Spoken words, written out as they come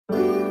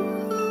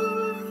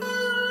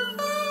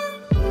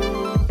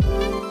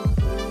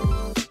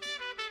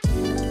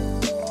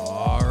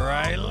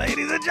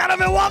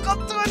gentlemen,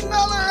 welcome to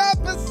another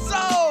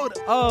episode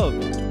of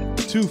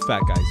Two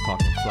Fat Guys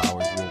Talking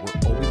Flowers, where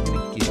we're always going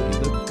to give you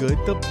the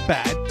good, the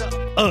bad,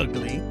 the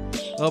ugly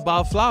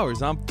about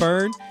flowers. I'm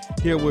Fern,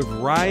 here with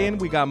Ryan.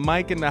 We got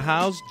Mike in the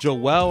house,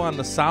 Joelle on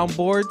the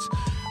soundboards.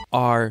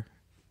 Our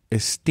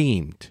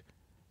esteemed,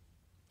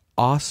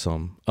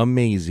 awesome,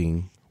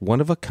 amazing,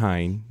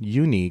 one-of-a-kind,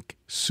 unique,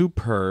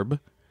 superb,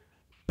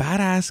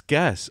 badass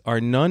guests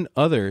are none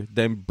other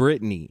than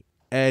Brittney,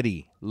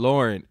 Eddie,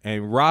 Lauren,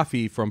 and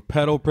Raffi from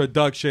Petal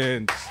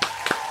Production.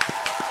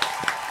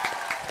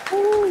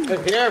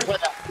 Good here for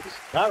that.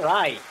 All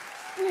right.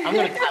 I'm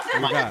going to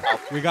clap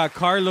myself. We got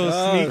Carlos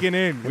sneaking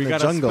in. We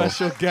got jungle. a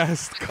special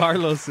guest.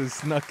 Carlos is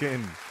snuck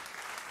in.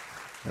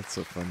 That's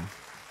so funny.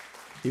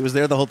 He was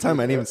there the whole time.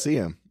 I didn't even see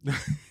him.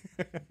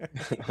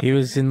 He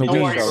was in the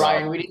Don't weeds. worry,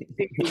 Ryan. We didn't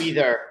think you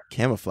either.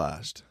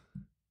 Camouflaged.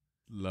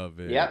 Love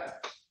it.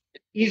 Yep.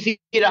 Easy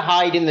to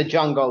hide in the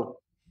jungle.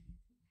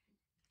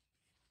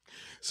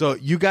 So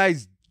you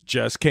guys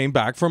just came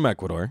back from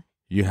Ecuador.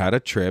 You had a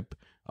trip.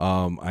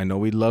 I know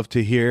we'd love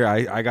to hear.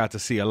 I got to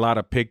see a lot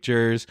of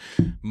pictures.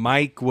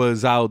 Mike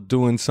was out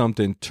doing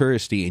something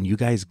touristy, and you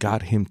guys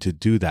got him to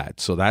do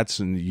that. So that's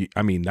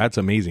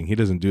amazing. He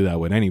doesn't do that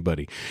with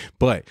anybody.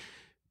 But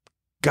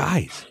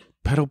guys,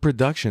 Petal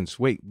Productions.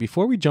 Wait,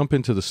 before we jump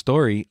into the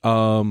story,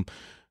 Brittney,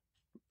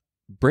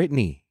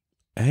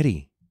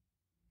 Eddie,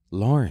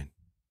 Lauren,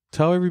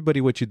 tell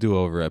everybody what you do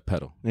over at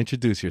Petal.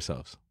 Introduce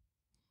yourselves.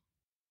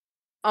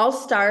 I'll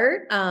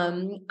start.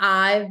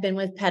 I've been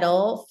with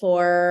Petal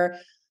for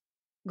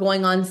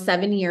going on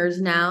 7 years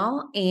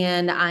now,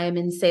 and I am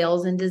in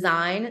sales and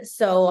design.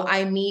 So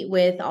I meet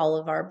with all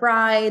of our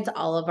brides,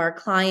 all of our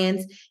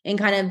clients, and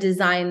kind of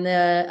design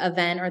the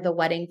event or the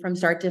wedding from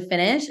start to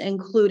finish,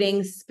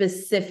 including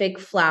specific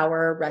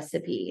flower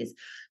recipes.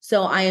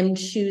 So I am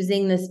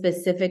choosing the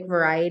specific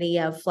variety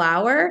of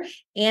flower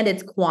and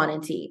its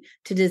quantity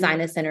to design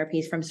a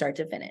centerpiece from start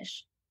to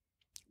finish.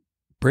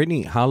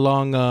 Brittney, how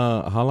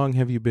long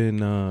have you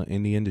been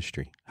in the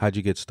industry? How'd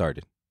you get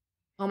started?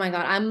 Oh my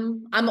God,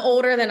 I'm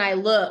older than I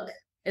look,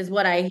 is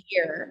what I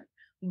hear.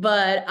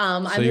 But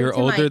so you're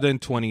older than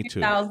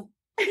 22.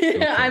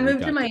 Okay, I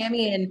moved to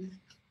Miami in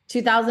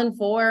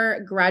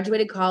 2004,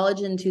 graduated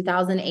college in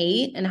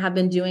 2008, and have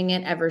been doing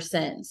it ever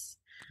since.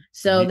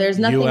 So there's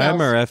nothing else.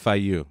 UM or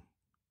FIU?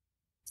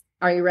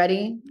 Are you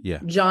ready?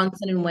 Yeah.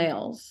 Johnson and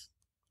Wales.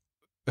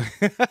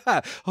 Hold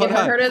Ever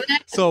on. heard of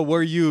that? So what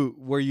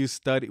were you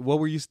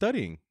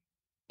studying?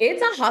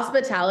 It's a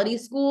hospitality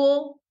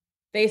school.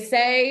 They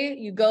say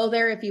you go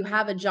there if you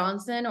have a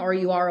Johnson or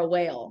you are a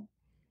whale.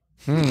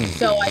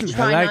 So I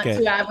try not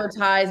to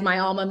advertise my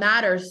alma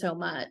mater so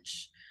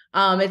much.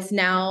 It's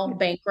now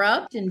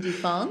bankrupt and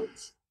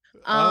defunct.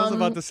 I was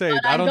about to say,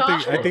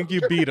 I think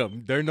you beat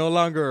them. They're no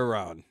longer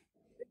around.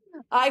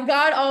 I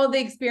got all the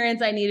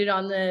experience I needed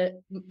on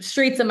the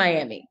streets of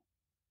Miami.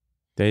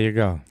 There you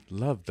go.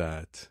 Love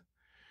that.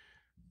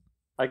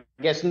 I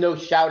guess no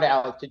shout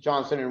out to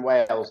Johnson and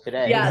Wales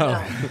today.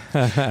 Yeah,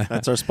 no.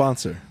 That's our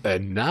sponsor.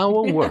 And now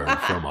a word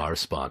from our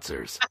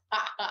sponsors.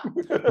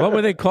 What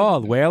were they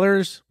called?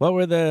 Whalers? What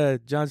were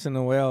the Johnson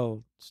and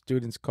Wales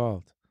students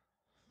called?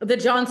 The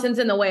Johnsons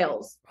and the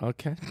Whales.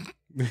 Okay.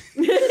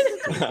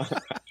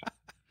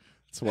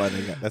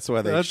 That's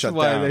why they shut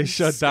down. They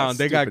shut down.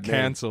 They got Stupid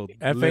name. canceled.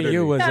 FAU literally.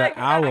 was an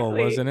owl,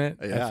 Exactly. wasn't it?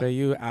 Yeah.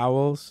 FAU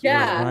Owls.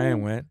 Yeah. Where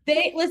Ryan went.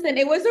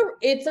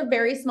 It's a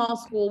very small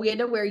school. We had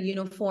to wear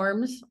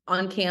uniforms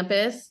on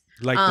campus.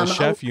 Like the A chef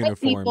lot of uniforms,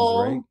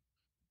 people- right?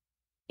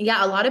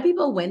 Yeah, a lot of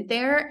people went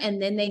there and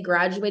then they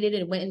graduated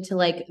and went into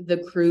like the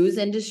cruise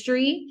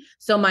industry.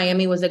 So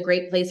Miami was a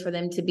great place for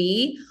them to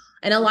be.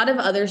 And a lot of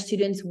other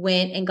students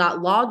went and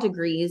got law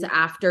degrees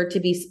after to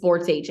be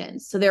sports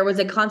agents. So there was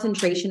a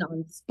concentration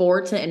on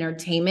sports and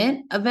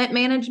entertainment event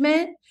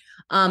management.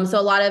 So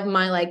a lot of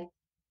my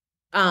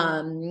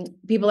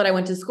people that I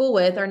went to school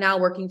with are now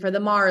working for the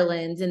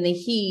Marlins and the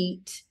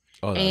Heat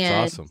Oh, that's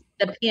and awesome.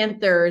 the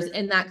Panthers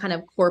in that kind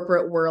of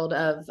corporate world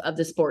of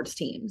the sports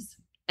teams.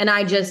 And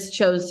I just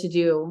chose to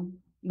do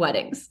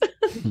weddings.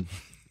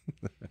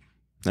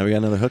 Now we got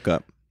another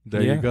hookup.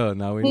 There Yeah. you go.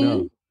 Now we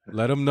know.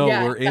 Let them know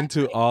Yeah, we're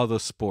into all the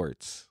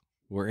sports.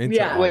 We're into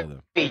Yeah. all of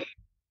them. Wait,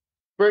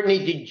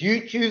 Brittney, did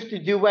you choose to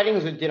do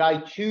weddings or did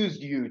I choose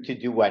you to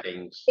do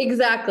weddings?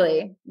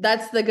 Exactly.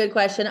 That's the good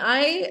question.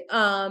 I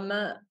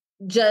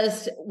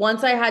just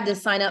once I had to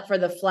sign up for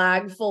the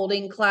flag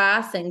folding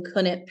class and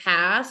couldn't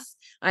pass,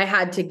 I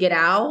had to get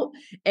out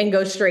and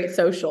go straight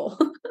social.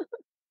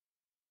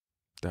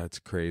 That's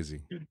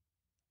crazy.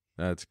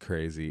 That's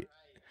crazy.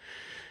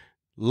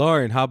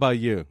 Lauren, how about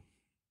you?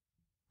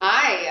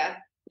 Hi,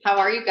 how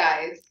are you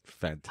guys?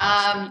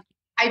 Fantastic.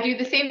 I do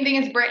the same thing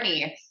as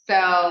Brittney,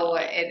 so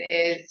it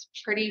is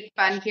pretty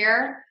fun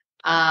here.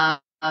 I've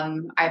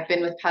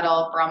been with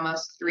Petal for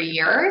almost 3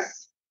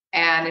 years,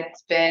 and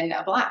it's been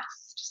a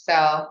blast.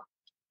 So,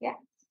 yeah,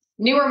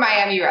 newer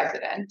Miami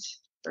resident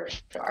for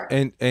sure.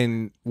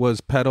 And was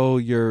Petal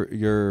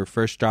your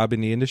first job in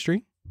the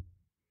industry?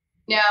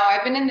 No,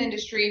 I've been in the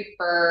industry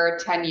for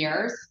 10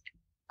 years,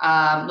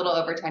 a little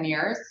over 10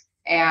 years.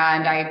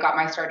 and I got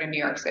my start in New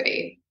York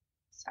City.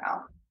 So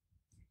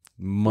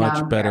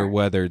Much better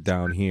weather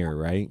down here,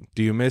 right?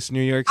 Do you miss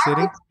New York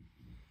City?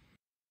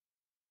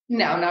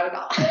 No, not at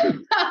all.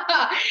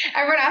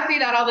 Everyone asks me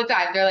that all the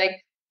time. They're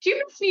like, do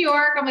you miss New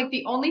York? I'm like,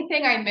 the only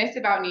thing I miss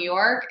about New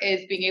York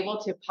is being able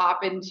to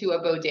pop into a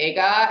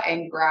bodega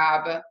and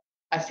grab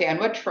a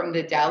sandwich from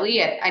the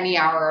deli at any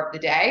hour of the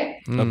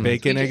day. A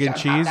bacon, egg, and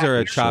cheese or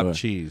a chopped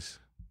cheese?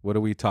 What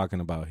are we talking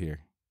about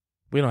here?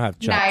 We don't have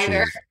chopped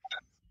Neither. cheese.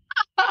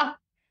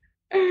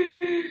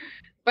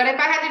 But if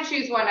I had to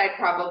choose one, I'd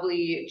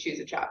probably choose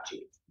a chopped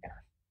cheese. Yeah.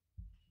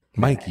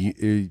 Mike,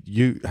 did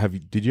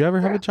you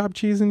ever have a chopped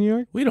cheese in New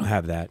York? We don't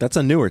have that. That's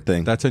a newer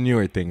thing. That's a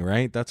newer thing,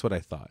 right? That's what I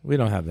thought. We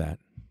don't have that.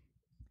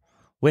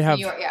 We have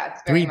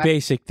It's three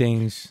basic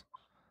things,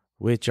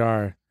 which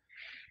are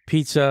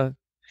pizza,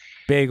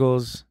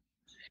 bagels,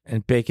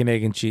 and bacon,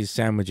 egg, and cheese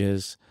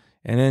sandwiches.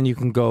 And then you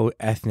can go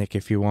ethnic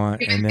if you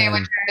want. And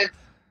then,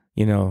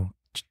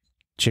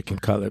 chicken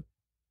cutlet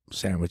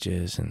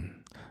sandwiches and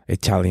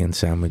Italian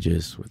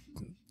sandwiches.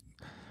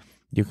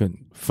 You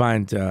can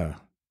find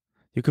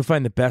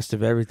the best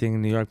of everything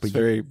in New York. But it's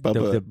very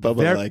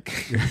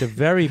Bubba-like. The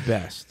very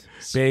best.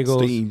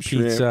 Bagels, steamed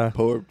pizza. Shrimp,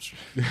 pork.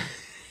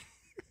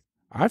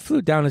 I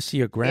flew down to see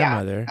your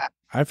grandmother. Yeah.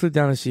 I flew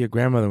down to see your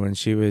grandmother when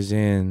she was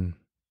in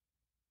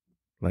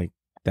like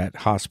that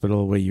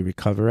hospital where you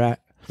recover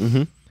at.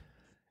 Mm-hmm.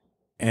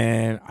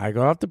 And I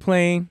got off the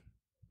plane.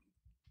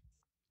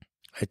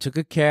 I took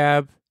a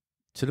cab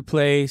to the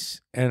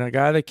place, and I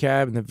got out of the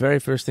cab, and the very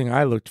first thing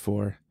I looked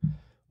for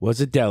was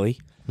a deli,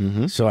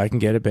 so I can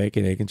get a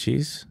bacon, egg, and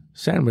cheese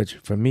sandwich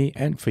for me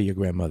and for your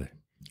grandmother.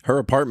 Her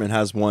apartment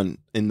has one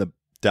in the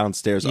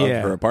downstairs of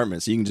her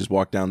apartment, so you can just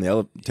walk down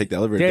take the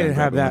elevator. They didn't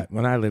have that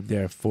when I lived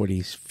there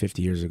 40,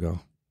 50 years ago.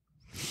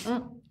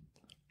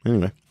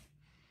 Anyway.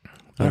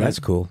 Oh, that's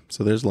cool.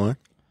 So there's Lauren.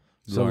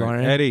 So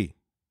Lauren. Eddie.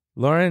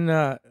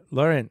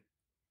 Lauren.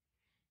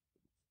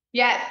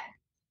 Yes.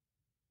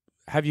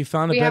 Have you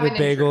found a better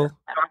bagel?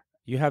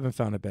 You haven't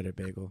found a better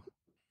bagel.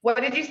 What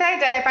did you say?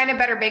 Did I find a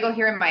better bagel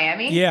here in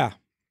Miami? Yeah.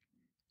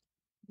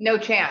 No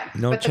chance.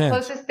 No but chance. The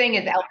closest thing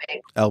is El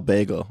Bagel. El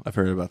Bagel. I've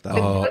heard about that. The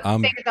Oh, closest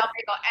I'm thing is El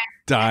Bagel.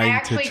 And dying I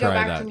actually to go try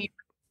back that. to New York.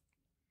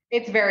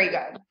 It's very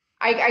good.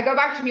 I go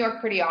back to New York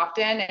pretty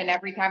often, and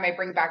every time I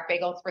bring back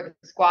bagels for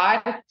the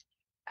squad.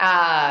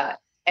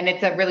 And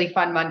it's a really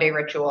fun Monday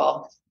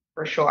ritual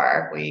for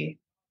sure. We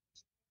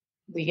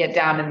get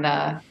down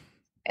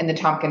in the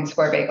Tompkins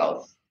Square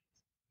bagels.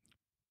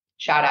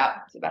 Shout out.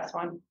 It's the best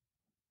one.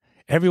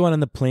 Everyone on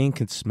the plane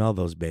can smell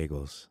those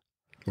bagels.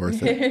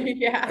 Worth it.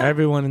 Yeah.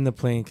 Everyone in the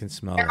plane can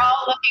smell They're it.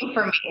 all looking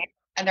for me,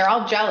 and they're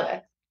all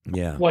jealous.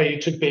 Yeah. Why, you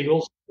took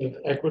bagels in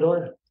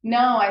Ecuador? No,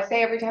 I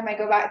say every time I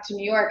go back to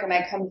New York and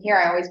I come here,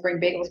 I always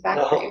bring bagels back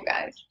for you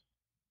guys.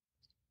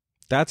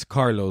 That's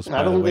Carlos, I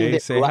by the don't way.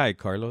 think Say hi,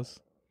 Carlos.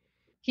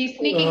 He's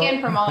sneaking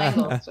in from all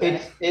angles.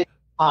 It's a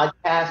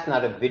podcast,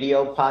 not a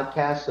video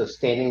podcast, so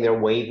standing there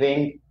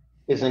waving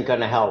isn't going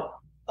to help.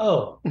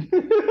 Oh.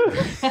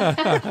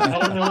 I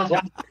don't know what's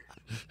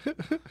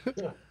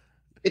happening.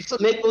 It's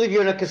make believe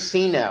you're in a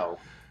casino.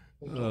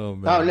 Oh,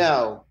 man. Oh,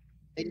 no.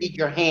 They need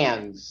your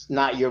hands,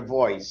 not your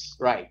voice.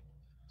 Right.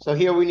 So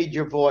here we need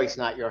your voice,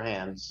 not your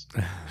hands.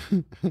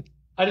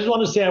 I just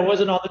want to say I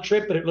wasn't on the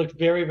trip, but it looked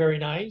very, very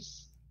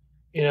nice,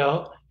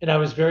 and I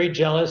was very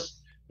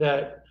jealous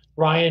that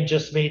Ryan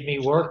just made me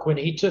work when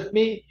he took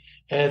me,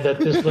 and that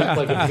this looked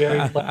like a very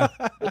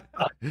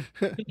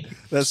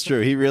That's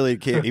true. He really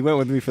came. He went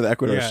with me for the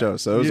Ecuador show,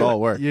 so it was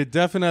all work. You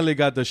definitely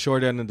got the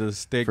short end of the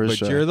stick, For but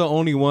sure. you're the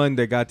only one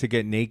that got to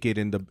get naked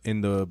in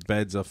the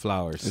beds of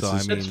flowers. So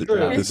This is I mean,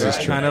 true. this is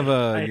kind of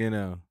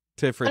a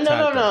tit for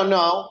tat.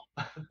 No.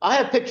 I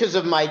have pictures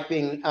of Mike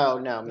being. Oh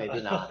no,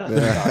 maybe not.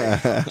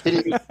 Sorry.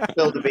 Didn't mean to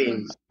spill the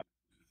beans.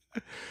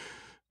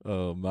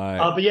 Oh my!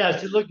 but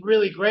yes, it looked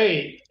really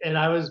great, and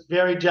I was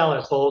very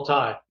jealous the whole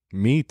time.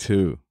 Me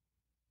too.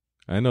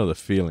 I know the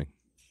feeling.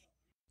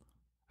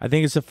 I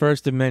think it's the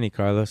first of many,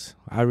 Carlos.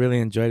 I really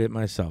enjoyed it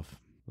myself.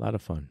 A lot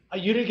of fun.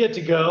 You didn't get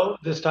to go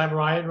this time,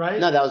 Ryan, right?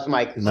 No, that was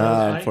Mike.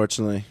 No,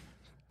 unfortunately,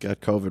 got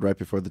COVID right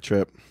before the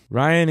trip.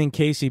 Ryan and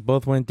Casey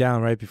both went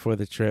down right before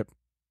the trip.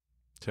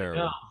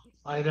 Terrible.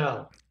 I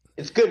know.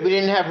 It's good. We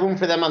didn't have room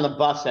for them on the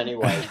bus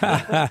anyway.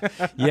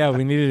 Yeah,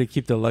 we needed to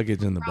keep the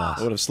luggage in the bus.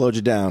 I would have slowed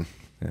you down.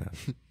 Yeah.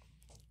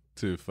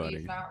 Too funny.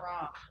 He's not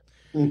wrong.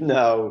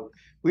 No,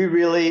 we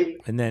really.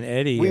 And then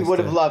Eddie. We would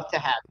have loved to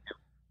have you.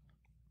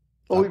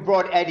 Well, we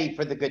brought Eddie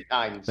for the good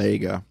times. There you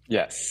go.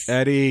 Yes.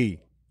 Eddie,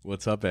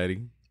 what's up,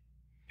 Eddie?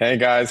 Hey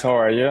guys, how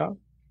are you?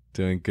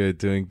 Doing good,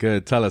 doing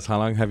good. Tell us, how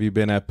long have you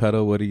been at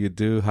Petal? What do you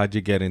do? How'd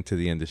you get into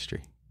the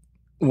industry?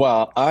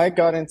 Well, I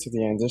got into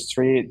the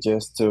industry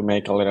just to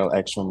make a little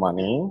extra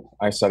money.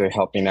 I started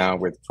helping out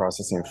with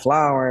processing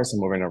flowers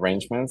and moving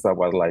arrangements. That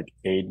was like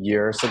 8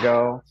 years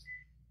ago.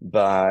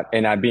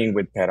 And I've been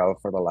with Petal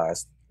for the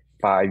last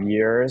 5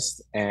 years,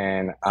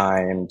 and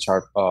I'm in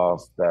charge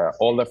of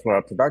all the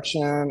floral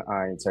production.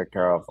 I take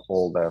care of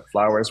all the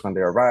flowers when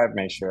they arrive,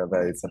 make sure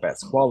that it's the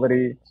best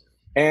quality.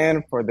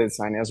 and for the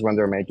designers when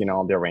they're making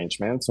all the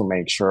arrangements to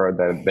make sure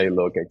that they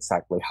look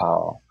exactly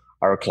how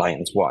our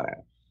clients want it.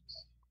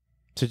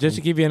 So just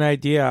to give you an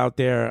idea out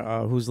there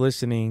who's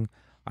listening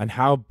on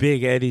how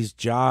big Eddie's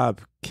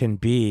job can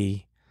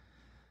be,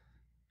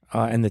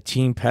 and the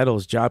team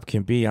Petal's job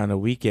can be on a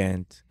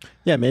weekend.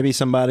 Yeah, maybe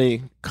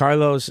somebody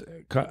Carlos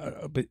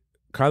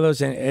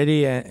and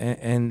Eddie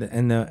and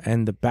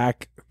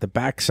the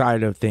back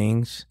side of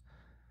things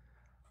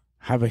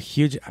have a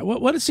huge.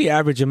 What is the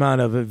average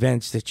amount of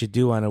events that you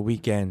do on a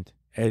weekend,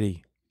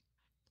 Eddie?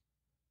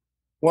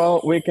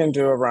 Well, we can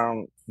do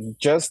around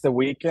just the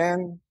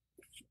weekend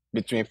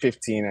between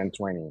 15 and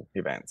 20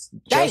 events.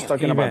 Just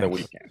talking about the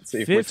weekends.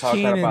 If we're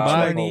talking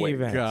about 20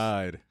 events.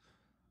 God.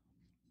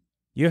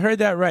 You heard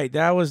that right.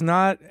 That was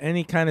not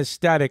any kind of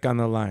static on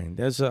the line.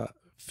 There's a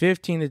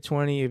 15 to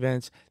 20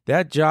 events.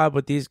 That job,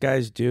 what these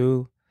guys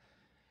do,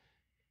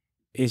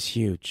 is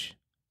huge.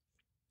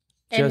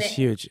 Just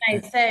huge.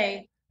 I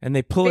say. And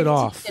they pull it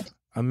off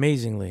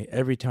amazingly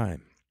every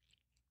time.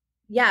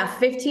 Yeah,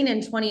 15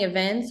 and 20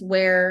 events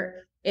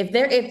where if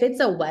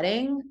it's a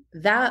wedding,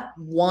 that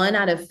 1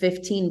 out of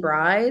 15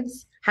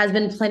 brides has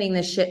been planning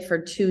this shit for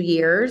 2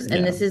 years.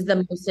 And this is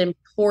the most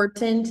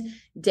important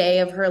day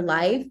of her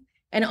life.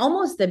 And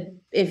almost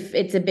if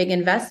it's a big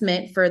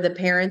investment for the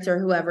parents or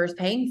whoever's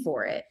paying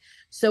for it.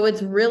 So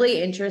it's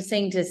really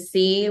interesting to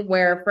see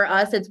where for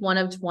us, it's 1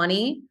 of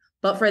 20,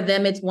 but for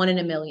them, it's 1 in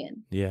a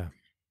million. Yeah.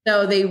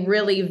 So they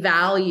really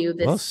value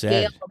the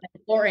scale of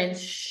importance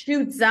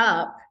shoots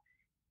up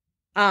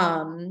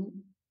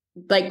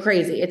like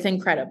crazy. It's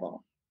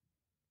incredible.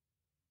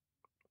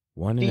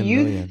 1 in a million.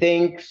 Do million. you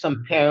think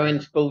some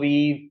parents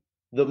believe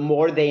the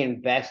more they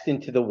invest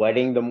into the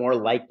wedding, the more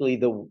likely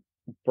the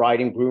bride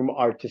and groom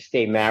are to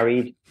stay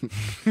married?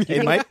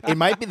 It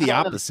might be the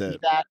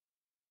opposite.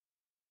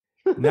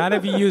 Not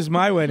if you use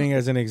my wedding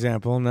as an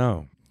example,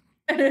 no.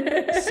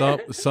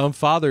 Some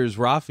fathers,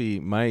 Raffi,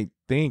 might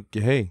think,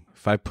 hey,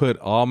 if I put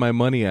all my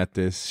money at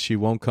this, she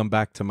won't come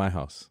back to my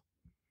house.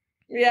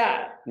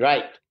 Yeah.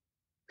 Right.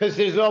 Because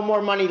there's no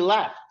more money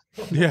left.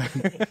 Yeah.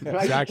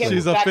 Right? Exactly.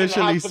 She's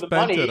officially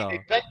spent it all. They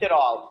spent it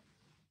all.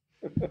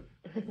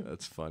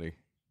 That's funny.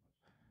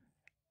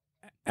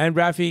 And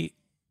Raffi,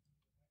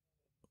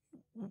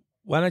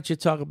 why don't you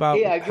talk about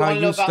how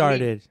you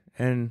started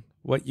and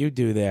what you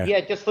do there?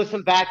 Yeah, just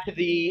listen back to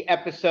the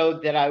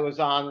episode that I was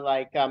on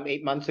like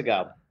 8 months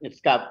ago. It's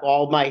got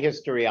all my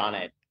history on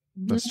it.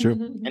 That's true.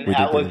 And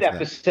that was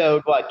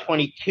episode,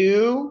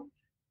 22?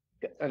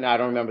 And I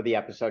don't remember the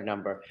episode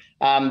number.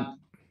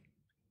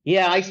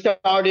 Yeah, I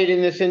started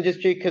in this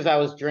industry because I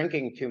was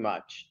drinking too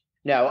much.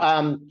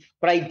 No,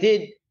 but I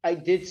did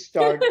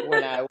start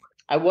when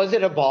I was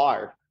at a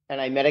bar and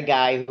I met a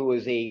guy who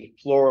was a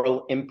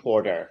floral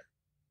importer.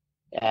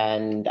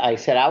 And I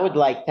said, I would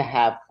like to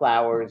have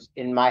flowers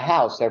in my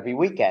house every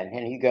weekend.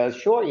 And he goes,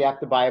 sure, you have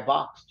to buy a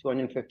box,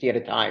 250 at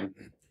a time.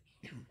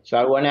 So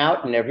I went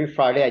out and every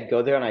Friday I'd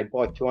go there and I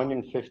bought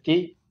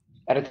 250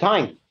 at a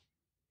time.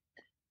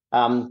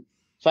 So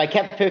I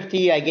kept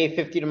 50. I gave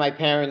 50 to my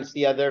parents.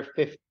 The other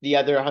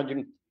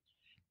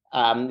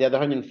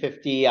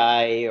 150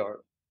 I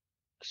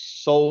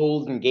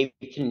sold and gave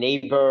to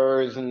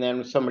neighbors. And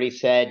then somebody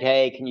said,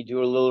 hey, can you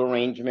do a little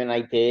arrangement?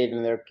 I did.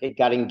 And their kid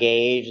got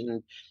engaged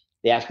and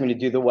they asked me to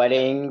do the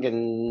wedding.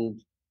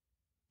 And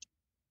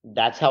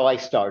that's how I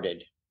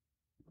started.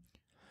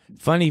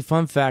 Funny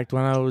fun fact,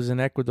 when I was in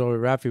Ecuador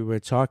with Raffi, we were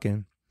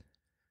talking.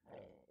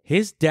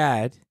 His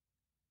dad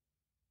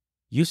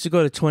used to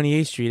go to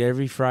 28th Street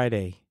every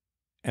Friday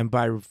and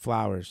buy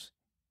flowers.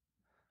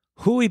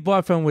 Who he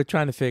bought from, we're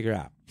trying to figure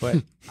out.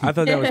 But I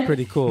thought that was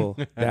pretty cool.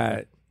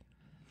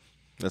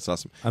 That's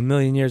awesome. A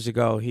million years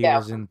ago, he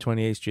was in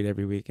 28th Street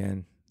every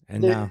weekend.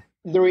 And now.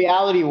 The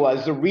reality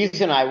was, the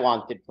reason I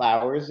wanted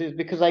flowers is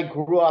because I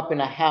grew up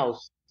in a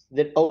house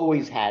that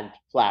always had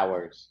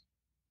flowers.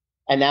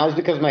 And that was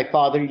because my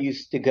father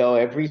used to go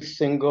every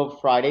single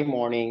Friday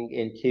morning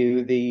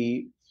into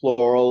the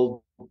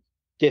floral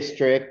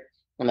district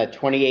on the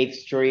 28th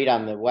Street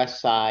on the west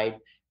side,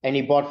 and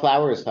he bought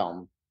flowers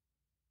home.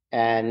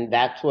 And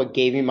that's what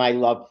gave me my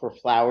love for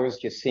flowers,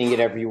 just seeing it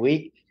every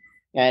week.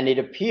 And it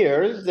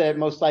appears that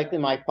most likely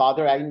my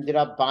father ended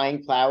up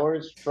buying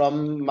flowers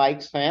from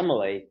Mike's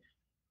family.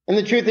 And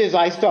the truth is,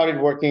 I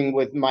started working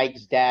with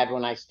Mike's dad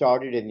when I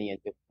started in the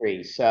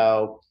industry.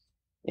 So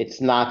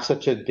it's not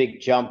such a big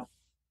jump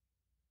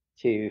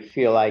to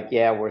feel like,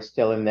 yeah, we're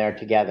still in there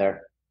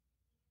together.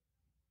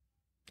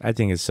 I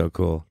think it's so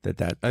cool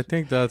that I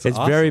think that's it's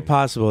awesome. very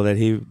possible that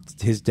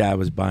his dad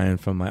was buying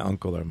from my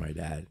uncle or my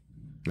dad.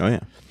 Oh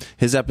yeah,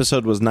 his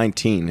episode was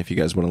 19. If you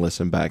guys want to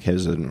listen back,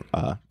 his and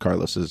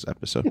Carlos's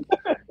episode.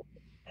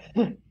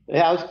 Yeah,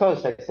 I was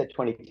close. I said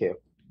 22.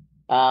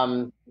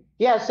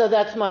 Yeah, so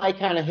that's my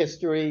kind of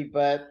history.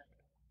 But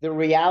the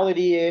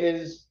reality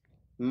is,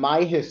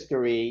 my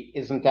history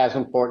isn't as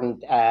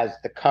important as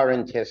the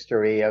current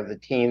history of the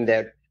team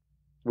that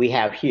we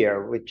have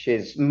here, which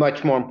is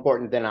much more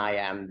important than I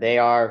am. They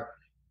are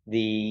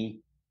the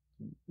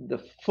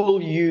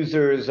full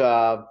users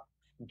of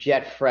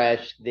Jet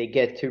Fresh. They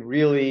get to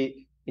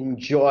really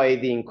enjoy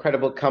the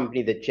incredible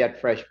company that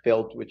JFFG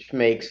built, which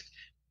makes,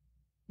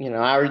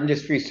 our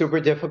industry super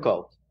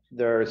difficult.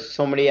 There are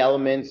so many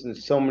elements and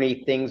so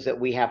many things that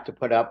we have to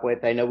put up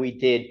with. I know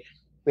we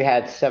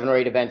had 7 or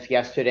 8 events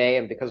yesterday,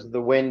 and because of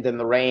the wind and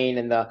the rain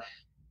and the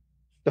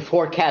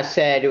forecast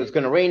said it was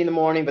going to rain in the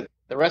morning, but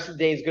the rest of the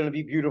day is going to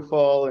be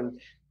beautiful, and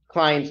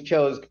clients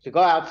chose to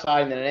go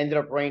outside, and then it ended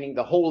up raining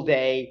the whole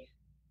day.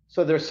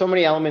 So there's so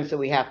many elements that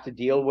we have to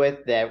deal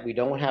with that we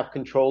don't have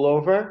control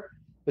over.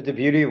 But the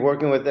beauty of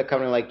working with a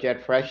company like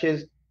JFFG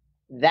is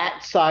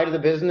that side of the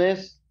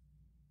business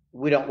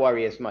we don't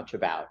worry as much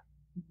about.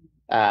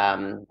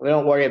 We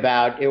don't worry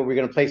about we're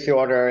going to place the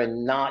order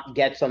and not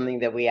get something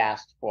that we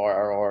asked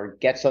for, or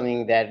get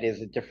something that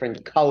is a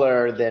different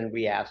color than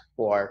we asked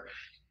for.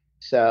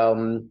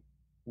 So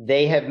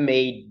they have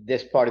made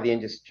this part of the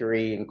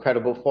industry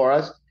incredible for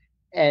us.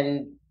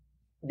 And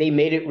they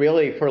made it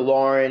really for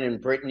Lauren and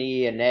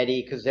Brittney and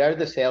Eddie, because they're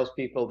the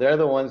salespeople. They're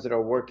the ones that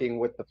are working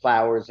with the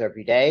flowers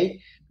every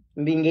day.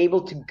 And being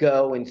able to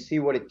go and see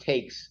what it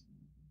takes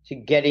to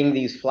getting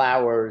these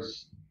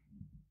flowers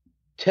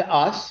to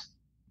us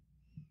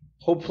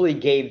hopefully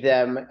gave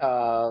them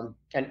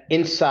an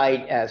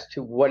insight as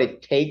to what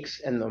it takes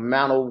and the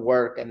amount of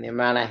work and the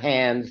amount of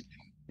hands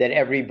that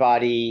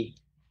everybody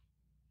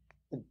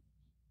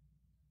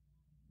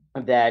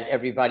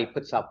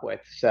puts up with.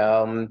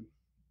 So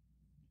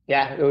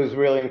yeah, it was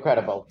really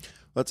incredible.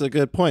 That's a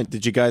good point.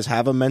 Did you guys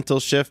have a mental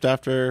shift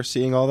after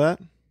seeing all that?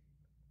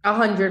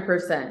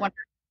 100%.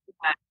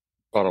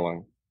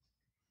 Totally.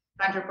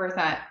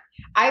 100%.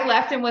 I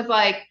left and was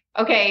like,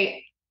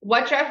 okay,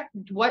 what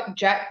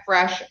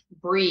JFFG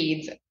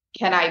breeds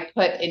can I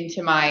put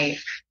into my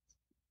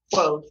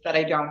quotes that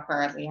I don't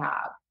currently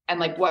have? And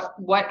like,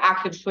 what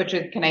active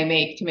switches can I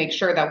make to make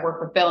sure that we're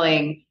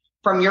fulfilling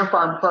from your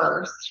farm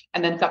first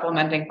and then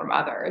supplementing from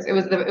others? It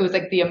was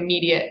like the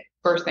immediate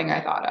first thing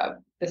I thought of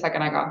the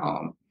second I got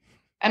home.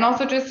 And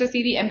also just to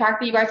see the impact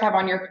that you guys have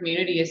on your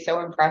community is so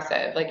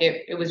impressive. Like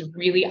it was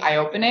really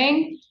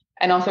eye-opening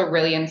and also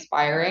really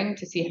inspiring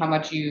to see how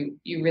much you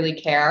really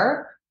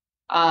care.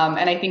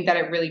 And I think that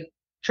it really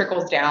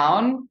trickles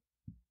down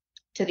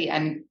to the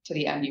end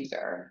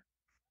user.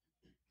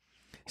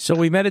 So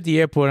we met at the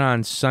airport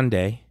on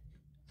Sunday.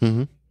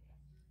 Mm-hmm.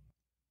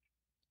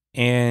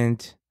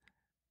 And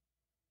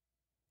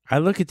I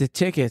look at the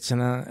tickets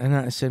and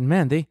I said,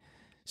 man,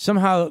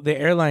 somehow the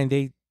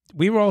airline,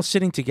 we were all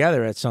sitting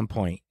together at some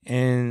point,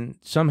 and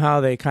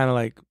somehow they kind of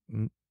like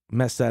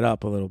messed that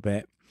up a little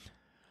bit.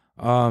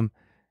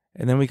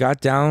 And then we got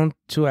down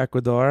to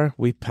Ecuador.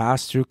 We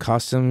passed through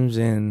customs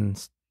in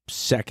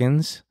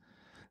seconds,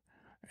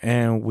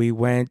 and we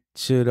went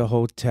to the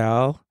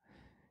hotel.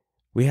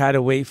 We had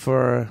to wait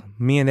for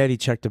me and Eddie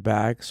checked the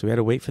bags, so we had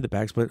to wait for the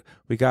bags. But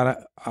we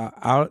got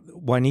out.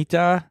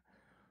 Juanita,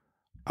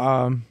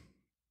 and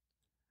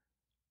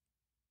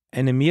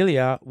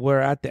Amelia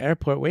were at the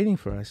airport waiting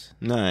for us.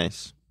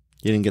 Nice.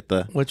 You didn't get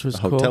the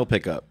hotel cool.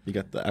 pickup. You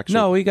got the actual.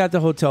 No, we got the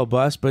hotel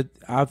bus, but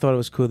I thought it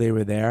was cool they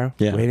were there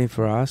waiting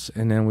for us.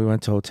 And then we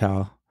went to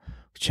hotel,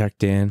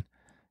 checked in,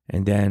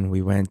 and then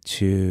we went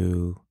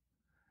to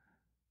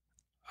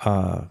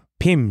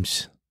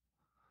Pim's,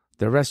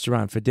 the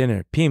restaurant for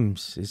dinner.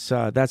 Pim's is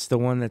that's the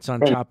one that's on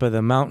top of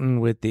the mountain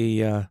with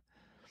the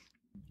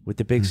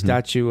big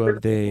statue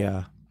of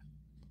the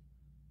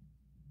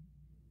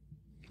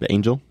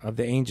angel? Of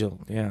the angel,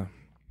 yeah.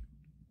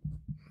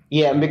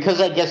 Yeah, and because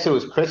I guess it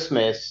was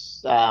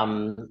Christmas,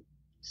 kind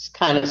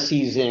of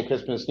season,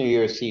 Christmas, New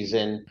Year's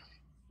season,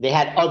 they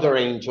had other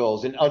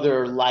angels and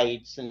other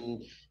lights,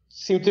 and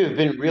seemed to have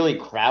been really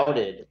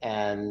crowded,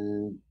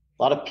 and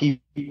a lot of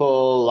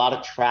people, a lot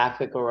of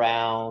traffic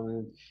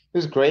around. It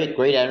was great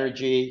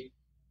energy.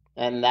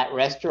 And that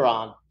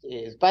restaurant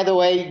is, by the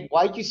way,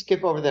 why'd you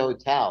skip over the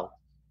hotel?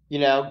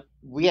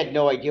 We had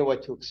no idea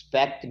what to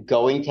expect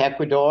going to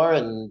Ecuador,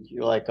 and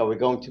you're like, are we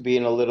going to be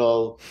in a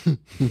little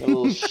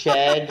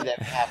shed that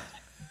we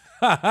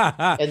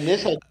have and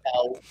this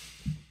hotel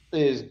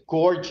is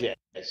gorgeous,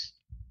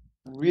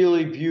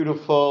 really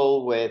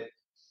beautiful, with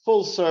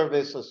full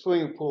service, a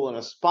swimming pool and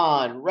a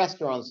spa and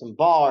restaurants and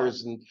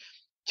bars and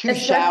 2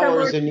 espresso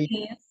showers.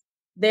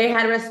 They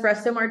had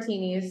espresso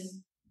martinis.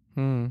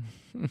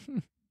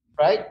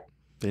 Right?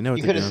 They know what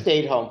you could have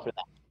stayed home for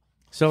that.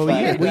 So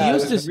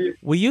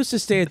we used to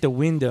stay at the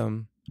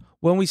Wyndham.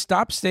 When we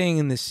stopped staying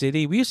in the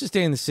city, we used to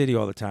stay in the city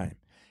all the time.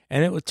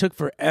 And it took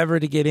forever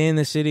to get in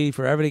the city,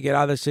 forever to get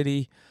out of the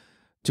city,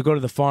 to go to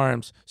the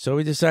farms. So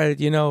we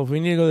decided, if we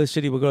need to go to the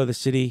city, we'll go to the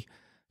city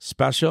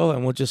special,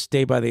 and we'll just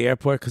stay by the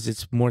airport because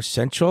it's more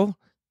central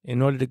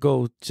in order to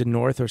go to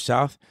north or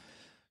south.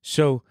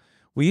 So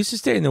we used to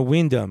stay in the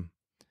Wyndham.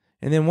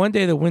 And then one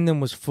day the Wyndham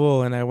was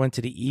full, and I went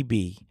to the EB.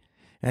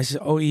 And I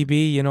said, EB,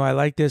 I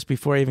like this,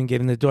 before I even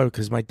get in the door,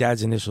 because my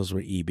dad's initials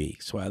were EB,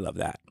 so I love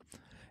that.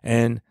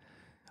 And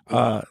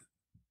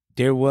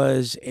there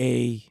was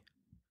a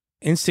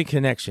instant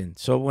connection.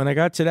 So when I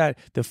got to that,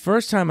 the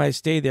first time I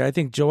stayed there, I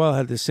think Joel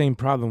had the same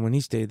problem when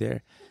he stayed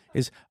there,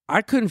 is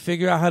I couldn't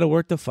figure out how to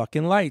work the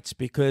fucking lights,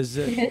 because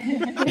you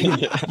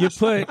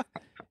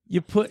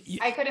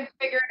I couldn't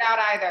figure it out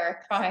either.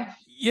 Fine.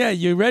 Yeah,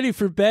 you're ready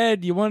for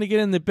bed. You want to get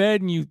in the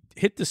bed, and you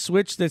hit the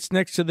switch that's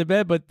next to the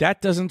bed, but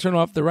that doesn't turn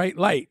off the right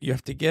light. You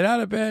have to get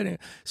out of bed.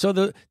 So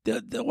the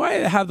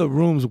way I have the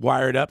rooms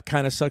wired up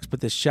kind of sucks,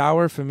 but the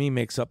shower for me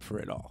makes up for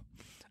it all.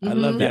 I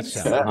love that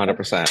shower.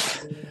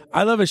 100%.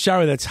 I love a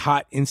shower that's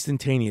hot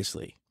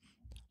instantaneously.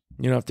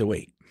 You don't have to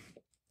wait.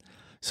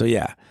 So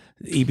yeah,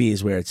 EB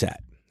is where it's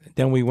at.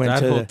 Then we went that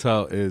to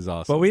hotel is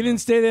awesome. but we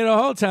didn't stay there the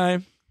whole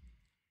time.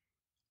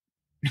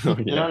 Oh,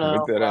 yeah,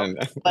 No.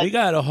 We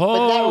got a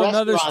whole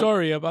another restaurant-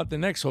 story about the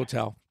next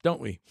hotel,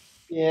 don't we?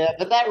 Yeah,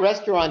 but that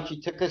restaurant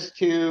you took us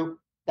to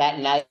that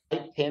night,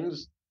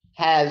 Tim's,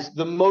 has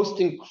the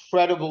most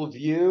incredible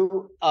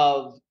view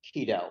of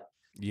Quito.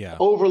 Yeah.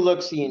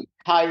 Overlooks the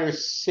entire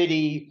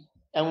city.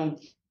 And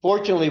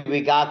fortunately,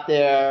 we got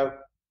there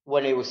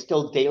when it was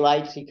still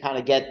daylight, so you kind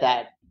of get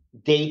that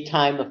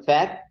daytime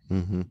effect.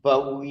 Mm-hmm.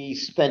 But we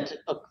spent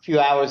a few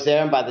hours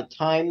there, and by the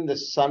time the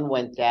sun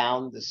went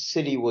down, the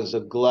city was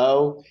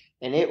aglow,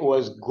 and it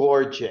was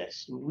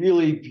gorgeous.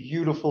 Really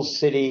beautiful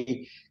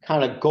city,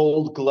 kind of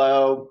gold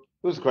glow.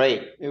 It was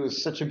great. It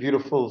was such a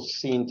beautiful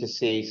scene to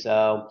see.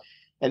 So,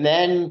 and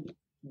then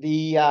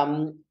the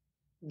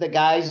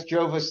guys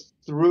drove us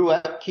through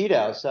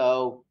Quito.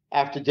 So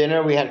after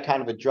dinner, we had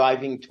kind of a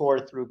driving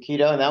tour through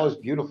Quito, and that was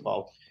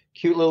beautiful.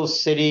 Cute little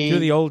city. To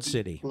the old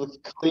city.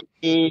 Looked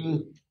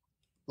clean.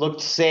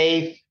 Looked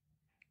safe.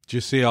 Did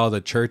you see all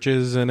the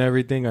churches and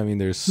everything? I mean,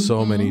 there's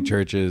so many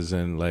churches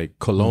and like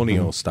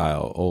colonial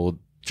style old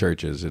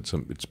churches. It's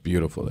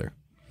beautiful there.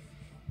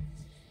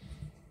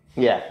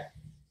 Yeah.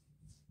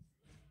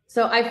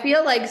 So I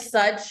feel like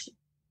such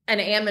an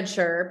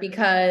amateur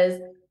because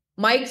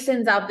Mike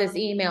sends out this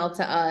email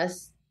to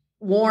us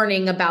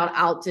warning about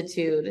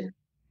altitude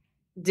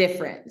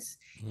difference,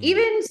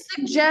 even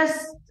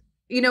suggests,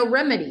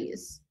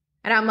 remedies.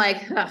 And I'm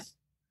like,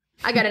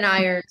 I got an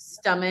iron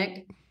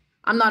stomach.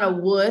 I'm not a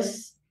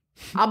wuss.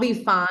 I'll be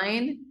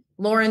fine.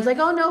 Lauren's like,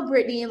 oh no,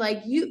 Brittney,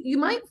 like you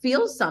might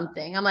feel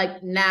something. I'm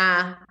like,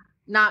 nah,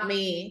 not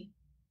me.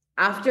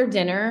 After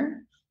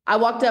dinner, I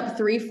walked up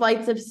 3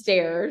 flights of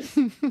stairs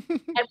and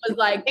was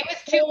like, it was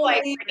 2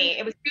 flights, Brittney.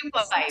 It was 2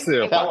 flights.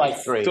 It felt like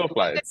 3. 2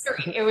 flights.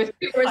 It was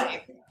 2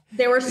 flights.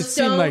 There were It so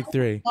seemed like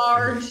 3.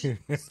 large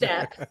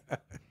steps.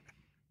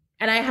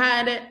 And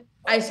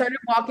I started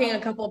walking a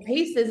couple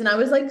paces and I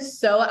was like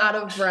so out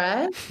of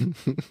breath.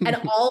 And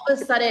all of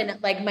a sudden,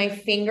 like my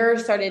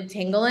fingers started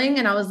tingling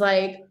and I was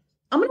like,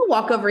 I'm going to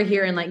walk over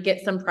here and like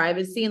get some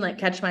privacy and like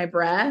catch my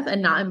breath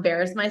and not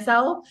embarrass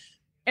myself.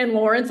 And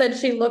Lauren said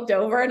she looked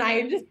over and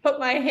I just put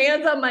my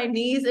hands on my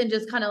knees and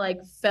just kind of like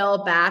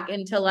fell back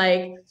into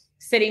like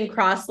sitting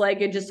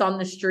cross-legged just on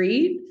the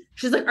street.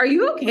 She's like, are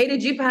you okay?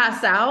 Did you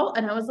pass out?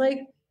 And I was like,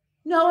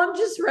 no, I'm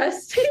just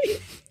resting.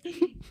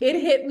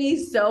 It hit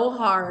me so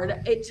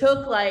hard. It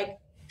took like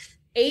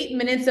 8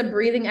 minutes of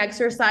breathing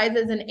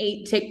exercises and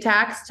 8 Tic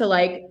Tacs to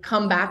like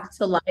come back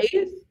to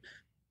life.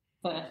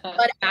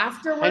 But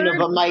afterwards,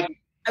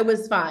 I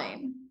was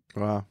fine.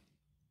 Wow.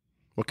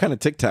 What kind of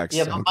Tic Tacs?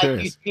 Yeah, but I'm Mike, you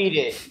curious.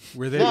 cheated.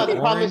 Were they No, the they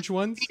orange promised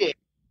ones? cheated.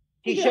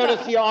 He showed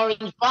us the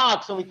orange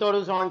box, and we thought it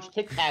was orange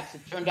Tic Tacs.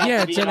 It turned out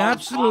Yeah, to be it's an orange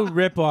absolute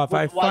box ripoff. with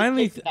I white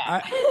finally, Tic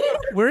Tacs.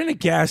 we're in a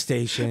gas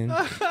station.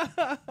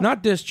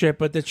 Not this trip,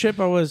 but the trip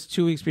I was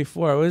 2 weeks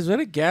before. I was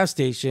at a gas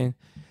station,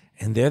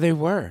 and there they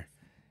were,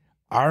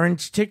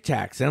 orange Tic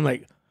Tacs. And I'm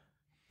like,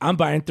 I'm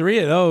buying 3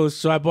 of those.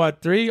 So I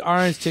bought 3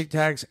 orange Tic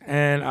Tacs,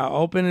 and I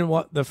opened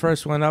the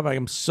first one up.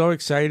 I'm so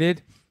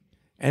excited,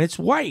 and it's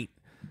white.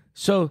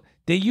 So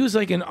they use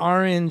like an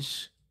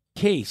orange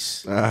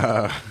case,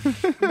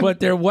 but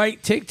they're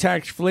white Tic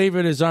Tacs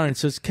flavored as orange.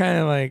 So it's kind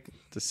of like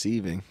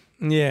Deceiving.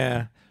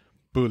 yeah.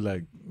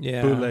 Bootleg.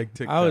 Yeah, Bootleg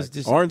Tic I was Tacs.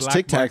 just Orange black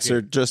Tic Tacs market.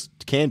 are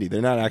just candy.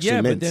 They're not actually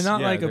yeah, mints. but they're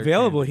not Yeah, like they're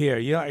available here.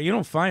 You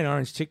don't find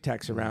orange Tic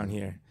Tacs around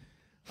here.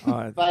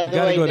 By You the gotta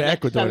way, go the to next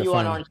Ecuador time to you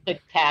want find orange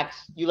Tic Tacs,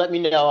 you let me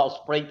know.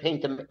 I'll spray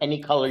paint them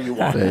any color you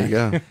want. There you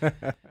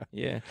go.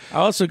 Yeah, I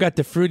also got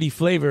the fruity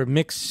flavor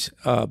mix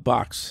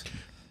box.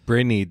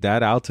 Brittney,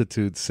 that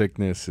altitude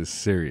sickness is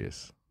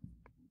serious.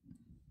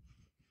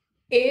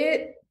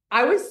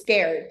 I was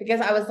scared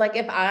because I was like,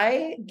 if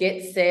I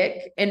get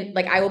sick and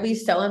like, I will be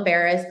so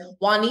embarrassed.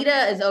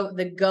 Juanita is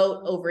the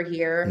goat over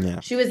here. Yeah.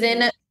 She was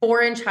in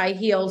 4-inch high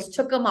heels,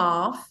 took them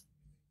off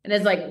and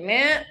is like,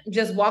 man,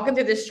 just walking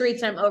through the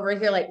streets. I'm over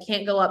here, like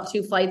can't go up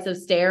 2 flights of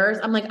stairs.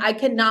 I'm like, I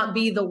cannot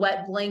be the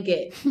wet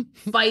blanket.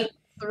 Fight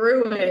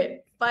through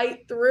it. But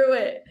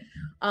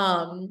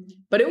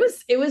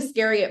it was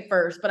scary at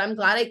first, but I'm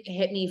glad it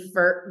hit me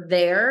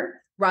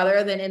there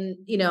rather than in,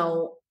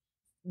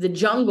 the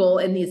jungle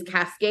in these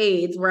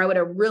Cascades where I would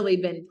have really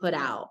been put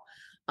out.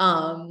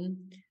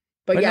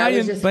 But yeah,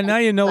 now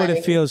you know what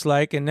it feels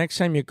like, and next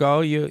time you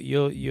go,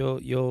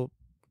 you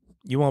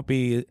won't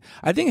be.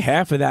 I think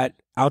half of that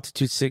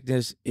altitude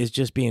sickness is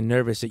just being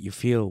nervous that you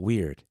feel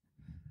weird.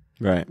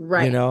 Right.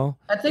 Right. You know,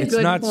 that's a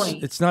good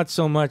point. It's not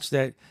so much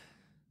that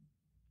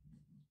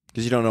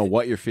Because you don't know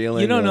what you're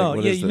feeling. You don't know.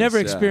 Like, Yeah, you never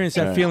experienced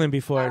that Right. feeling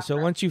before. So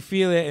once you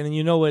feel it and then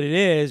you know what it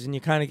is and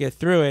you kind of get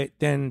through it,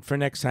 then for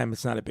next time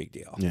it's not a big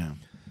deal. Yeah.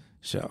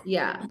 So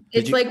Yeah.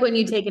 It's like when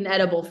you take an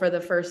edible for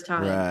the first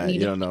time. Right. And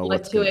you don't know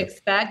what to gonna...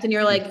 expect. And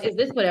you're like, is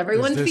this what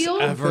everyone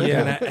feels? Ever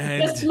gonna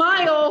end? Just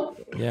smile.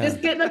 Yeah.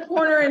 Just get in the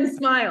corner and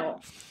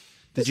smile.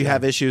 Did you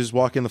have issues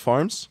walking the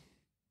farms?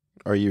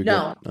 Or are you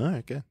No. good? All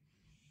right, good.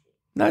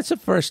 no, it's the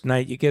first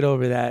night. You get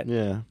over that.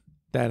 Yeah.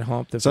 That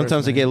hump.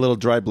 Sometimes you get a little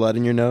dry blood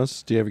in your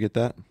nose. Do you ever get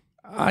that?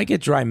 I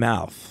get dry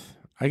mouth.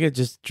 I get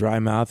just dry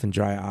mouth and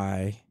dry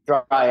eye.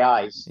 Dry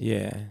eyes.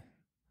 Yeah.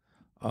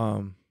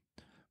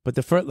 But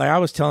the first, like I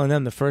was telling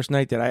them, the first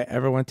night that I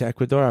ever went to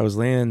Ecuador, I was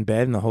laying in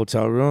bed in the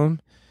hotel room,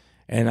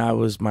 and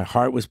my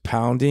heart was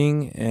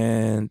pounding,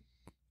 and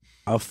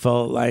I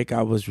felt like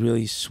I was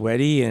really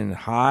sweaty and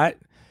hot,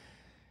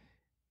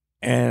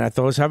 and I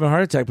thought I was having a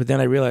heart attack. But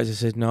then I realized, I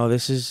said, no,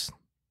 this is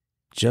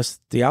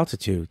just the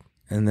altitude.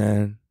 And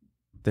then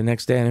the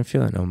next day, I didn't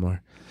feel it no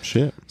more.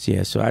 Shit. So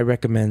yeah, so I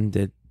recommend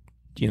that,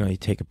 you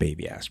take a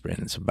baby aspirin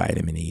and some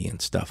vitamin E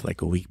and stuff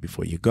like a week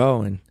before you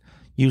go, and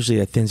usually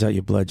that thins out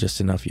your blood just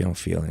enough you don't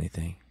feel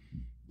anything.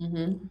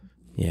 Mm-hmm.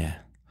 Yeah.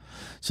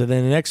 So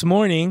then the next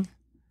morning,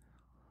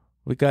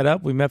 we got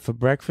up, we met for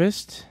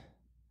breakfast,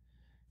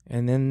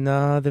 and then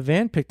the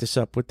van picked us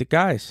up with the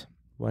guys.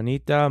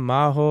 Juanita,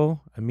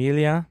 Majo,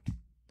 Amelia.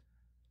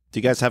 Do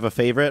you guys have a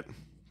favorite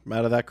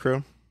out of that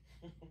crew?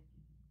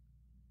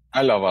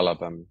 I love all of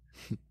them.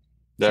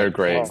 They're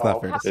great. It's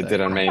not fair to They say.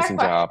 did an amazing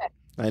job.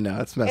 I know,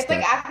 it's It's messed like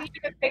up. asking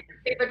you to pick your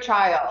favorite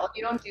child.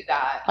 You don't do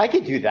that. I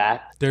could do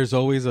that. There's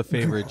always a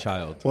favorite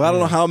child. Well, I don't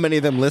know how many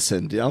of them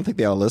listened. I don't think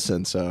they all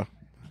listened, so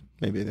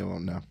maybe they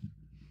won't know.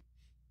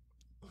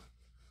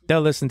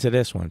 They'll listen to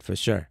this one for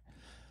sure.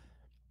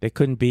 They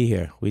couldn't be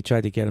here. We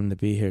tried to get them to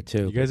be here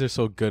too. You guys are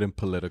so good and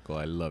political.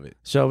 I love it.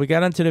 So we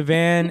got onto the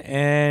van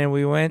and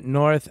we went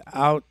north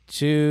out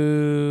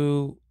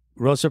to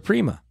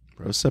Rosaprima.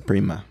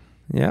 Rosaprima.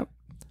 Yep.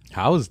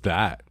 How's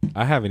that?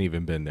 I haven't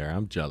even been there.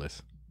 I'm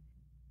jealous.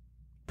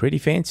 Pretty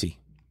fancy.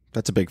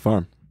 That's a big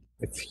farm.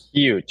 It's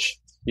huge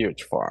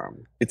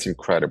farm. It's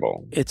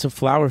incredible. It's a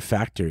flower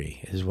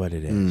factory is what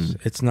it is.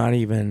 It's not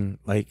even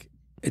like,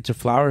 it's a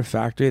flower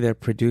factory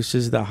that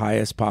produces the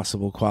highest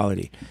possible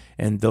quality.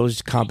 And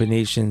those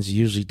combinations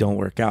usually don't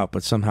work out,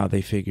 but somehow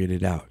they figured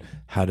it out,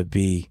 how to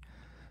be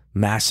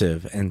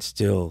massive and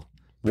still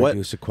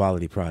produce a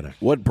quality product.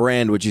 What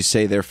brand would you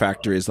say their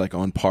factory is like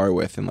on par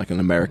with in like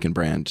an American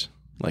brand?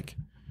 Like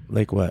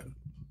what?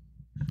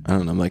 I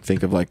don't know. Like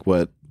think of like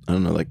what, I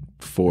don't know, like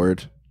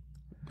Ford,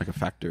 like a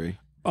factory.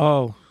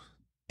 Oh,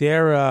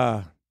 they're,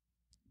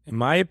 in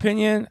my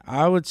opinion,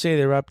 I would say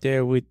they're up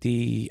there with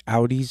the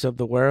Audis of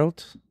the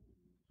world.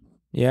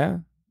 Yeah,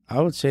 I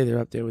would say they're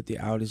up there with the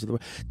Audis of the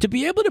world. To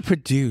be able to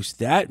produce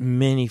that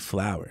many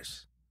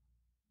flowers.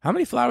 How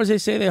many flowers they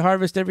say they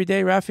harvest every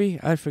day,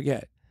 Raffi? I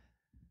forget.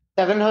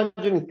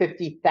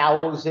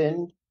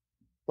 750,000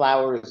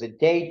 flowers a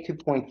day,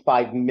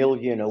 2.5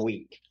 million a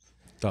week.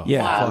 The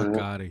Yeah. fuck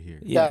out of here.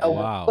 Yeah.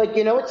 Wow. But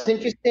you know what's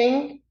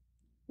interesting?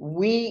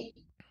 We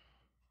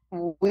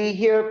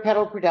here at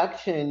Petal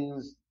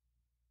Productions,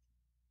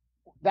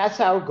 that's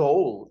our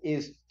goal,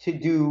 is to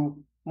do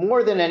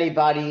more than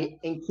anybody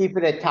and keep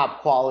it at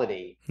top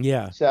quality.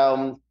 Yeah.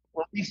 So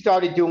when we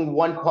started doing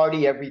one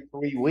party every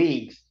 3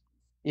 weeks,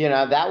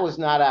 that was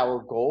not our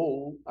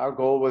goal. Our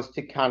goal was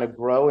to kind of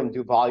grow and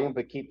do volume,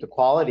 but keep the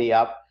quality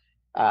up.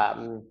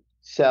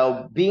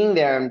 So being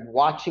there and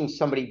watching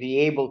somebody be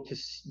able to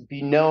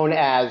be known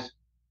as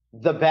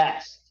the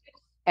best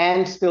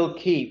and still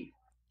keep,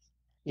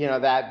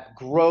 that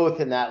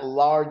growth and that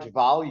large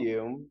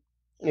volume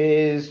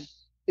is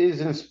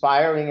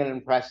inspiring and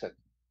impressive.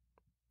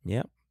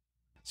 Yep.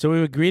 So we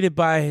were greeted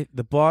by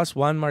the boss,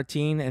 Juan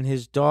Martin, and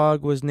his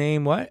dog was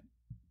named what?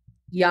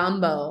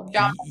 Yambo.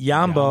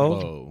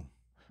 Yambo,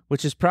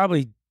 which is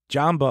probably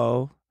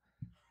Jumbo,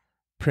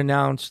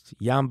 pronounced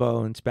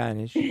Yambo in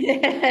Spanish.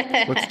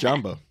 What's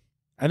Jumbo?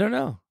 I don't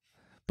know.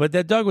 But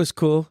that dog was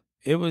cool.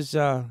 It was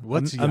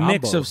What's a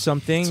mix Yambo? of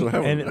something, That's what I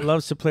and wanna it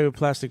loves to play with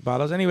plastic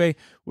bottles. Anyway,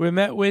 we were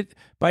met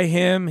by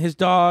him, his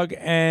dog,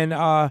 and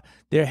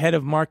their head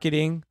of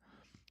marketing,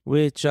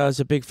 which is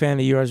a big fan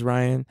of yours,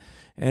 Ryan.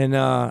 And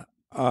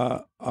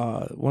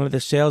one of the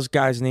sales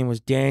guys' name was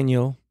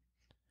Daniel.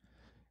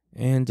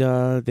 And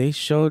they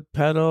showed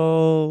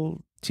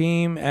Petal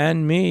team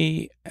and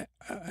me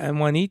and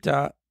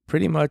Juanita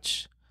pretty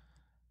much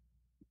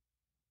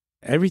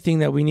everything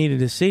that we needed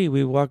to see.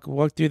 We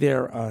walked through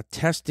their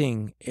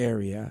testing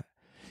area.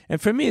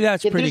 And for me,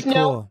 that's pretty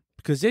cool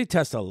because they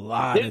test a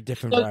lot of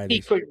different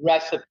varieties.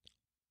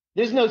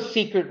 There's no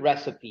secret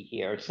recipe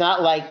here. It's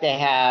not like they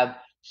have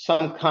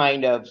some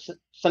kind of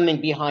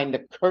something behind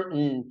the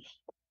curtain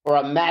or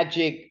a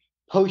magic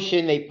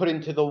potion they put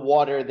into the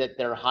water that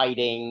they're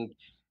hiding.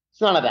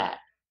 It's none of that.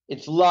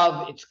 It's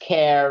love, it's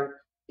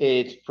care,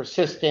 it's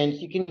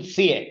persistence. You can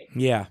see it.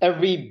 Yeah.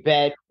 Every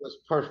bed was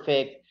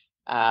perfect.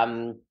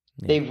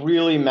 They've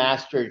really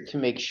mastered to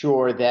make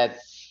sure that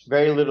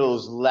very little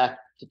is left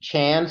to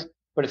chance,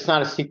 but but it's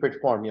not a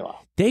secret formula.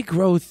 They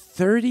grow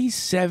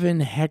 37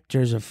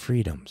 hectares of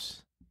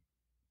freedoms.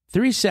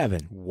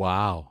 37.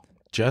 Wow.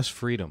 Just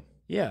freedom.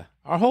 Yeah.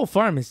 Our whole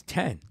farm is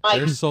 10.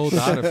 They're sold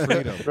out of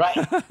freedom. Right.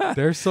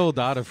 They're sold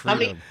out of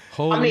freedom.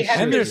 Holy shit.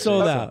 And they're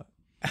sold out.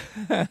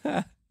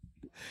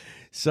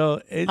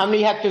 So how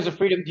many hectares of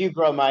freedom do you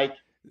grow, Mike?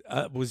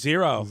 Well,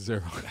 zero.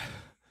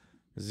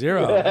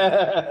 Zero. What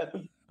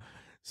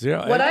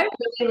I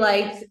really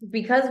liked,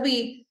 because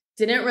we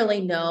didn't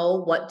really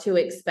know what to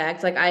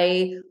expect. Like,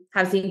 I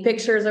have seen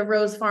pictures of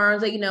rose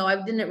farms, like, I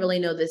didn't really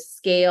know the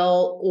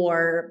scale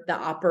or the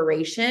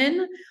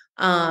operation.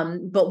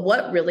 But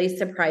what really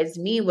surprised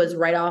me was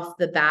right off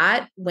the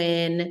bat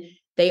when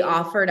they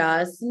offered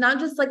us not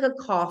just like a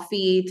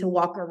coffee to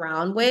walk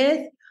around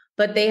with,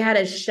 but they had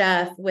a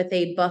chef with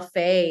a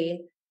buffet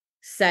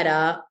set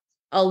up,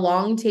 a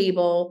long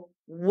table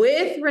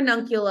with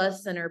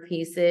ranunculus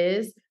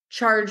centerpieces,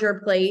 charger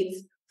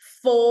plates,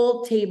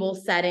 full table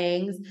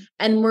settings,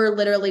 and we're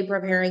literally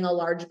preparing a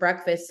large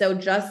breakfast. So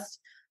just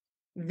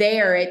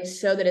there, it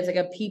showed that it's like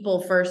a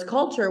people first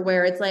culture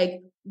where it's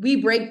like,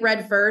 we break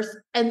bread first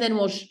and then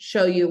we'll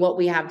show you what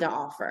we have to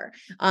offer,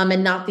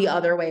 and not the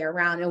other way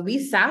around. And we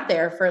sat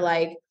there for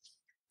like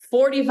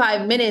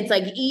 45 minutes,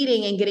 like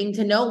eating and getting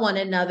to know one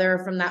another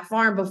from that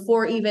farm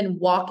before even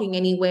walking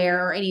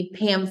anywhere or any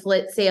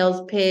pamphlet,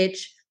 sales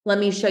pitch. Let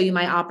me show you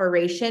my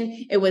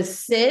operation. It was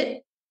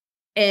sit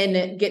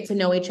and get to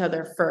know each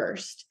other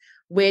first,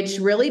 which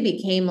really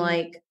became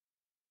like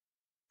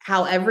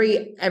how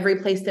every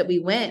place that we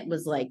went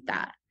was like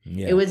that.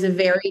 Yeah. It was a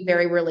very,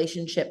 very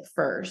relationship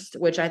first,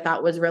 which I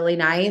thought was really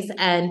nice.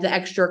 And the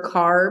extra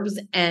carbs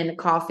and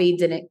coffee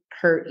didn't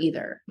hurt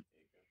either.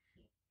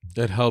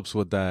 It helps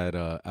with that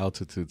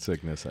altitude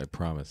sickness, I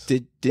promise.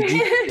 Did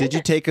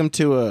you take them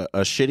to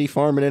a shitty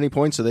farm at any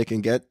point so they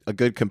can get a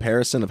good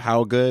comparison of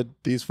how good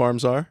these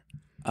farms are?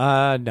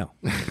 No.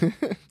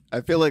 I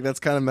feel like that's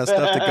kind of messed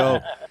up to go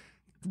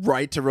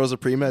right to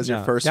Rosaprima as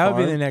your first that farm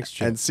would be the next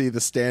trip. And see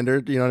the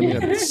standard, you know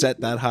what I mean, set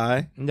that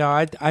high. No,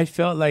 I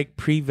felt like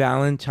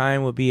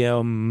pre-Valentine would be an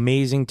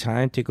amazing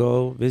time to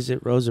go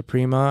visit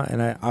Rosaprima,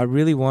 and I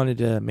really wanted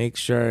to make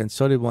sure, and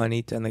so did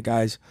Juanita and the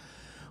guys,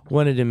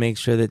 wanted to make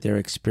sure that their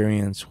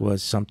experience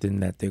was something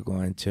that they're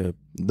going to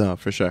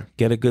for sure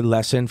get a good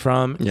lesson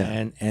from,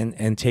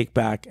 and take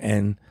back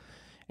and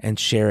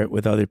share it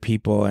with other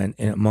people and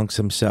amongst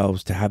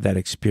themselves to have that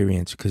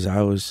experience. Because I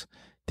always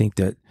think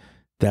that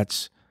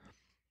that's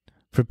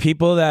for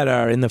people that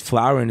are in the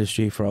flower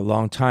industry for a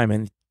long time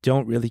and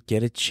don't really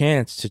get a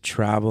chance to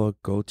travel,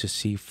 go to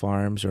see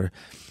farms, or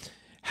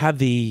have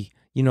the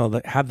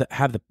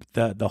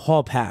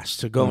hall pass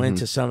to go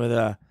into some of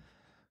the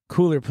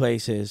cooler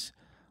places.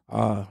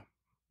 I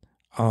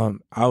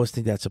always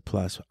think that's a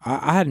plus.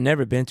 I had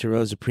never been to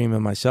Rosaprima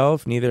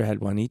myself, neither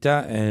had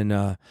Juanita,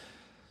 and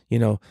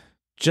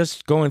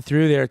just going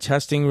through their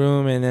testing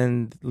room and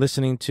then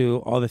listening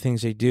to all the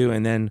things they do,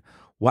 and then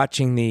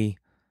watching the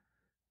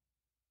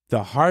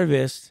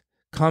harvest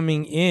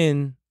coming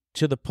in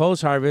to the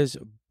post-harvest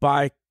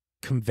by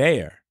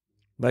conveyor.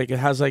 Like it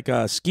has like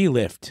a ski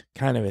lift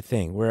kind of a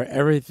thing where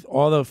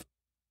all of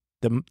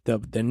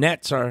the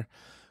nets are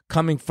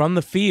coming from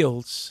the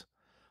fields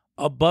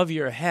above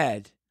your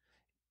head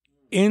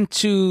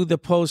into the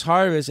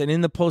post-harvest. And in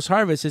the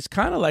post-harvest, it's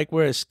kind of like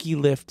where a ski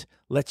lift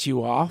lets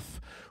you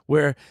off,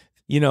 where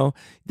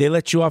they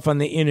let you off on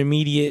the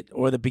intermediate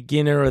or the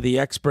beginner or the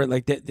expert,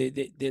 like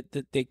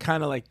they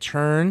kind of like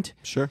turned.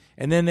 Sure.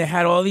 And then they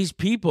had all these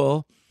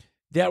people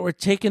that were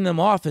taking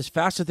them off as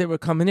fast as they were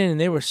coming in, and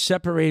they were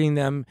separating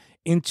them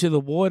into the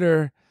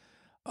water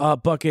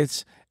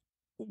buckets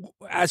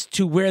as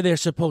to where they're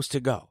supposed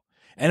to go.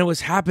 And it was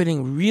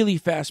happening really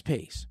fast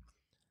paced.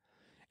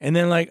 And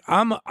then like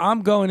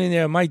I'm going in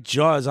there, my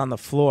jaw is on the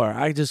floor.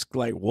 I just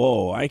like,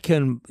 whoa, I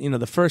can,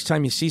 the first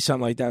time you see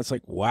something like that, it's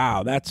like,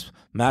 wow, that's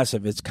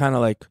massive. It's kind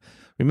of like,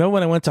 remember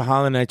when I went to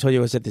Holland and I told you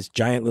I was at this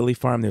giant lily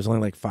farm? There's only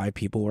like 5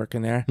 people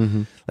working there.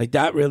 Mm-hmm. Like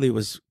that really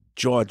was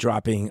jaw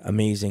dropping,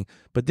 amazing.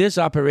 But this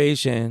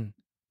operation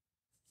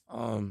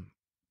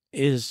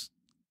is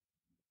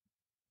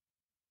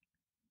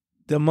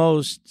the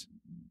most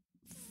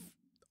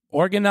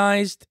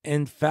organized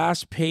and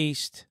fast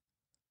paced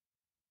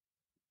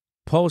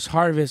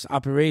post-harvest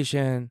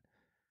operation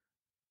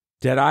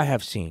that I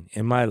have seen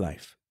in my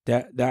life.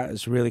 That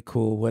is really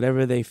cool.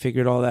 Whatever they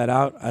figured all that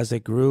out as they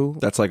grew.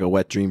 That's like a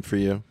wet dream for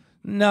you.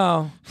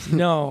 No, I'm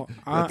not.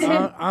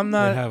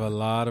 They have a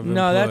lot of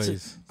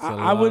employees.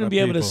 I wouldn't be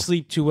able to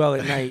sleep too well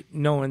at night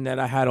knowing that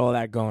I had all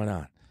that going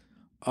on.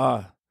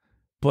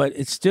 But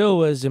it still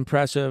was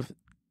impressive.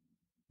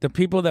 The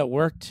people that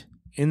worked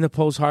in the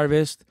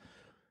post-harvest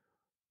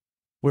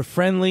were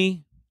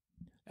friendly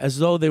as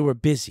though they were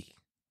busy.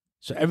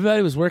 So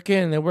everybody was working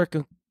and they're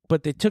working,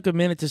 but they took a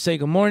minute to say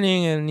good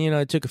morning, and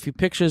I took a few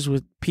pictures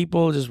with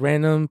people, just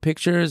random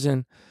pictures,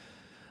 and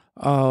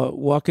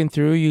walking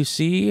through, you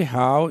see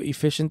how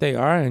efficient they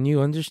are, and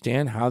you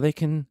understand how they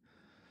can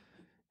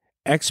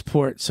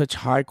export such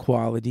high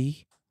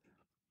quality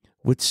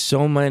with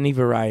so many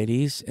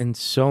varieties and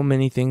so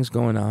many things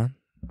going on.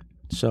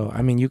 So,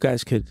 I mean, you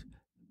guys could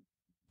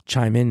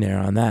chime in there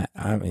on that.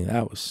 I mean,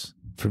 that was,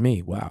 for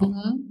me, wow.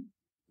 Mm-hmm.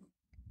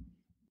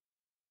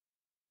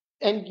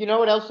 And you know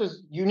what else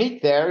is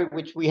unique there,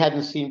 which we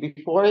hadn't seen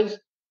before, is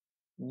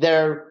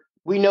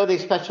we know they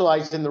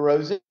specialize in the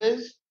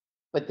roses,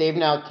 but they've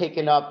now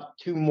taken up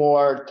two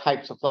more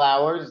types of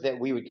flowers that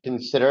we would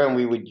consider and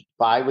we would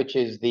buy, which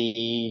is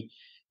the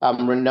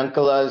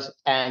ranunculus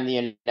and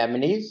the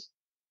anemones.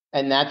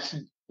 And that's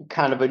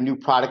kind of a new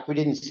product. We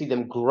didn't see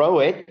them grow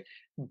it,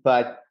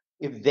 but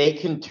if they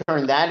can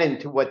turn that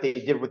into what they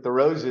did with the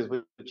roses,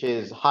 which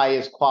is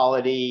highest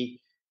quality,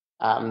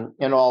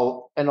 and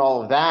all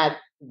of that,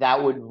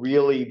 that would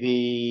really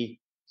be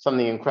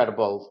something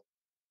incredible.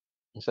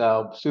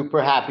 So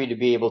super happy to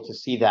be able to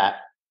see that.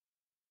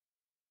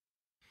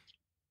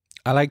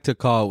 I like to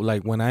call,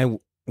 like, when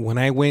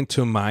I went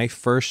to my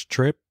first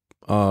trip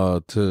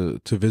to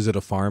visit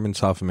a farm in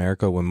South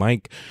America with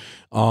Mike,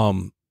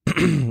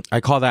 I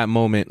call that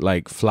moment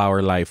like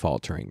flower life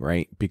altering,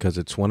 right? Because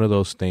it's one of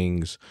those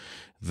things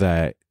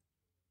that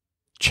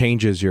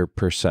changes your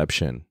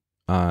perception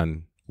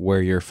on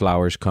where your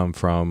flowers come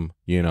from,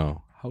 you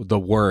know, the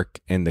work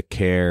and the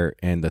care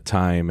and the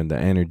time and the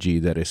energy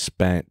that is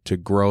spent to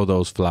grow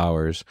those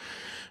flowers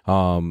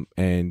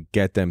and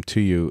get them to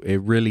you.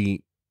 It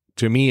really,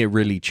 to me, it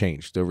really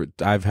changed.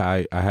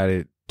 I had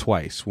it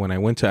twice, when I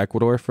went to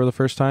Ecuador for the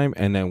first time,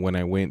 and then when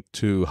I went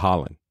to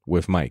Holland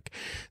with Mike.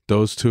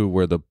 Those two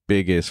were the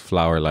biggest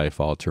flower life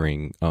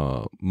altering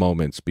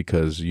moments,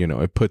 because, you know,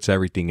 it puts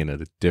everything in a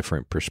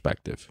different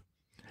perspective.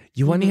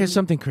 You want to hear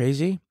something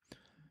crazy?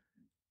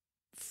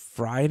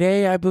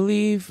 Friday, I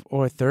believe,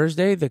 or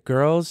Thursday, the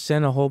girls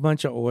sent a whole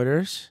bunch of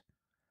orders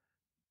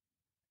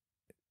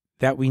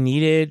that we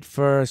needed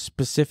for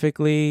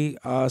specifically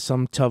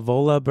some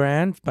Tavola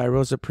brand by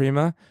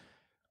Rosaprima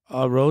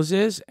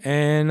roses,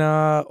 and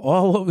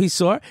all what we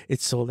saw,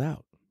 it sold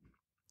out.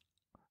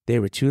 They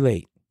were too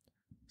late.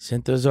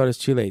 Sent those orders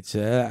too late.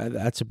 So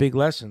that's a big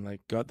lesson.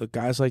 Like, got the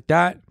guys like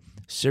that,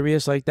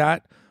 serious like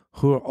that,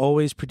 who are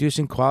always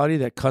producing quality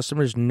that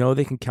customers know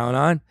they can count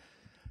on.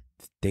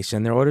 They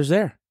send their orders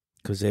there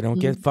because they don't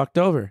get fucked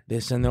over.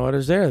 They send their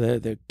orders there.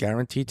 They're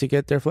guaranteed to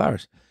get their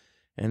flowers,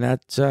 and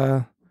that's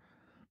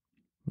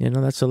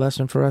that's a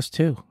lesson for us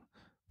too.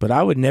 But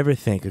I would never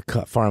think a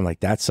cut farm like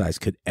that size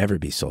could ever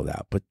be sold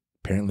out. But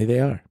apparently they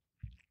are.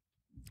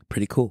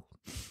 Pretty cool.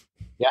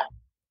 Yeah.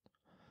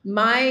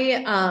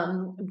 My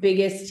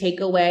biggest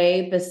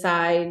takeaway,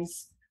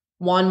 besides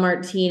Juan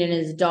Martin and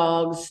his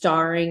dog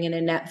starring in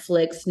a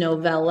Netflix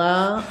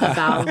novella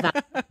about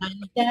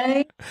Valentine's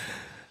Day,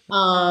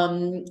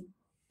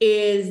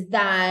 is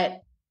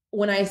that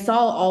when I saw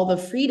all the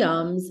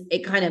freedoms,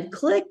 it kind of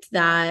clicked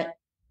that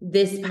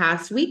this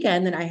past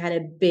weekend that I had a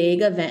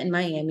big event in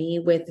Miami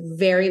with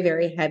very,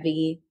 very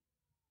heavy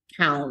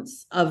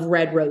counts of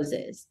red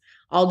roses,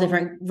 all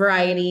different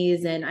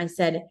varieties. And I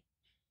said,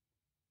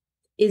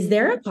 is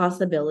there a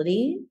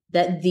possibility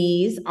that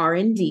these are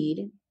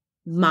indeed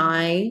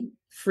my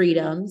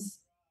freedoms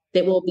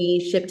that will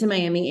be shipped to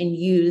Miami and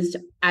used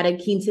at a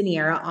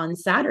quinceañera on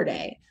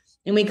Saturday?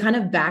 And we kind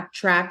of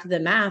backtracked the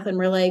math and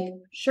we're like,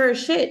 sure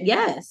shit,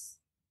 yes,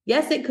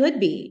 it could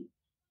be.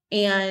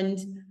 And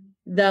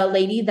the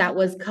lady that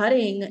was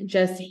cutting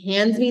just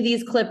hands me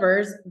these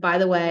clippers, by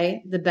the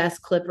way, the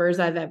best clippers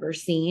I've ever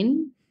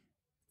seen.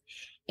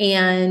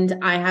 And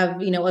I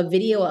have, a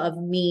video of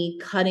me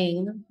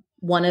cutting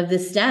one of the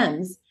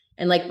stems.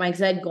 And like Mike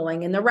said,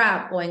 going in the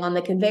wrap, going on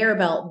the conveyor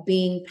belt,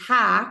 being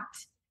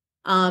packed,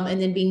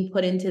 and then being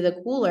put into the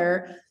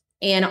cooler.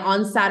 And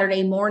on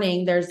Saturday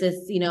morning, there's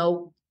this,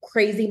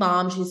 crazy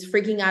mom. She's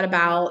freaking out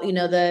about,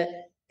 the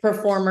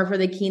performer for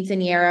the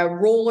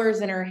quinceañera,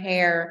 rollers in her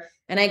hair.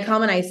 And I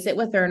come and I sit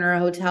with her in her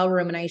hotel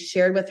room and I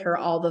shared with her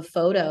all the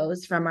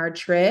photos from our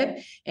trip,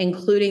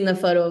 including the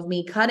photo of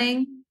me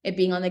cutting, it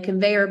being on the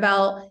conveyor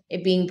belt,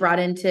 it being brought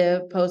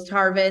into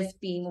post-harvest,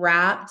 being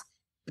wrapped,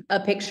 a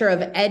picture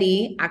of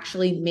Eddie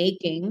actually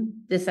making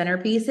the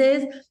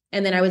centerpieces.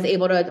 And then I was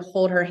able to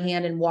hold her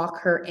hand and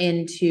walk her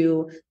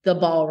into the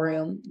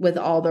ballroom with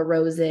all the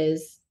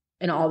roses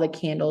and all the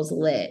candles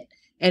lit.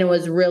 And it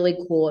was really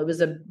cool. It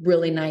was a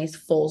really nice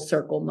full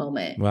circle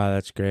moment. Wow,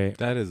 that's great.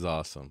 That is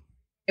awesome.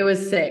 It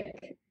was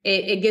sick.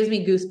 It gives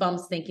me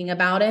goosebumps thinking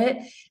about it.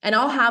 And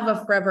I'll have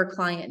a forever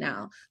client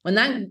now.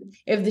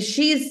 If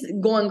she's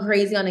going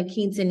crazy on a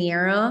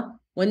quinceañera,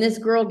 when this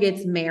girl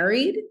gets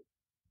married,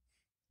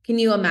 can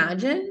you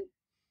imagine?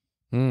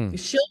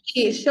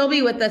 She'll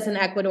be with us in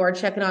Ecuador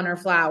checking on her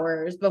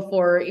flowers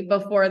before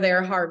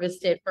they're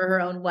harvested for her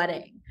own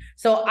wedding.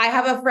 So I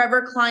have a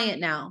forever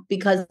client now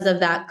because of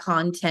that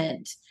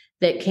content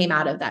that came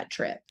out of that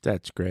trip.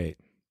 That's great.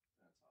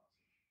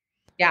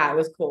 Yeah, it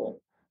was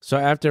cool. So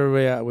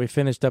after we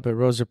finished up at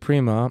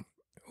Rosaprima,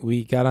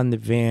 we got on the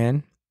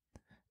van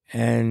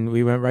and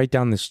we went right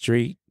down the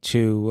street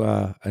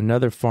to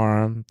another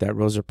farm that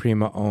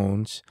Rosaprima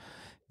owns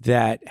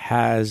that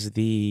has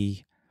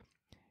the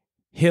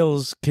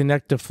Hills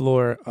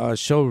Connectiflora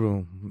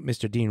showroom,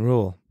 Mr. Dean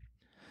Rule.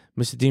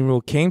 Mr. Dean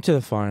Rule came to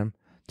the farm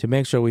to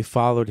make sure we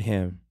followed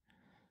him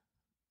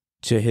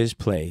to his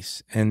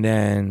place and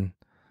then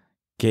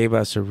gave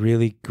us a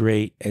really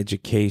great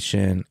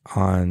education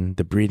on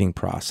the breeding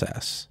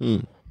process.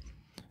 I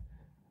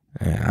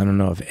don't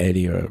know if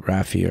Eddie or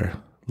Raffi or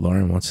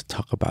Lauren wants to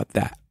talk about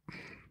that,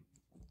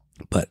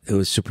 but it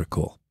was super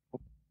cool.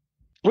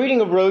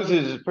 Breeding of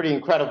roses is pretty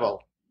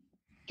incredible.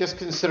 Just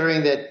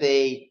considering that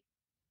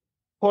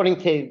according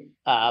to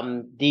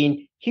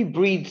Dean, he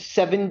breeds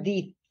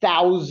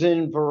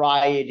 70,000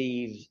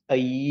 varieties a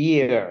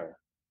year.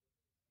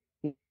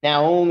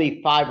 Now,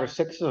 only 5 or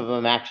 6 of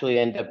them actually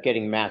end up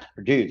getting mass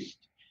produced.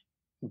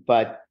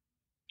 But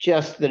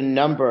just the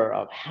number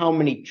of how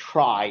many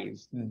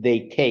tries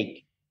they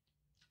take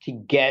to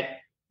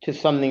get to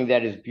something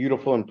that is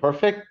beautiful and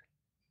perfect.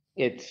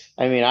 I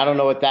don't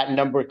know what that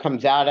number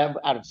comes out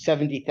of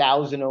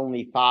 70,000,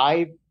 only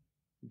 5,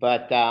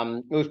 but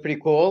it was pretty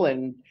cool.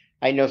 And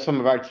I know some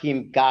of our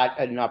team got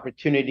an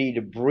opportunity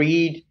to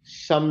breed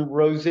some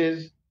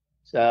roses.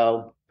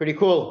 So pretty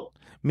cool.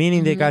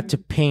 Meaning they got to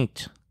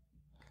paint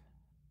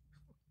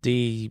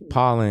the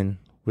pollen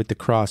with the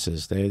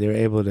crosses. They were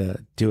able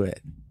to do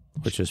it,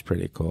 which was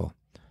pretty cool.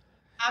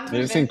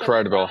 It's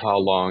incredible how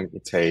long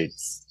it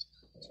takes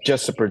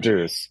just to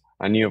produce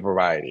a new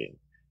variety.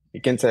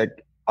 It can take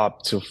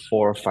up to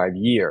 4 or 5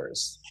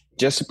 years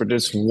just to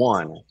produce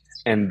one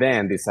and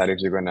then decide if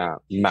you're going to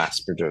mass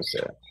produce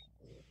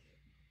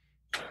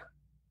it.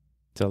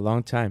 It's a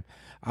long time.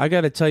 I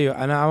got to tell you,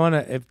 and I want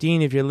to, if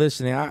Dean, if you're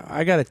listening,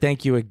 I got to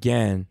thank you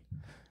again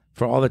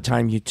for all the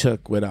time you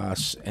took with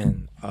us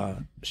and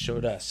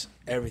showed us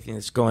everything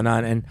that's going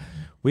on. And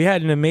we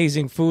had an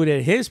amazing food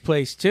at his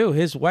place too.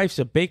 His wife's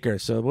a baker.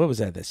 So what was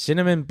that? The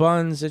cinnamon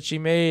buns that she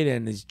made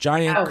and these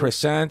giant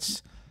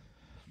croissants.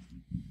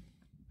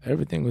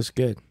 Everything was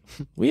good.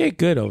 We ate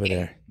good over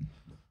there.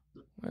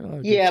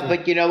 Yeah,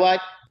 but you know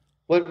what?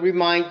 What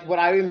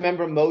I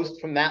remember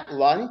most from that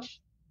lunch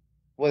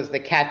was the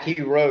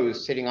Cathy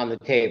Rose sitting on the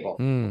table.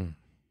 There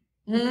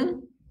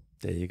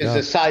you go. It's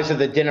the size of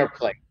the dinner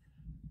plate.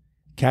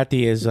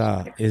 Cathy is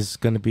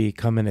going to be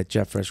coming at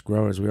Jeff Fresh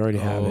Growers. We already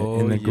have it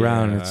in the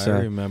ground. It's, I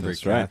remember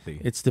Cathy.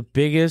 It's the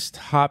biggest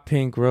hot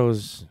pink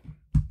rose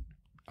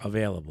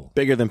available.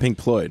 Bigger than Pink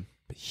Floyd.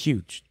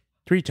 Huge.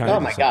 3 times. Oh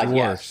my God! Dwarfs.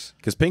 Yes.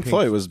 Because Pink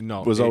Floyd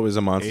was always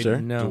a monster.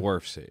 It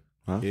dwarfs it.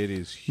 Huh? It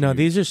is huge. No,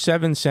 these are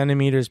 7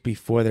 centimeters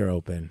before they're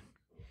open.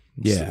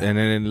 Yeah. And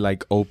then it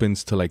like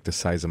opens to like the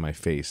size of my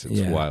face.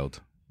 It's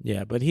wild.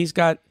 Yeah, but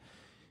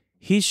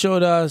he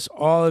showed us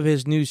all of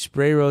his new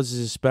spray roses,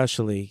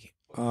 especially.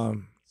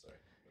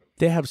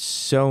 They have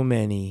so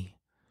many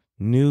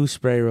new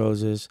spray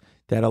roses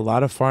that a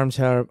lot of farms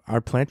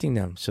are planting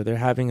them. So they're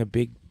having a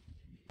big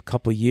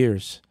couple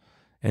years.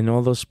 And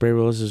all those spray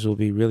roses will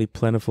be really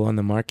plentiful on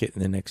the market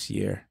in the next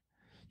year.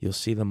 You'll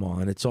see them all.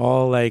 And it's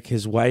all like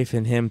his wife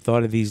and him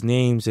thought of these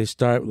names. They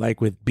start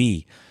like with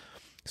B.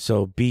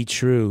 So be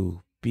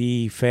true,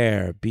 be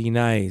fair, be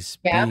nice.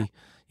 Yeah.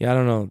 I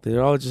don't know.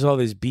 They're all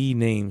these B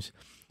names.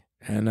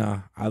 And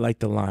I like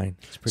the line.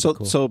 It's pretty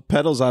cool. So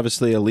Petal's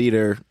obviously a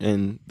leader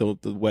in the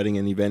wedding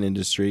and event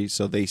industry.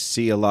 So they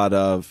see a lot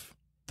of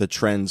the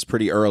trends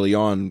pretty early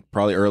on,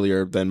 probably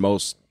earlier than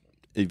most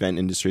event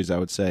industries, I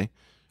would say.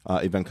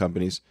 Event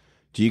companies.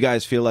 Do you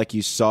guys feel like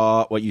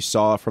what you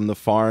saw from the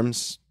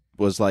farms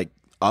was like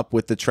up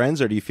with the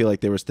trends, or do you feel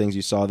like there was things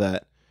you saw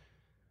that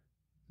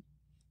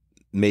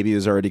maybe it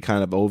was already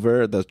kind of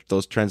over,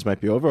 those trends might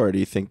be over, or do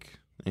you think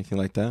anything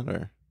like that?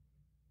 Or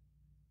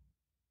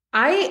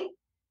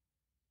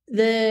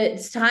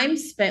the time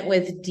spent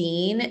with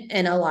Dean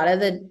and a lot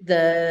of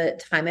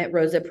the time at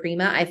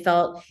Rosaprima, I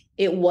felt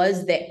it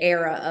was the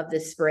era of the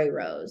spray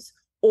rose,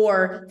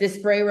 or the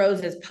spray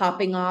rose is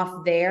popping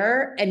off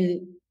there,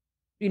 and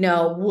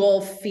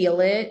we'll feel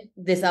it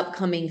this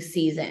upcoming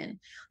season.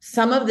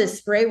 Some of the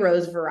spray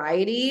rose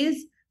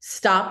varieties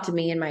stopped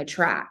me in my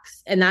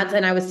tracks. And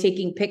I was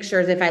taking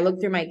pictures. If I look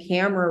through my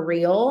camera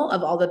reel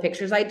of all the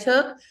pictures I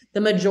took,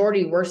 the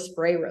majority were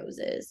spray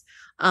roses.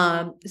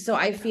 So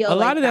I feel a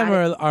lot of them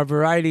are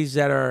varieties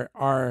that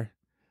are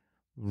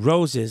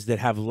roses that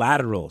have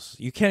laterals.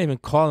 You can't even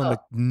call them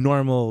a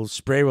normal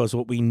spray rose,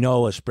 what we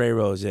know a spray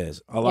rose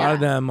is. A lot of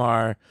them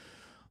are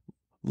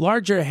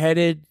larger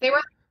headed. They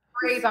were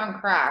sprays on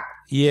crack.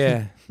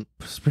 Yeah.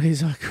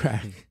 Sprays on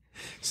crack.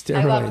 Steroids.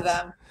 I love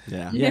them.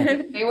 Yeah.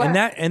 They were.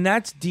 And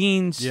that's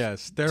Dean's. Yeah,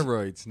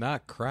 steroids,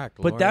 not crack.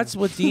 But that's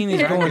what Dean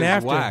is going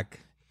after.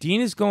 Whack.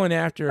 Dean is going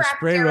after Crack a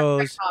spray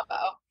rose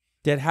combo.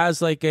 that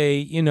has like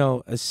a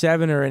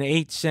 7 or an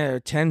 8 or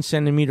 10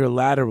 centimeter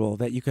lateral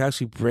that you can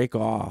actually break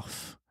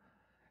off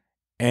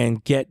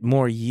and get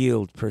more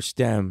yield per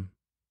stem.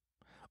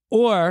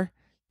 Or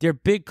they're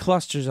big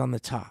clusters on the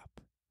top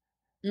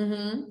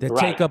that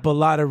take up a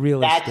lot of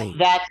real estate.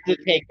 That's the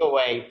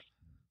takeaway.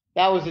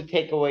 That was the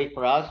takeaway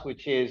for us,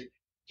 which is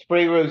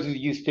spray roses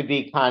used to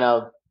be kind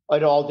of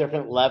at all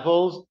different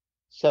levels.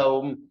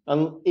 So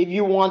if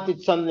you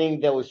wanted something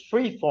that was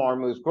free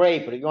form, it was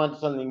great. But if you wanted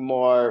something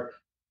more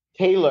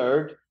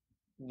tailored,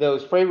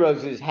 those spray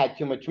roses had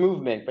too much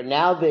movement. But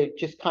now they're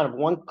just kind of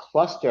one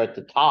cluster at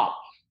the top.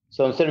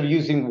 So instead of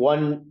using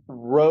one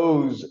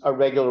rose, a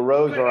regular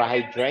rose or a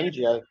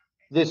hydrangea,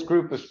 this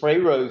group of spray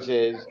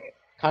roses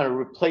kind of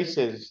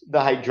replaces the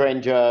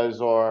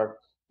hydrangeas,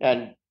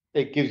 and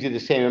it gives you the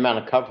same amount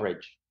of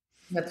coverage.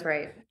 That's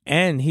right.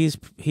 And he's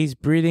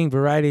breeding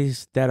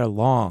varieties that are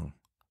long.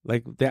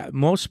 Like that,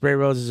 most spray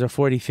roses are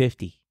 40,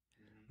 50,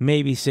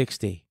 maybe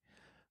 60.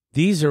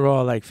 These are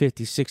all like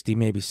 50, 60,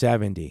 maybe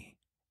 70,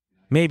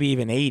 maybe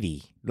even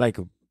 80. Like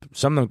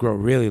some of them grow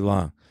really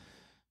long.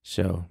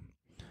 So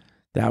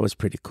that was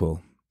pretty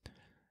cool.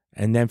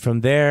 And then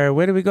from there,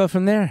 where do we go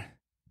from there?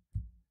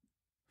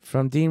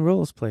 From Dean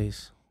Rule's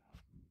place.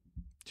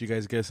 Did you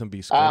guys get some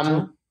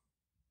bizcocho?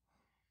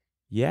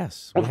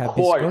 Yes, we Of have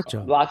course,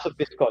 bizcocho. lots of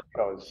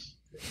bizcochos.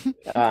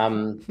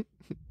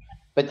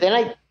 But then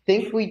I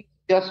think we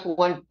just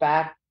went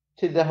back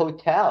to the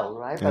hotel,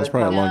 right? Yeah, it's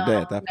probably a long day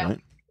at that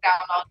point. Down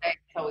all day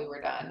until we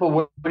were done. But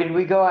where did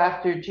we go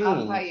after Jeans?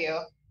 I'll tell you.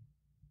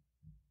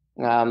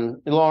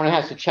 Lauren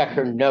has to check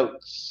her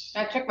notes.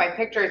 I took my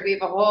pictures. We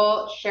have a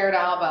whole shared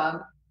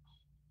album.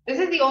 This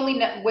is the only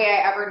way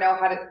I ever know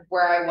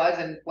where I was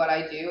and what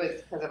I do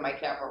is because of my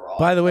camera roll.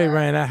 By the way,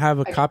 Ryan, I have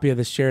a copy of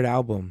the shared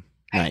album.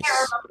 I Nice.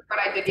 can't remember what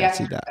I did Can't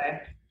see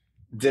yesterday.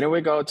 Didn't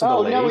we go to the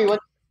Oh lake? no, we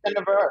went to the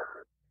center of Earth.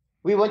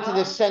 We went to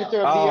the center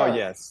of the Oh, Earth.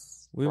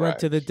 yes. We went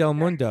to the Del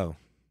Mundo.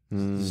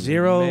 Mm.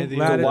 Zero Maybe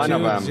one of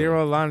latitude, them.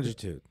 zero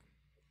longitude.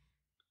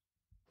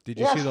 Did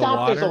you Yeah, see the stop.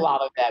 water? There's a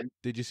lot of them.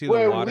 Did you see the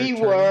Where water? we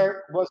turning?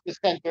 were was the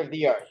center of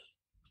the Earth.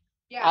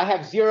 Yeah. I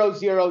have 0,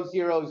 0,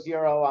 0,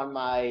 0 on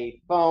my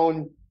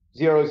phone,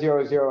 0,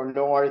 0, 0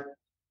 north.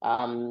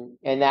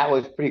 And that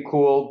was pretty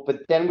cool.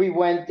 But then we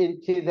went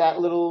into that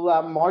little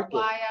market.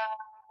 Playa.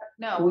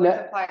 No, we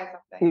went to Playa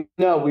something.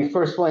 No, we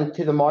first went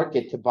to the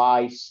market to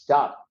buy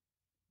stuff.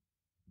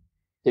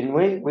 Didn't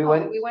we? We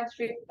went.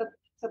 straight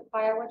to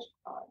Playa, what you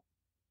call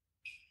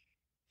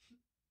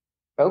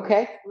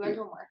Okay. it? We went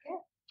to a market?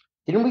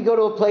 Didn't we go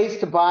to a place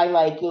to buy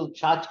like little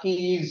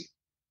tchotchkes?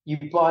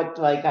 I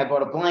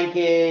bought a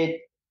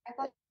blanket. I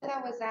thought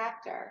that was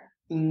after.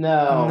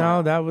 No.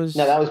 No, that was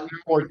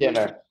before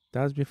dinner.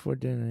 that was before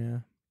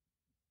dinner.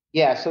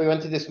 Yeah, so we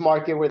went to this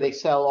market where they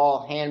sell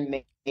all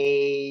handmade,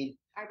 I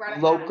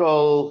brought it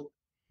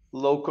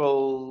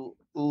local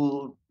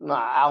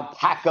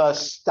alpaca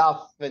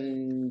stuff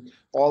and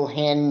all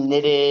hand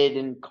knitted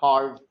and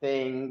carved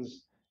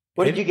things.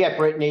 What did you get,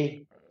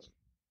 Brittney?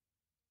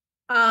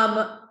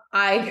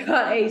 I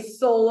got a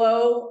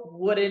solo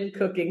wooden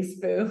cooking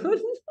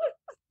spoon.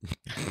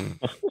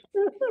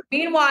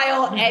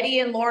 Meanwhile, Eddie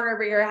and Lauren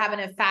over here having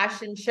a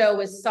fashion show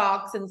with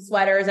socks and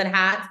sweaters and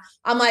hats.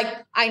 I'm like,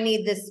 I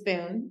need this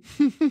spoon.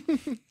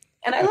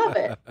 And I love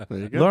it. There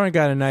you go. Lauren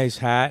got a nice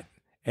hat.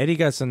 Eddie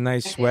got some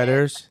nice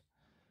sweaters.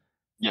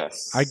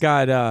 Yes. I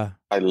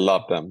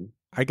love them.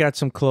 got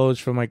some clothes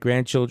for my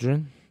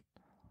grandchildren.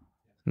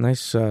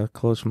 Nice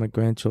clothes for my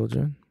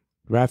grandchildren.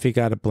 Raffi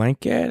got a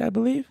blanket, I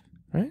believe,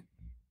 right?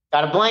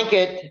 Got a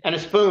blanket and a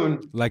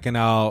spoon. Like an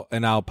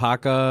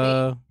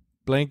alpaca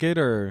blanket,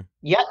 or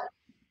Yep,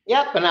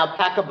 an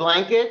alpaca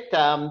blanket,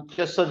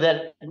 just so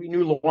that we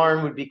knew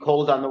Lauren would be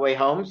cold on the way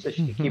home, so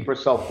she could keep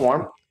herself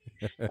warm.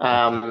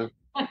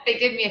 They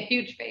did me a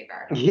huge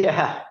favor.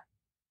 Yeah,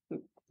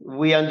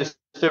 we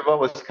understood what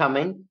was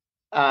coming.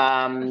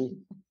 Yeah,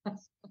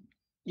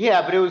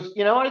 but it was,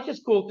 it's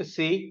just cool to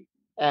see.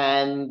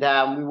 And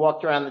we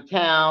walked around the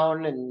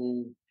town,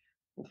 and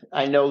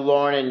I know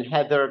Lauren and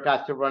Heather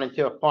got to run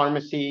into a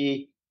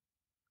pharmacy.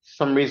 For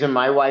some reason,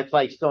 my wife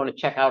likes going to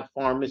check out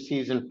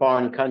pharmacies in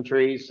foreign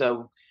countries,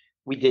 so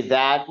we did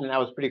that, and that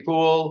was pretty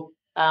cool.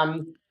 But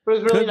it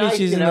was really Could be nice.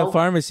 she's in the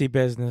pharmacy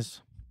business.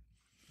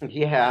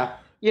 Yeah.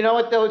 You know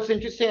what, though? It's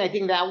interesting. I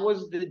think that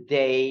was the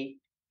day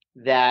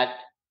that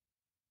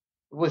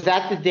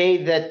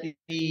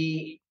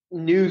the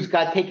news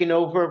got taken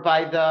over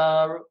by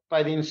the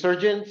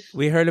insurgents.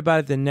 We heard about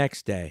it the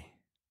next day.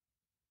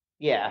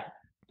 Yeah.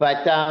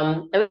 But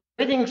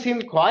everything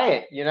seemed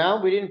quiet,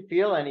 we didn't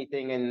feel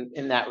anything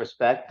in that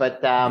respect.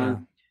 But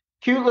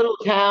cute little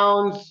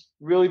towns,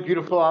 really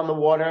beautiful on the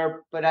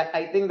water. But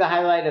I think the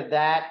highlight of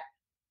that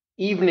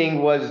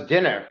evening was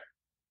dinner,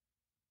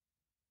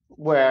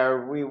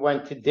 where we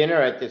went to dinner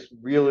at this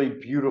really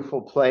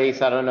beautiful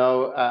place. I don't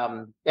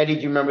know. Eddie,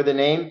 do you remember the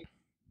name?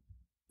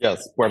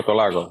 Yes, Puerto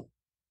Lago.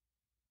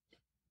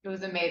 It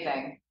was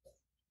amazing.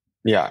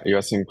 Yeah, it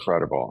was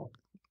incredible.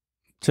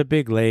 It's a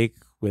big lake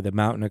with a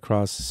mountain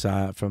across the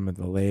side from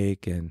the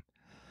lake, and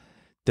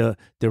the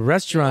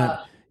restaurant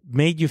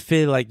made you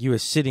feel like you were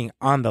sitting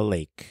on the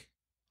lake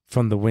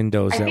from the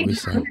windows that we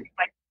saw.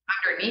 Like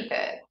underneath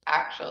it,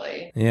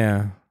 actually.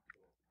 Yeah,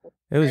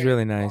 it was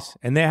really nice,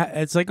 and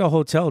it's like a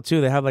hotel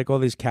too. They have like all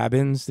these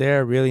cabins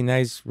there, really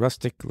nice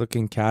rustic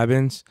looking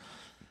cabins.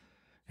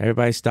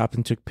 Everybody stopped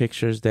and took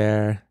pictures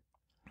there.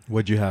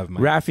 what'd you have,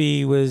 Mike?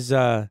 Raffi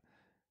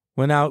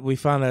went out. We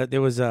found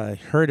there was a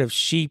herd of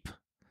sheep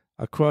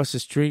across the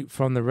street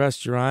from the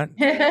restaurant.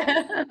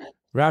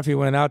 Raffi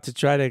went out to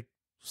try to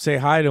say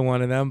hi to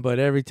one of them, but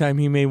every time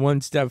he made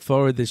one step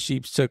forward, the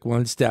sheep took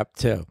one step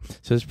too.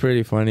 So it's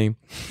pretty funny.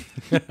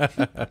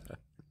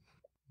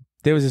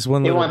 There was this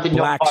one They little wanted no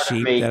black part of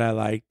sheep me. that I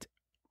liked.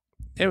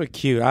 They were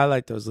cute. I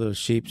like those little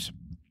sheeps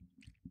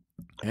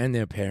and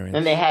their parents.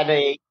 And they had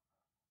it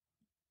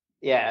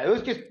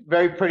was just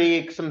very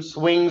pretty. Some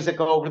swings that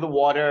go over the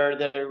water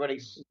that everybody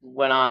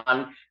went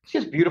on. It's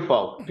just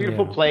beautiful.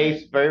 Beautiful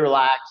place, very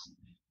relaxed.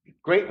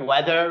 Great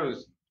weather. It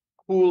was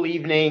cool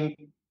evening.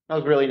 That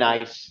was really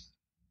nice.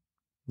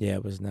 Yeah,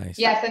 it was nice.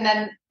 Yes, and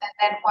then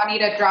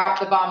Juanita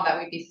dropped the bomb that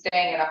we'd be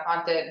staying at a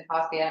haunted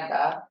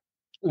hacienda.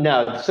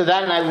 No, so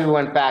that night we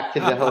went back to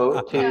the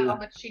hotel. No,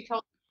 but she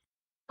told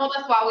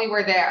us while we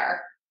were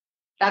there.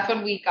 That's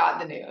when we got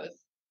the news.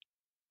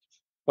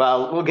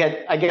 Well,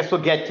 I guess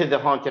we'll get to the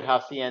haunted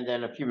hacienda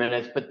in a few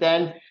minutes, but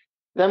then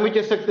we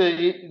just took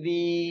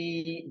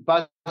the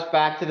bus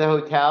back to the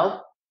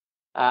hotel.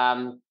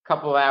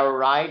 Couple of hour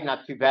ride,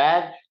 not too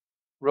bad.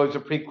 Roads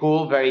are pretty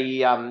cool,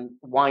 very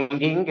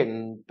winding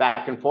and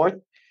back and forth.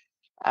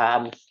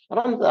 I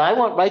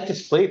went right to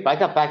sleep. I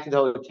got back to the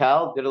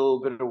hotel, did a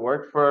little bit of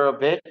work for a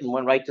bit, and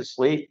went right to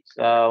sleep.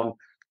 So,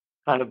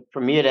 kind of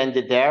for me, it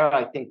ended there.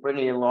 I think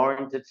Brittney and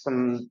Lauren did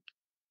some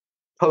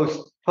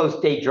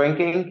post day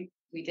drinking.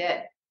 We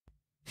did.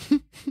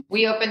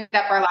 We opened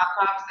up our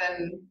laptops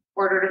and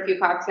ordered a few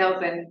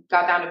cocktails and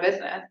got down to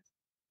business.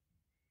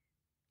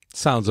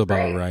 Sounds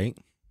about right.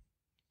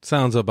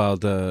 Sounds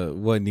about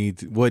what needed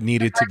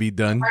to be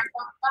done.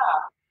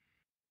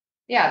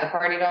 Yeah, the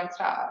party don't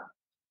stop.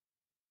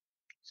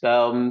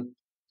 So,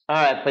 all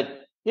right,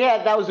 but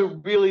yeah, that was a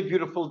really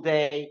beautiful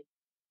day.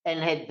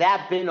 And had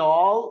that been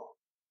all,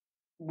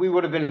 we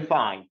would have been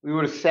fine. We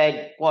would have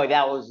said, boy,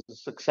 that was a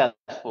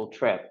successful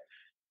trip.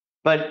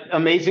 But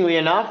amazingly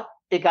enough,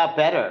 it got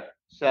better.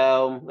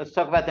 So let's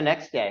talk about the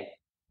next day.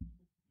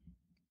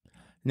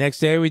 Next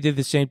day, we did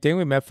the same thing.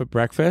 We met for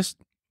breakfast.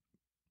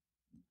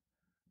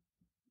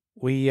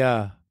 We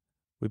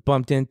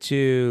bumped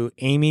into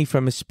Amy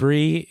from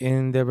Esprit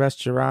in the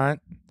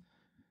restaurant.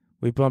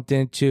 We bumped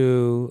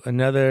into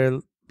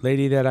another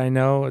lady that I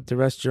know at the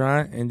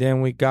restaurant, and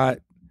then we got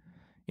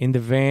in the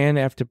van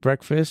after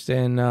breakfast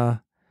and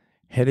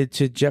headed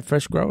to Jet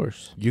Fresh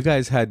Growers. You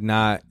guys had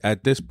not,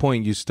 at this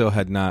point, you still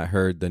had not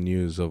heard the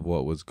news of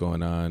what was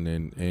going on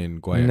in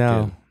Guayaquil?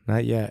 No,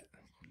 not yet.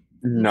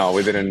 No,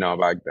 we didn't know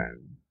back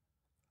then.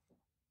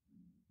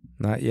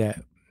 Not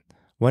yet.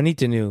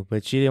 Juanita knew,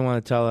 but she didn't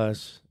want to tell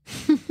us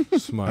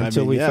Smart.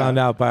 until we found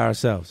out by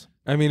ourselves.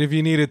 I mean, if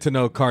you needed to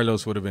know,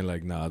 Carlos would have been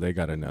like, "No, they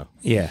gotta know."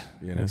 Yeah,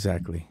 You know?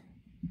 exactly.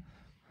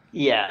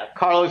 Yeah,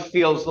 Carlos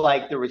feels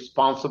like the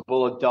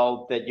responsible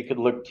adult that you could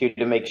look to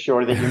make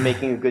sure that you're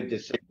making a good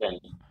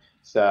decision.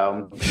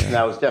 So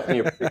that was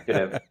definitely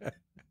appreciative.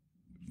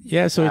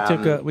 Yeah,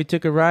 so we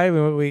took a ride.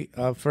 We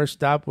first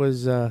stop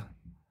was the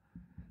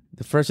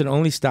first and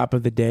only stop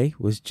of the day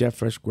was Jet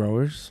Fresh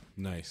Growers.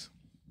 Nice.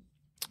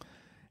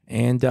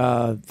 And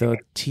the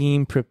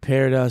team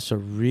prepared us a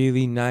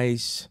really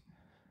nice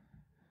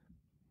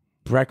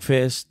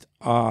breakfast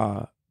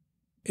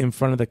in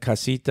front of the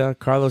casita.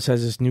 Carlos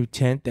has this new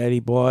tent that he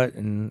bought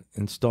and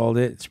installed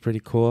it. It's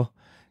pretty cool.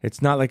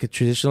 It's not like a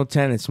traditional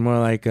tent. It's more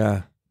like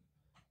I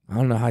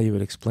don't know how you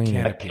would explain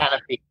it. A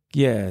canopy.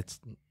 Yeah,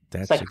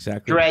 that's like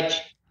exactly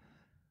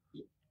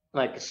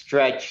like a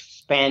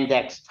stretch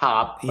spandex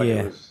top. But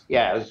Yeah.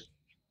 it was.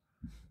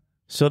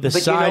 So the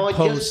But side it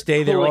posts just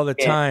stay there all the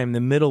yeah. time.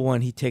 The middle one,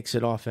 he takes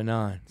it off and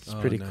on. It's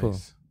pretty cool.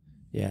 Nice.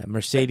 Yeah,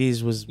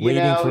 Mercedes was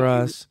waiting for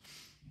us.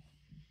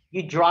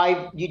 You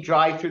drive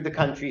through the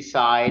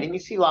countryside and you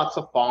see lots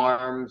of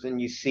farms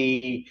and you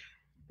see,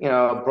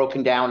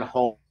 broken down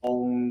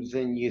homes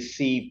and you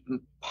see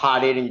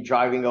potted and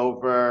driving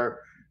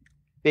over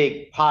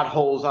big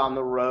potholes on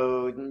the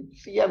road. And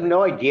so you have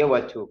no idea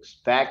what to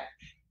expect.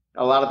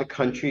 A lot of the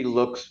country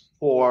looks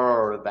poor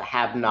or the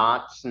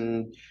have-nots,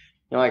 and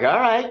you're like, all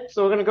right,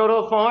 so we're going to go to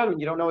a farm, and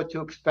you don't know what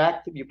to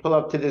expect. You pull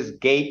up to this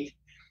gate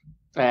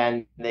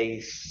and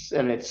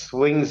it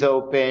swings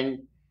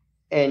open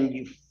and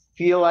you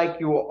feel like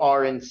you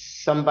are in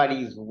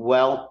somebody's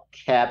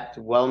well-kept,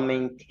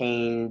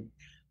 well-maintained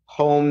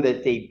home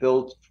that they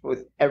built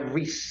with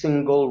every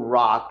single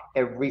rock,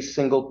 every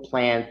single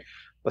plant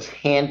was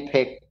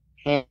hand-picked,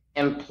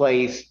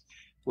 hand-placed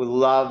with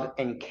love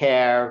and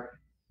care.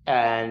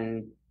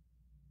 And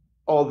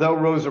although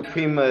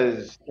Rosaprima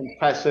is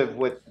impressive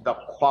with the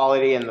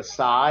quality and the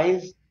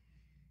size,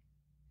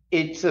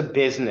 it's a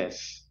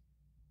business.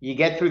 You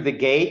get through the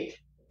gate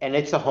and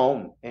it's a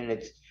home,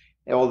 and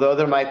although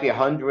there might be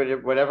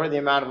 100, whatever the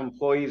amount of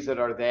employees that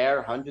are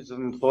there, hundreds of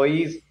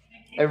employees,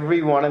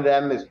 every one of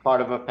them is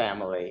part of a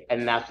family.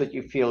 And that's what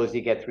you feel as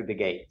you get through the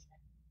gate.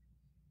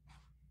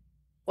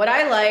 What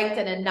I liked,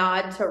 and a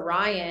nod to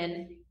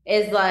Ryan,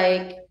 is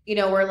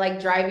we're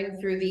driving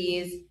through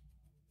these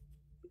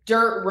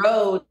dirt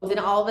roads, and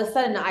all of a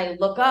sudden I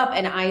look up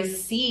and I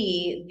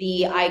see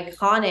the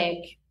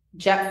iconic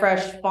Jet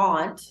Fresh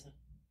font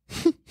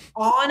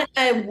on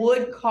a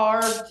wood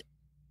carved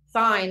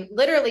sign,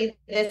 literally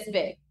this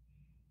big,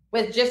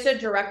 with just a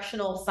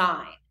directional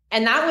sign.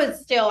 And that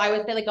was still, I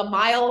would say, like a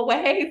mile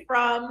away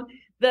from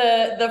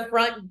the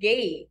front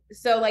gate.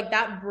 So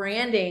that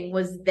branding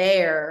was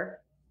there.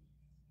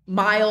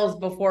 miles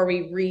before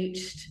we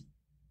reached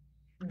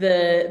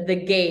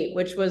the gate,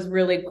 which was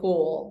really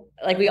cool.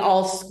 Like we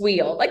all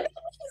squealed, like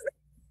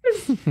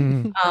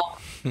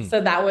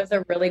so that was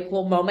a really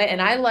cool moment.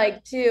 And I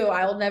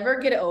will never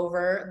get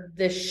over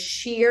the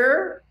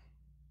sheer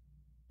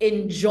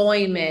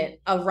enjoyment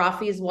of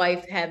Raffi's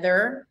wife,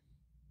 Heather,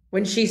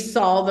 when she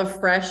saw the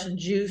fresh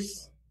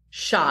juice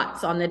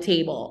shots on the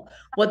table.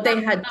 What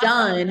they had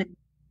done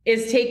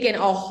is taken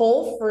a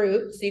whole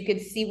fruit so you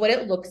could see what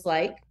it looks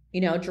like,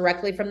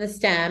 directly from the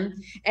stem.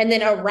 And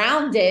then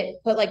around it,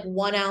 put like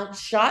 1 ounce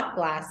shot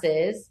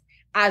glasses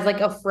as like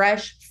a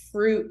fresh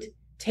fruit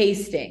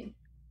tasting.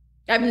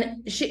 I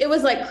mean, it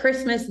was like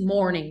Christmas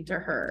morning to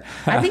her.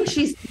 I think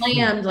she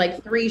slammed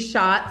like 3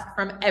 shots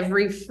from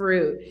every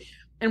fruit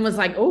and was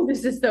like, "Oh,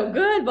 this is so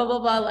good." Blah blah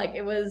blah. Like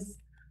it was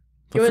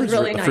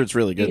really nice. The fruit's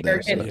really good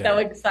there. So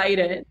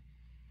excited.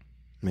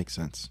 Makes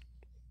sense.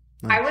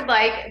 Nice. I would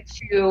like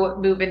to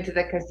move into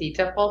the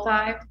casita full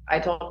time. I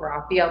told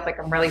Raffi, I was like,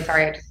 I'm really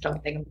sorry. I just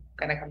don't think I'm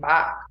gonna come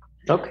back.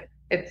 Okay.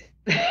 It's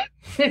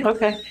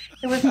okay.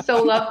 It was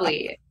so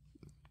lovely.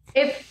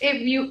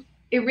 It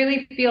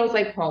really feels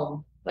like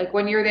home. Like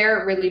when you're there,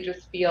 it really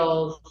just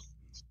feels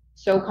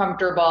so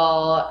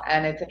comfortable,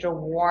 and it's such a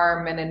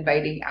warm and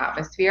inviting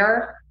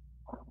atmosphere.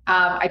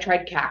 I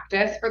tried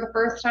cactus for the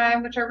first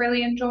time, which I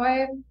really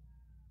enjoyed.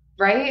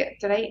 Right?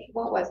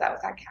 What was that?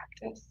 Was that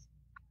cactus?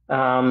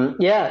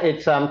 Yeah,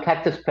 it's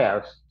cactus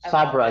pears,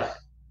 sabras.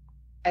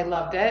 I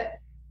loved it.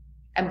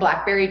 And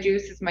blackberry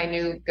juice is my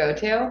new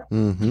go-to.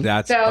 Mm-hmm.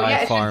 That's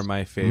by far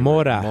my favorite.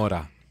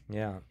 Mora.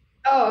 Yeah.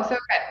 Oh, so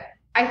good.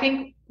 I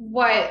think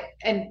we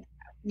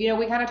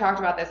kind of talked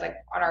about this like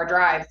on our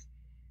drives.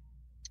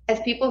 As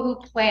people who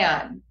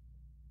plan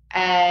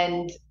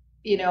and,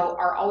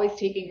 are always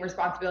taking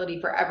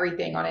responsibility for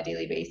everything on a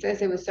daily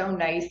basis, it was so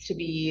nice to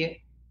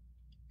be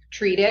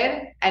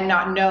treated and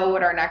not know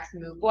what our next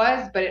move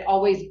was, but it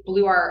always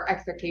blew our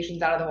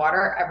expectations out of the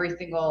water every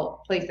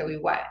single place that we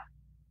went.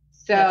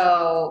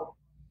 So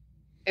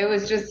it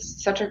was just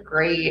such a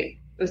great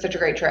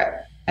trip,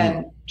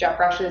 and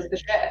JFFG is the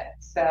shit.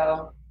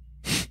 So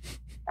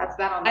that's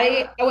that on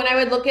that. When I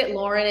would look at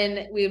Lauren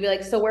and we would be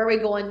like, so where are we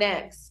going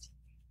next?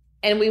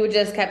 And we would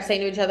just kept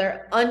saying to each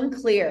other,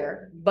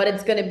 unclear, but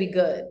it's going to be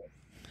good.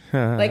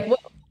 Like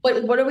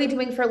what are we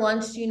doing for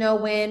lunch? Do you know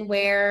when,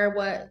 where,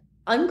 what?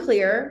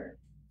 Unclear,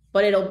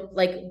 but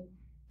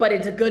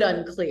it's a good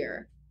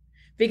unclear,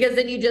 because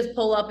then you just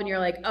pull up and you're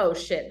like, oh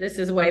shit, this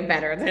is way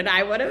better than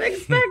I would have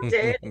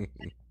expected. I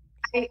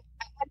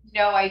had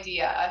no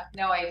idea.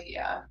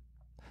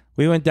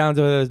 We went down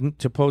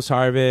to post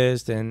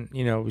harvest, and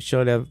we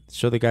show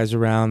the guys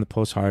around the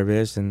post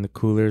harvest and the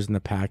coolers and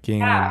the packing.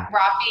 Yeah,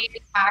 Raffi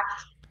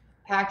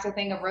packed a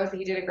thing of rosé.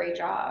 He did a great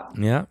job.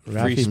 Yeah,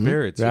 free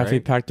spirits. Raffi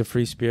right? packed a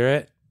free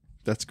spirit.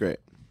 That's great.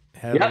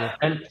 Yeah,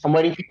 and I'm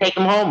waiting to take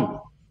them home.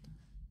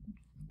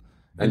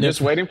 And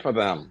just waiting for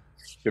them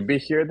to be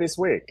here this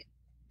week.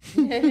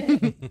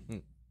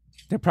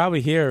 They're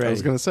probably here already. I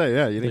was going to say,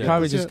 yeah. They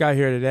probably just got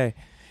here today.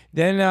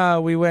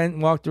 Then we went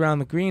and walked around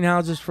the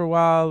greenhouses for a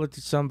while, looked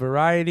at some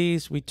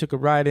varieties. We took a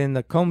ride in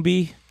the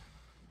Combi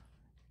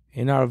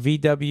in our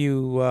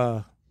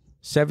VW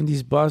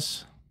 70s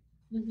bus.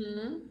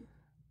 Mm-hmm.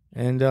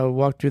 And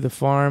walked through the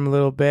farm a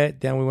little bit.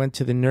 Then we went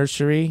to the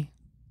nursery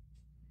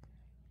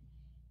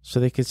so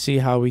they could see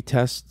how we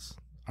test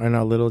in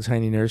our little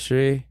tiny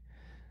nursery.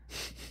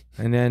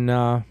 And then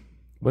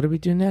what did we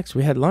do next?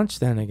 We had lunch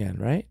then again,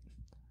 right?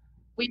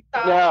 We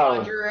saw the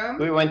laundry room.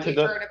 We went to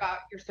heard about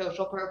your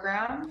social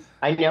programs.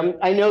 I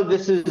know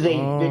this is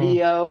a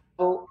video.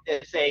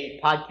 It's a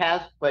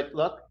podcast, but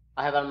look,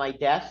 I have it on my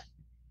desk.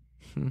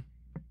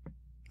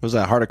 Was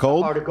that Heart of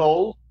Gold? Heart of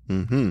Gold.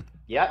 Mm-hmm.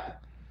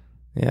 Yep.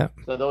 Yeah.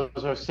 So those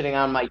are sitting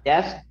on my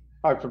desk.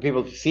 Hard for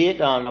people to see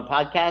it on a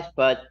podcast,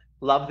 but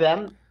love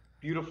them.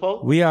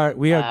 Beautiful. We are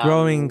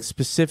growing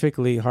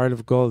specifically Heart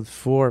of Gold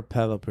for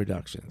Petal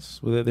Productions.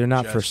 They're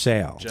not for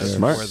sale. Just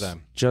for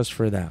them. Just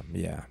for them.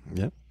 Yeah.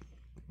 Yep.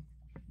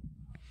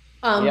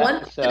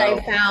 One thing that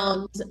I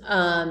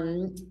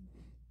found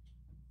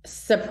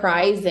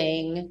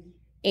surprising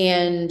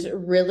and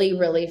really,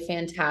 really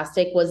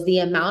fantastic was the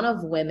amount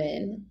of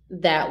women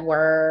that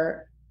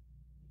were,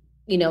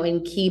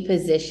 in key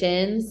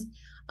positions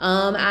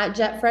at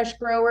JFFG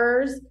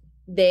Growers.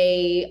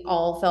 They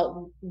all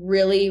felt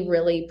really,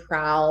 really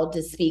proud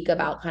to speak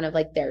about kind of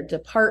like their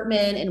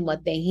department and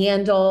what they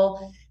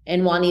handle.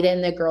 And Juanita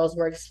and the girls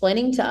were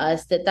explaining to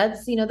us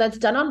that's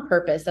done on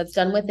purpose. That's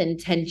done with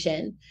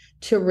intention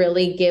to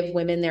really give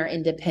women their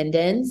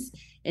independence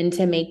and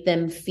to make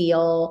them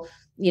feel,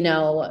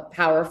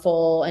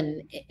 powerful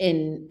and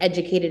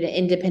educated and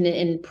independent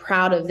and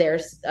proud of their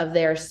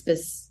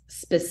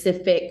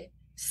specific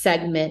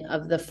segment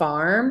of the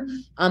farm.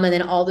 And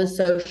then all the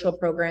social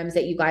programs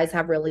that you guys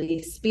have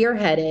really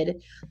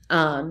spearheaded,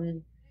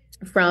 from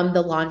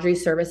the laundry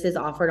services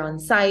offered on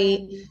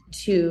site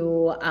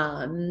to,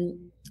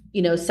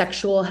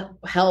 sexual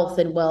health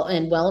and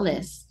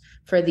wellness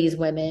for these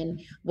women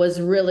was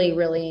really,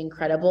 really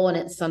incredible. And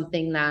it's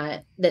something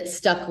that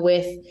stuck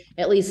with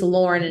at least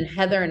Lauren and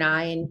Heather and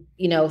I, and,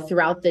 you know,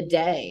 throughout the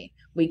day,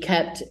 we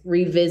kept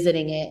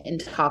revisiting it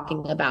and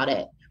talking about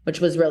it, which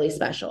was really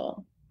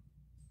special.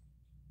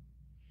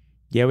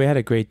 Yeah, we had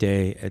a great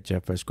day at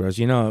JFFG Grows.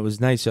 You know, it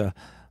was nice. We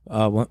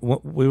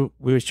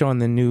were showing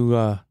the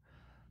new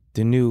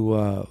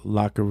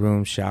locker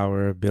room,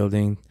 shower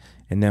building,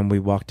 and then we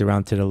walked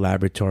around to the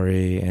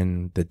laboratory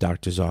and the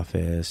doctor's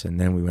office, and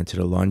then we went to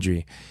the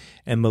laundry.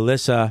 And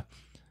Melissa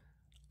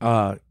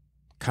kind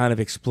of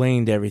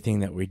explained everything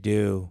that we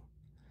do.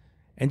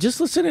 And just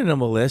listening to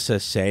Melissa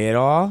say it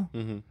all,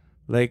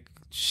 like,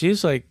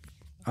 she's like,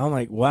 I'm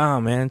like, wow,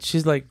 man.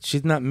 She's like,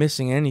 she's not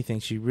missing anything.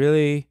 She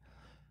really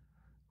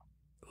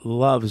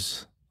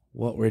loves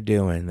what we're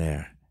doing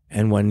there.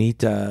 And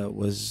Juanita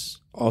was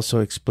also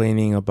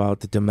explaining about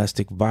the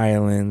domestic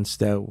violence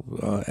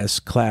that as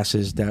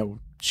classes that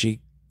she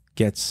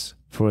gets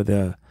for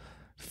the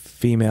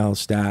female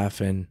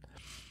staff, and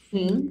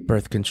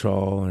birth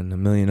control and a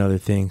million other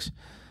things.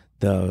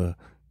 The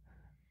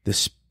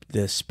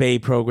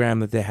spay program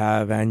that they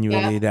have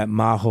annually that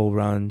Maho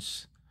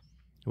runs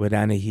with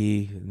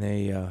Anahi, and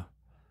they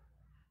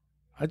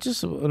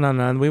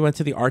we went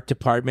to the art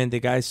department.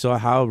 The guys saw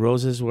how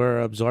roses were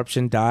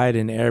absorption dyed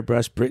and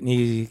airbrushed.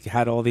 Brittney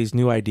had all these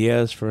new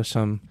ideas for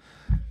some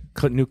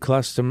new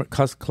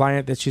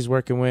client that she's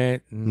working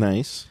with.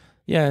 Nice.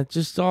 Yeah,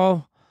 just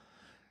all.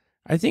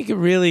 I think it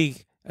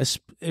really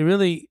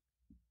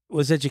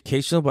was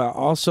educational, but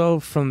also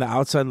from the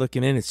outside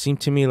looking in, it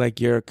seemed to me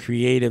like your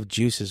creative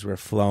juices were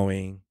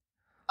flowing.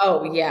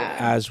 Oh yeah.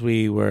 As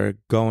we were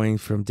going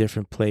from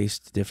different place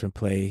to different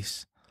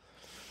place.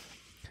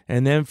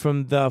 And then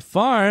from the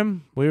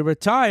farm, we were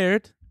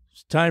tired.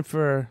 It's time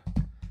for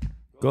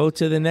go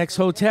to the next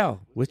hotel,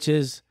 which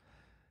is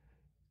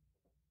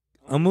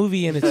a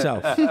movie in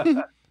itself.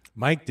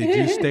 Mike, did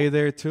you stay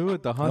there too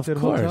at the haunted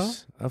hotel?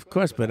 Of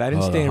course, but I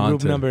didn't stay in room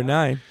number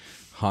 9.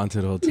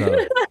 Haunted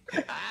hotel.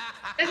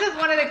 This is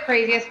one of the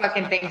craziest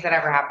fucking things that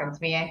ever happened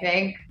to me, I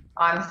think,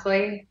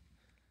 honestly.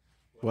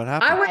 What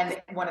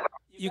happened?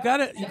 You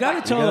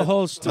gotta tell the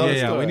whole story.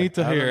 Yeah, we need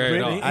to hear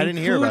it. I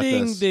didn't hear about this.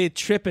 Including the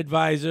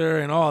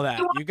TripAdvisor and all that.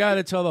 You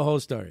gotta tell the whole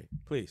story,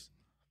 please.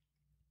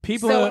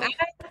 People,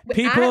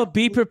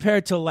 be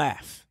prepared to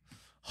laugh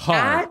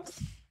hard. At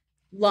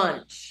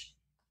lunch,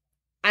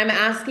 I'm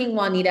asking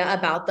Juanita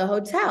about the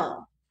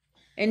hotel,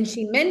 and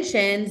she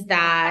mentions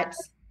that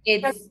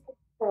it's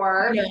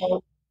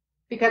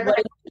because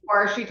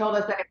before she told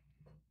us that it's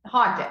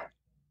haunted.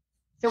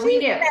 So we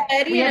knew.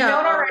 We had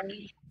known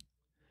already.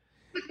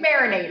 It was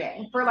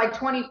marinating for like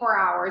 24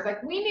 hours.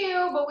 Like, we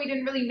knew, but we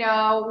didn't really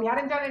know. We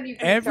hadn't done any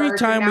research. Every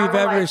time we've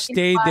ever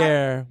stayed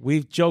there,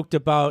 we've joked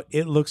about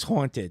it looks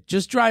haunted.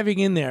 Just driving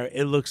in there,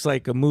 it looks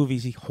like a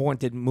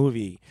haunted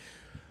movie.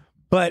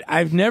 But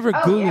I've never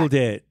Googled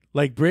it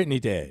like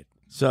Brittney did.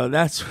 So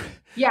that's...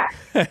 Yeah,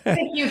 it's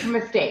a huge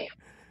mistake.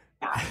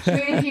 She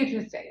made a huge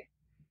mistake.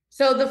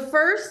 So the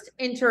first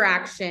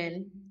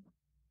interaction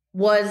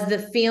was the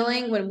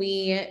feeling when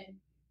we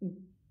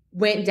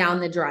went down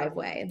the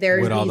driveway.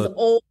 There's these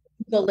old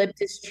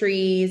eucalyptus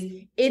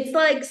trees. It's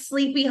like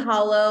Sleepy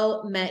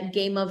Hollow met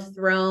Game of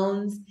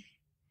Thrones.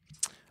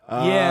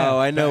 Oh,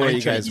 I know where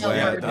you guys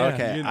went.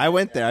 Okay, I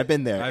went there. I've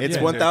been there. It's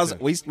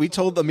 1,000. We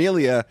told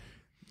Amelia,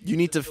 you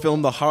need to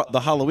film the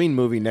Halloween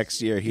movie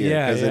next year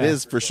here, because it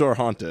is for sure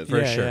haunted.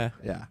 For sure.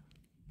 Yeah.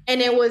 And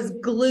it was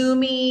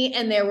gloomy,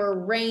 and there were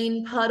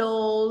rain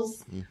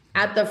puddles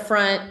at the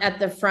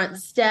front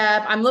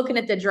step. I'm looking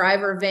at the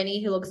driver,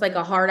 Vinny, who looks like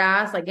a hard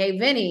ass. Like, hey,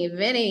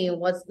 Vinny,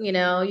 what's,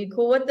 you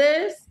cool with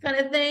this kind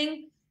of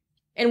thing?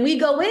 And we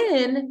go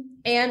in,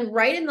 and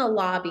right in the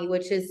lobby,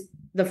 which is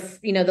the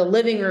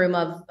living room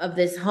of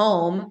this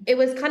home, it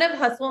was kind of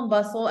hustle and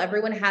bustle.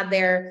 Everyone had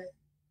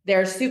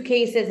their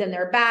suitcases and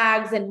their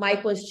bags, and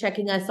Mike was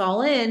checking us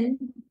all in.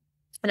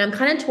 And I'm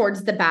kind of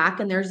towards the back,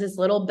 and there's this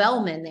little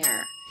bellman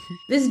there.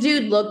 This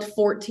dude looked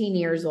 14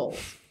 years old,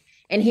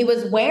 and he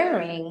was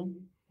wearing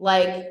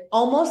like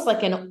almost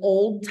like an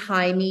old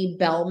timey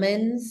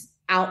bellman's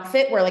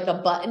outfit where like a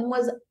button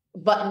was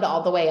buttoned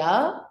all the way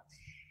up.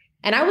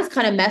 And I was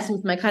kind of messing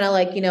with him. I kind of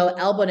like,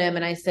 elbowed him,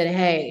 and I said,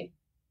 hey,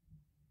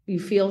 you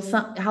feel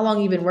how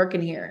long you been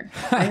working here?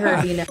 I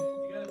heard,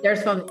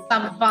 there's some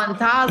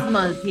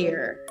phantasmas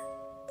here.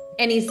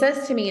 And he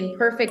says to me in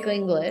perfect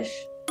English,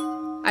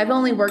 I've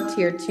only worked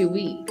here 2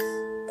 weeks.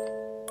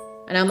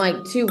 And I'm like,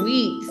 2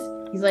 weeks?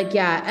 He's like,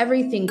 yeah,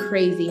 everything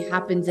crazy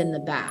happens in the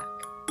back.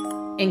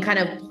 And kind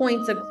of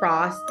points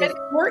across this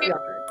courtyard.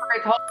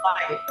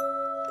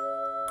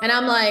 And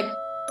I'm like,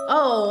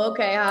 oh,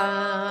 okay,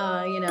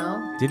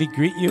 Did he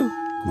greet you?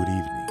 Good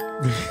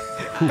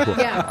evening.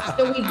 Yeah,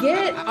 so we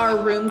get our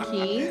room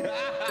key.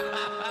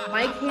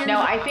 Mike hands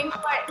I think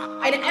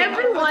and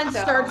everyone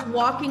starts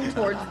walking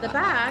towards the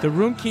back. The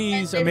room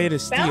keys are made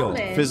of steel.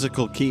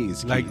 Physical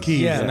keys. Like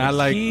keys, not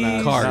like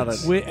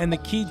cards. And the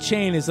key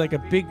chain is like a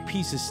big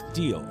piece of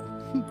steel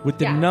with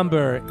the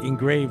number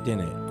engraved in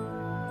it.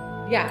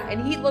 Yeah,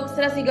 and he looks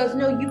at us and he goes,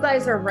 no, you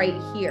guys are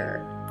right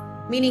here.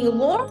 meaning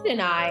Lauren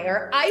and I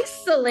are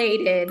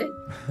isolated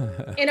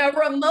in a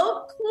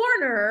remote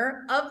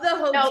corner of the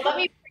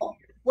hotel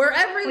where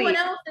everyone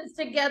else is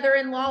together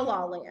in La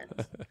La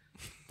Land.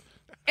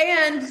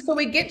 And so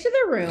we get to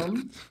the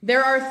room.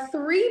 There are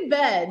 3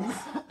 beds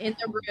in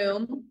the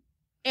room,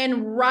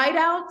 and right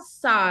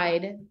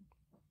outside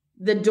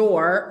the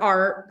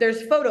door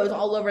there's photos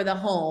all over the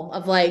home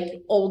of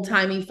like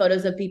old-timey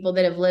photos of people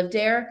that have lived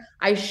there.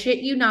 I shit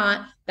you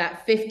not,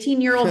 that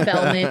 15-year-old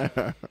bellman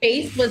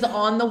face was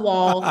on the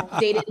wall,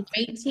 dated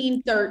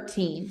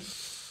 1913.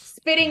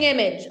 Spitting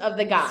image of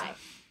the guy.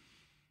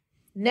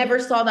 Never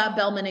saw that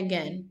bellman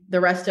again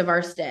the rest of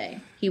our stay.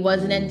 He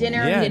wasn't at dinner.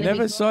 Yeah, he I didn't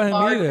never saw him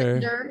either.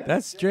 bartender.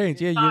 That's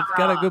strange. Yeah, you've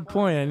got a good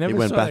point. I never He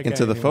went saw back that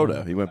into guy the anymore.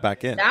 photo. He went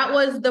back in. That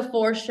was the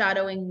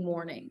foreshadowing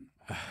morning.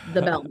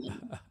 The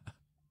bellman.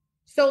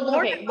 So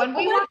Lauren, Okay, when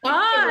we oh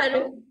my walked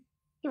God,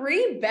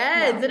 3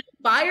 beds and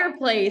a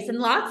fireplace and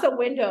lots of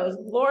windows.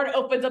 Lauren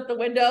opens up the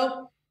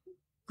window.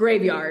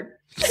 Graveyard.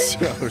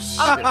 Oh,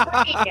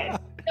 shit.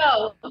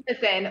 So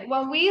listen,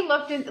 when we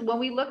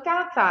looked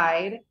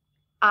outside,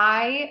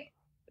 I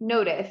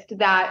noticed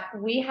that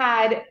we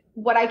had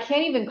what I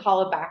can't even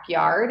call a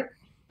backyard,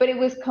 but it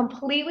was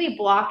completely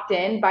blocked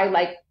in by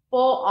like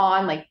full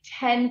on like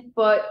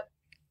 10-foot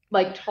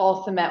like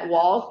tall cement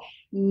walls.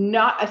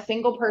 Not a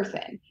single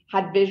person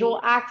had visual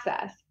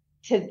access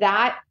to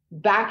that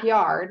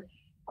backyard,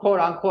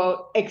 quote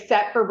unquote,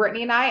 except for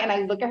Brittney and I. And I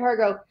look at her and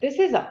go, this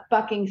is a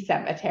fucking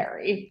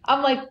cemetery.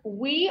 I'm like,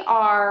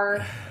 we're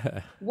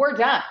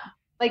done.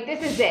 Like,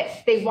 this is it.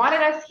 They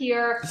wanted us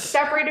here,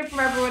 separated from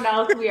everyone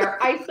else. We are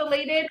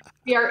isolated.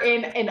 We are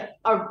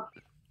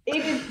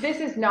this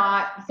is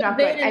not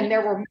good. And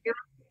there were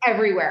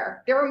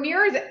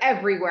mirrors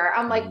everywhere.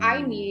 I'm like,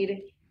 I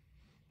need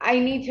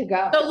to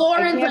go. So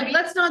Lauren's like,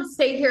 let's not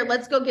stay here.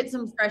 Let's go get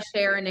some fresh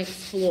air and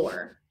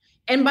explore.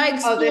 And by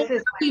explore,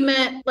 we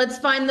meant let's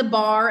find the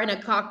bar and a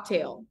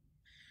cocktail.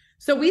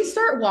 So we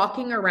start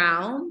walking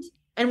around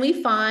and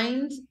we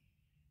find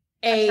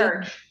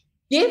a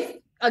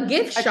gift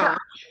shop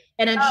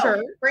and a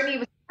church. Brittney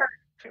was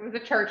church. It was a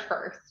church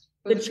first.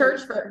 The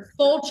church first.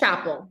 Full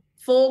chapel,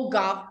 full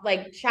goth,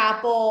 like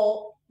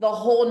chapel, the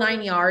whole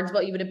 9 yards,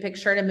 what you would have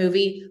pictured in a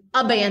movie,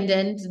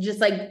 abandoned, just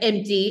like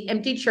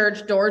empty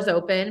church, doors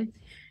open.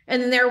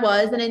 And then there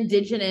was an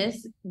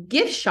indigenous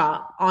gift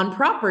shop on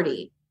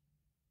property.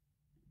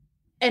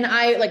 And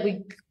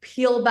we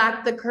peel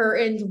back the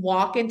curtains,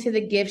 walk into the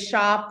gift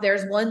shop.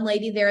 There's one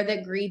lady there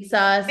that greets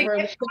us. We're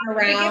looking around.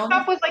 The gift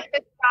shop was like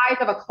the size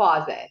of a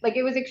closet. Like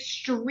it was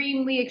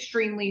extremely,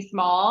 extremely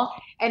small.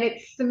 And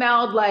it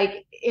smelled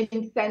like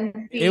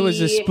incense. It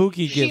was a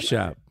spooky gift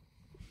shop.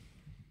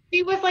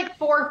 She was like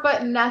 4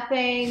 foot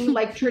nothing,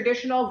 like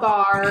traditional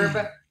garb.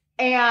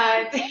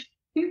 And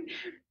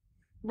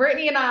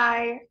Brittney and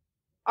I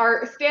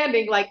are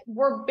standing, like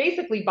we're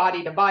basically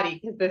body to body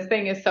because this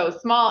thing is so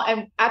small.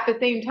 And at the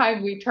same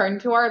time, we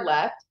turned to our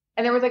left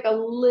and there was like a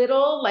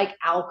little like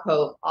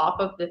alcove off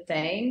of the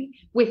thing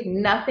with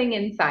nothing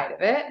inside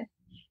of it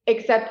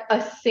except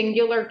a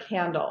singular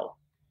candle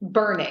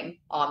burning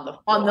on the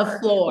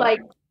floor.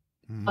 Like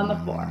on the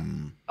floor.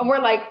 And we're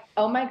like,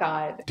 oh my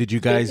God. Did you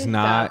guys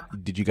not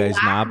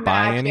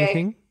buy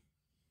anything?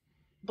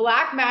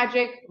 Black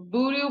magic,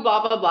 voodoo,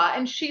 blah, blah, blah.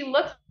 And she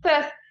looks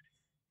at us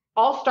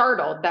all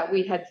startled that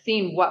we had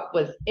seen what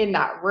was in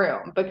that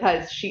room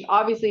because she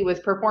obviously was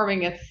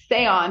performing a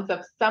seance of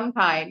some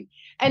kind.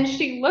 And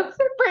she looks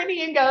at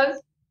Brittney and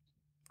goes,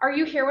 are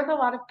you here with a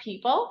lot of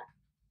people?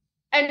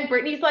 And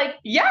Brittney's like,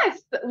 yes,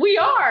 we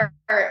are.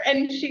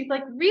 And she's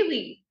like,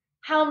 really?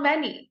 How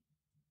many?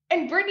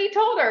 And Brittney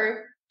told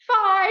her, 5.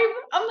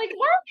 I'm like,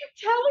 why are you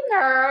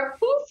telling her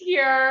who's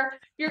here?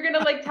 You're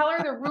gonna like tell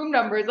her the room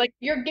numbers. Like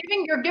you're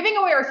giving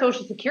away our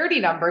social security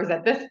numbers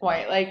at this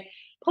point. Like,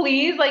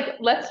 please, like,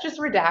 let's just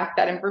redact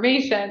that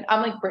information.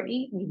 I'm like,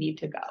 Brittney, we need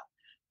to go.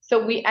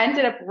 So we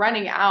ended up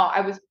running out. I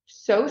was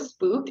so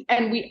spooked.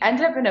 And we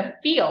ended up in a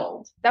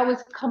field that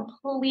was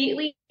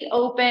completely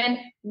open,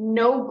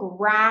 no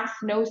grass,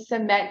 no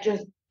cement,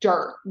 just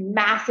dirt,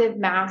 massive,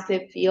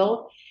 massive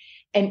field.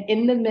 And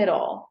in the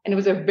middle, and it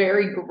was a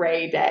very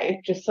gray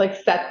day, just to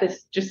set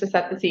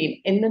the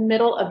scene. In the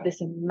middle of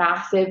this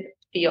massive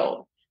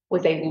field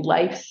was a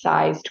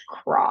life-sized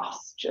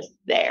cross just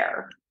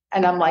there.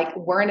 And I'm like,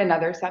 we're in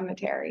another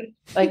cemetery.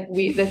 Like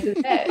this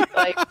is it.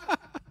 Like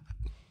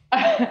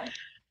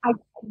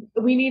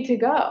we need to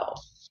go.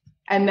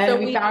 And then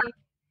we found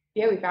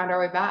our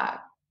way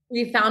back.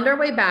 We found our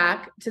way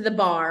back to the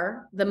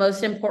bar, the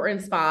most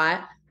important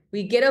spot.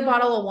 We get a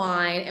bottle of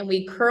wine and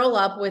we curl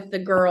up with the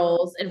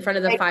girls in front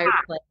of the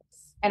fireplace.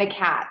 And a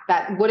cat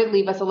that wouldn't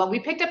leave us alone. We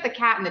picked up the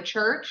cat in the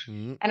church.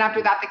 And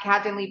after that, the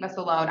cat didn't leave us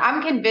alone.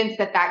 I'm convinced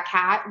that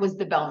cat was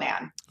the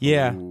bellman.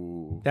 Yeah,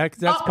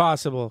 that's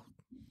possible.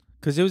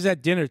 Because it was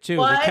at dinner too.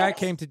 What? The cat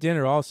came to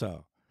dinner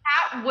also.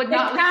 Cat would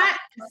not. The cat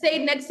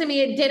stayed next to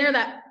me at dinner.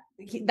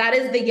 That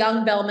is the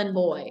young bellman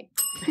boy.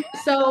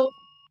 So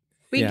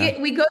we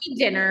go to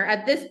dinner.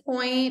 At this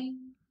point,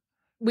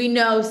 we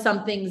know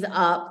something's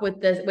up with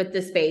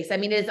the space. I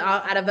mean, it's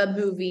out of a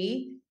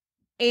movie,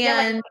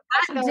 And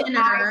at I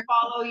dinner,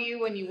 follow you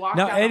when you walk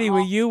Now, down the Eddie, were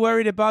hall. you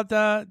worried about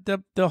the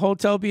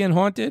hotel being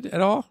haunted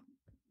at all?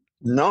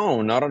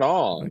 No, not at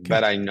all. Okay.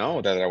 But I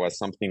know that there was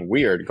something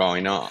weird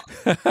going on.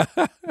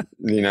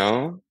 You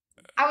know,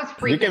 I was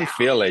freaking you can out.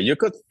 feel it. You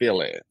could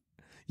feel it.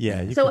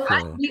 Yeah. You so can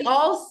feel it. we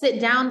all sit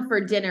down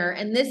for dinner,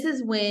 and this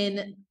is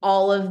when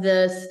all of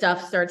the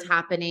stuff starts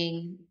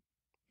happening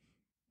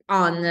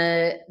on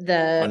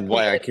On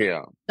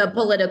Guayaquil. the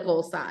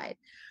political side.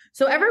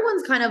 So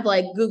everyone's kind of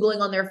like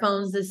Googling on their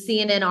phones the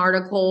CNN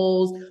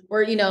articles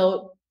or,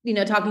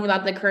 talking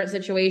about the current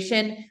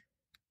situation.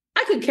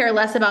 I could care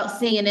less about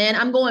CNN.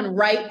 I'm going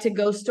right to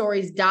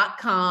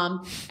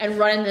ghoststories.com and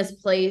running this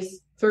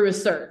place through a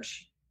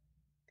search.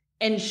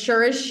 And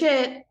sure as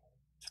shit,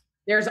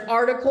 there's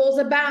articles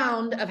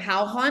abound of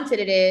how haunted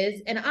it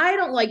is. And I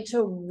don't like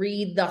to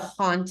read the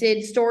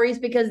haunted stories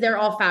because they're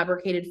all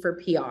fabricated for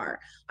PR.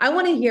 I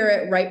want to hear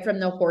it right from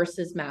the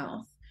horse's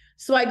mouth.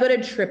 So I go to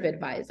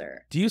TripAdvisor.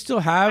 Do you still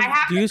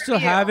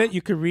have it?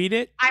 You could read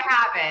it? I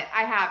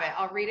have it.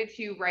 I'll read it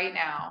to you right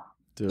now.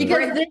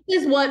 Because this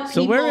is what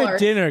So people we're are at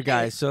dinner, saying.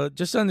 guys. So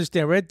just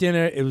understand, we're at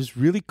dinner. It was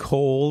really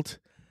cold,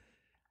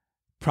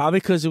 probably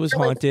because it was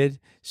haunted.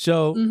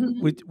 So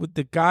with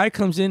the guy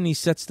comes in and he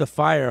sets the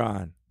fire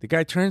on. The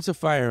guy turns the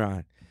fire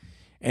on.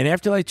 And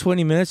after like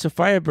 20 minutes, the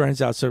fire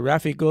burns out. So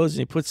Raffi goes and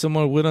he puts some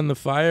more wood on the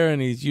fire and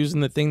he's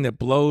using the thing that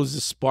blows the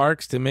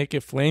sparks to make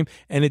it flame,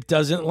 and it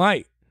doesn't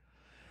light.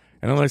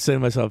 And I'm like saying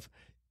to myself,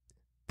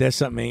 there's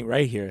something ain't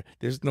right here.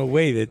 There's no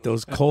way that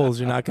those coals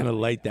are not going to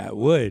light that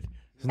wood.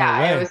 There's no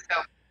way. It was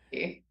so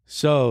funny.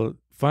 So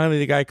finally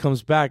the guy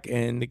comes back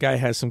and the guy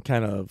has some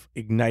kind of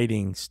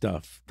igniting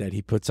stuff that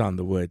he puts on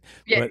the wood.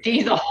 Yeah, But,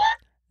 diesel.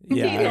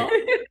 yeah.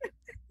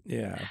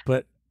 Yeah.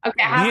 But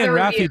Okay, I have me and the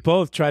Raffi review.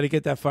 both tried to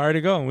get that fire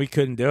to go and we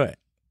couldn't do it.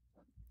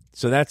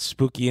 So that's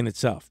spooky in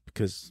itself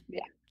because.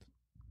 Yeah.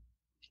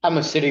 I'm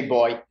a city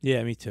boy.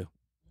 Yeah, me too.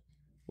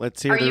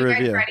 Let's hear Are the you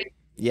review. guys ready?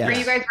 Yes. Are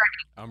you guys ready?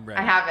 I'm ready.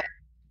 I have it.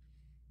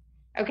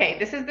 Okay,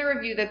 this is the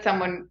review that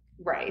someone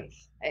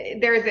writes.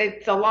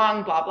 It's a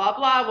long blah, blah,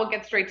 blah. We'll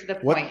get straight to the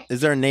What point.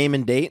 is there a name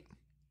and date?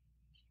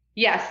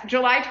 Yes,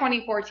 July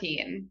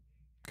 2014.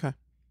 Okay.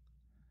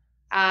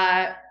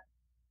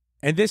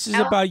 And this is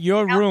El- about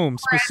your El room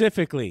Torres.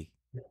 specifically.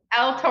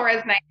 El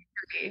Torres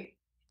 93.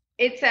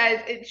 It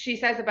says, she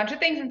says a bunch of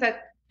things and says,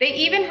 they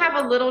even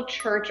have a little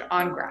church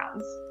on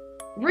grounds.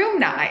 Room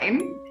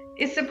 9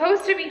 is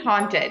supposed to be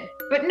haunted,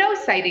 but no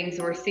sightings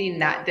were seen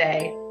that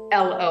day.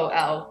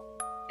 LOL.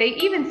 They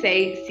even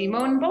say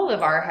Simon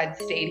Bolivar had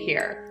stayed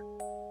here.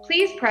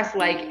 Please press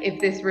like if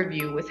this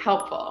review was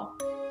helpful.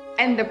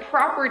 And the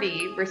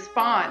property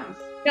responds.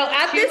 No,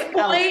 at this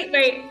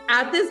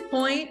to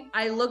point,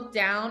 I look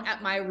down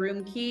at my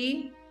room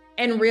key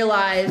and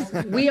realize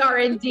we are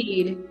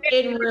indeed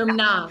in room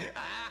 9.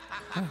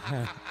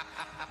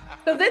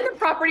 So then the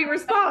property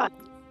responds.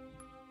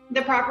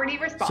 The property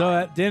responds. So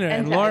at dinner,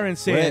 and says, Lauren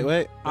saying,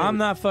 Wait. I'm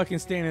not fucking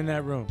staying in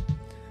that room.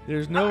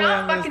 There's no I'm way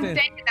not I'm going fucking to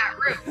stay. staying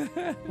in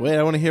that room. Wait,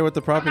 I want to hear what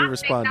the property I'm not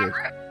staying in responded.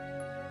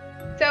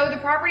 that room. So the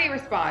property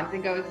responds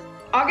and goes,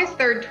 August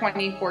 3rd,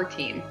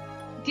 2014.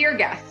 Dear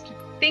guest,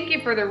 thank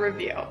you for the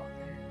review.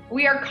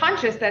 We are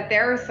conscious that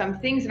there are some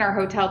things in our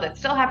hotel that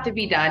still have to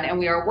be done, and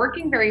we are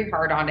working very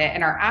hard on it,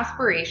 and our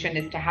aspiration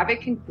is to have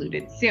it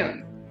concluded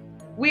soon.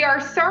 We are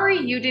sorry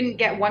you didn't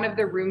get one of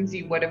the rooms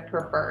you would have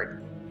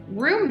preferred.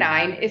 Room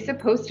 9 is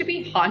supposed to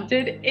be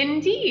haunted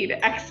indeed! !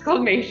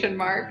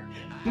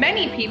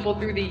 Many people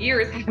through the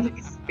years have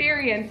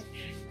experienced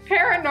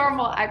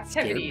paranormal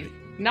activities,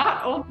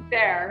 not only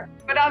there,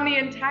 but on the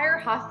entire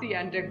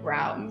hacienda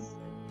grounds.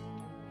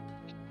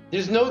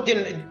 There's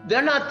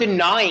they're not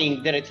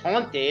denying that it's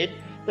haunted.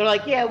 They're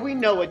like, yeah, we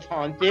know it's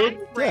haunted.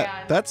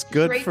 Yeah, that's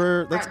good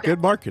that's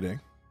good marketing.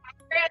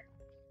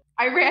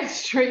 I ran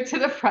straight to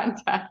the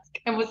front desk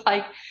and was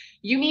like,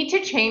 you need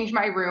to change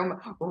my room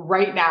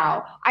right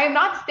now. I am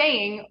not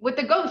staying with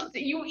the ghosts.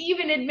 You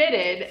even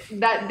admitted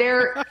that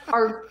there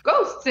are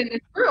ghosts in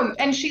this room.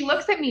 And she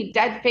looks at me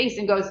dead face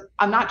and goes,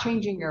 I'm not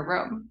changing your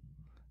room.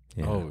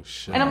 Yeah. Oh,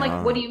 shit. And I'm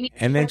like, what do you mean?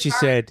 And then she Sorry.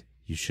 said,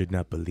 you should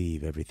not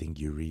believe everything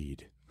you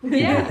read.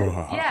 Yeah.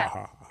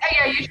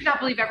 Yeah, you should not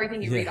believe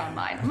everything you read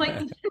online. I'm like,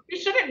 you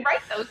shouldn't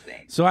write those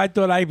things. So I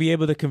thought I'd be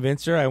able to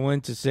convince her. I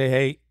went to say,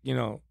 hey,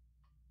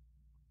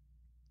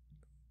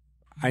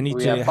 I need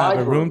We to have have a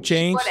 5 room rooms.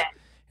 changed. Wouldn't.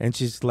 And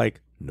she's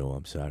like, no,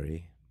 I'm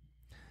sorry.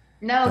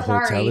 No, The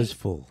sorry. hotel is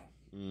full.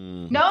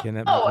 No, Cannot make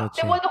the no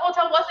change.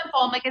 hotel wasn't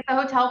full. I'm like, is the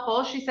hotel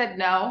full? She said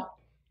no.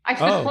 I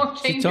just won't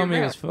change she told me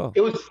your it room. was full.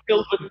 It was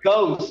filled with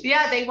ghosts.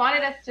 Yeah, they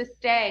wanted us to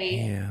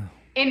stay Yeah.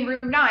 in room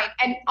 9.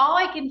 And all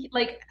I can,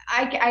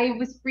 I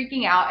was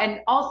freaking out.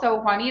 And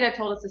also Juanita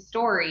told us a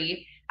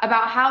story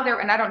about how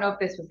and I don't know if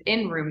this was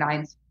in room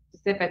 9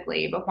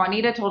 specifically, but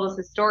Juanita told us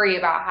a story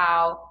about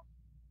how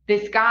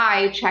this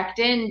guy checked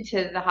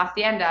into the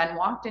hacienda and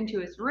walked into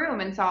his room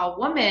and saw a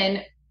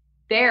woman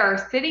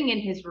there sitting in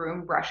his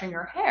room brushing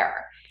her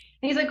hair.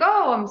 And he's like,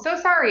 oh, I'm so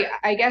sorry.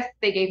 I guess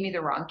they gave me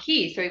the wrong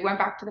key. So he went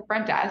back to the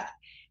front desk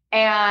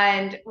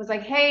and was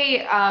like,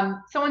 hey,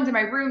 someone's in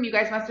my room. You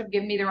guys must have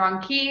given me the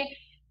wrong key.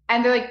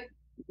 And they're like,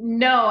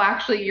 no,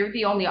 actually, you're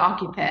the only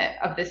occupant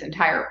of this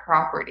entire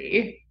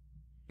property.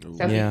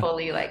 So he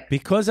fully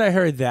because I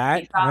heard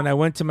that when I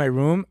went to my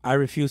room, I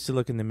refused to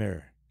look in the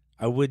mirror.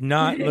 I would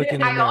not look in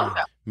the mirror.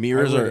 Also,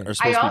 mirrors are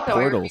supposed to be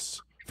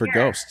portals for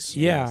ghosts.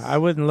 Yeah, I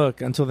wouldn't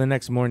look until the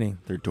next morning.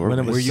 They're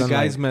doorways. Where you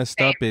guys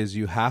messed up is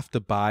you have to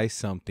buy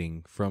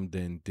something from the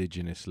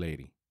indigenous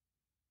lady.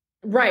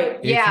 Right.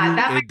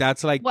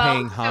 That's like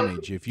paying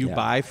homage. If you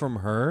buy from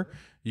her,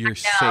 you're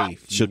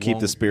safe. She'll keep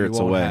the spirits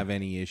you won't away. Have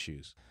any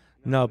issues?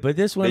 No, but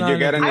this one. Did you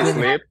get any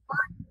sleep?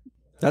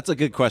 That's a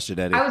good question,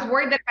 Eddie. I was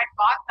worried that if I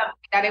bought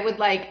something that it would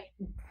like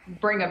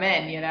bring them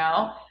in, you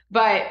know?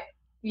 But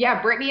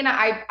yeah, Brittney and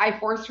I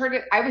forced her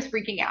to, I was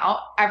freaking out.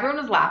 Everyone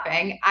was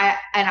laughing.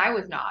 I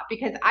was not,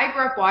 because I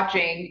grew up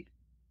watching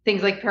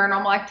things like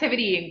Paranormal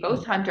Activity and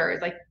Ghost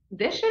Hunters. Like,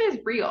 this shit is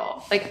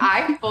real. Like,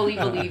 I fully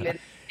believe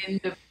in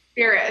the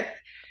spirits.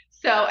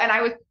 So, and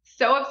I was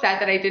so upset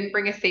that I didn't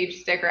bring a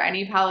sage stick or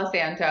any Palo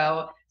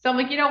Santo. So I'm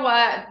like, you know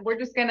what? We're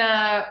just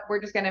gonna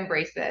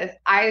embrace this.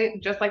 I,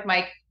 just like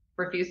Mike,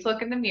 refused to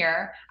look in the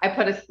mirror. I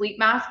put a sleep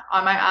mask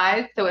on my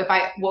eyes, so if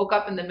I woke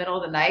up in the middle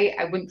of the night,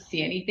 I wouldn't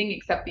see anything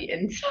except the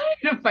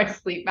inside of my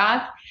sleep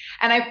mask.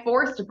 And I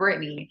forced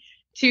Brittney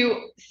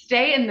to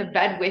stay in the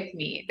bed with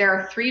me. There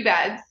are 3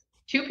 beds,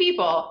 2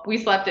 people. We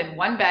slept in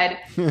one bed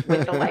with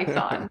the lights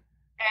on.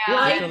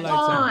 Lights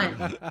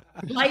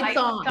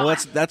on. Well,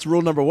 that's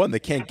rule number 1. They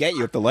can't get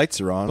you if the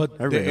lights are on.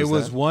 But it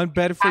was one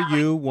bed for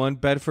you, one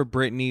bed for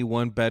Brittney,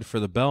 one bed for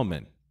the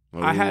bellman.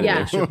 I had an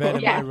extra bed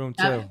in my room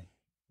too.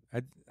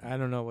 I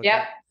don't know what.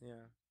 Yep.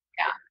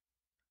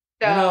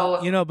 So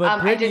but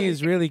Brittney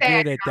is really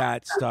good at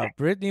that stuff.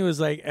 Brittney was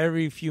like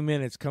every few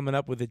minutes coming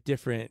up with a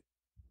different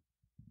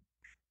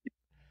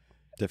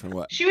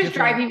what? She was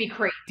driving me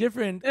crazy.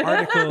 Different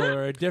article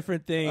or a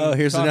different thing. Oh,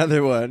 here's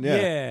another one.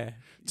 Yeah.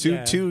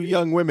 Two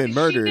young women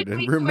murdered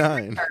in room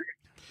 9.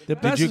 The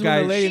best is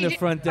when the lady in the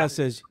front desk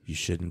says, "You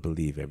shouldn't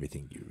believe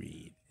everything you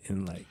read,"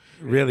 in like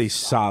really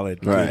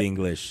solid, good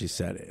English. She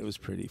said it. It was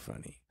pretty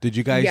funny. Did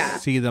you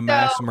guys see the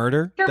mass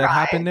murder that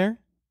happened there?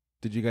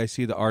 Did you guys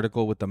see the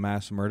article with the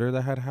mass murder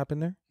that had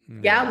happened there?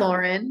 Yeah,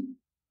 Lauren.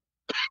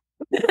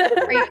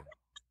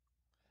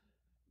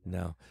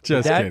 No.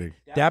 Just kidding.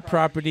 That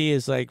property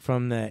is like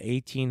from the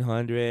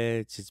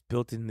 1800s. It's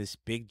built in this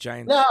big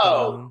giant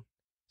stone.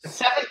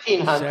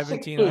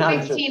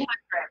 1700s.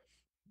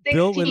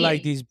 Built with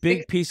like these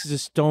big pieces of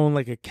stone,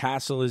 like a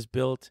castle is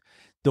built.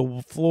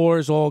 The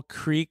floors all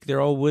creak.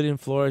 They're all wooden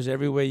floors.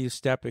 Everywhere you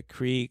step, it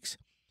creaks.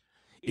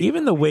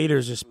 Even the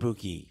waiters are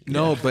spooky.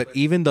 No, but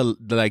even the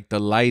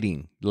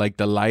lighting, like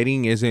the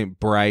lighting isn't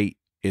bright.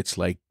 It's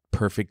like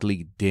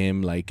perfectly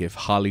dim. Like if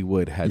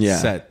Hollywood had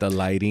set the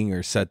lighting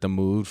or set the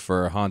mood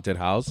for a haunted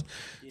house,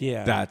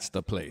 that's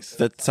the place.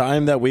 The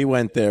time that we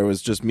went there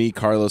was just me,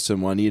 Carlos,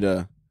 and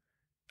Juanita.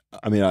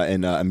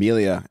 And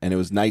Amelia, and it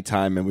was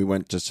nighttime, and we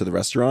went just to the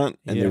restaurant,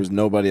 and there was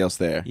nobody else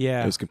there.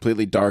 Yeah, it was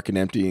completely dark and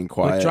empty and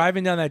quiet. But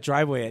driving down that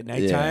driveway at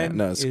nighttime,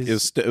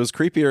 it was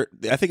creepier.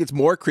 I think it's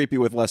more creepy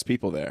with less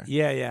people there.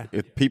 Yeah.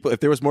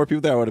 If there was more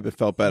people there, I would have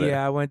felt better.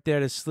 Yeah, I went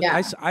there to sleep.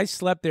 Yeah. I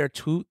slept there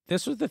too.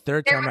 This was the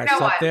 3rd time I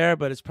slept there,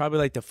 but it's probably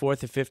like the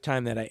 4th or 5th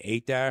time that I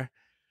ate there,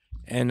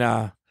 and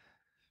I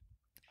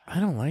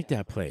don't like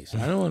that place.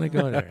 I don't want to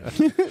go there.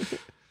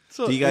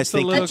 Do you guys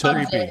think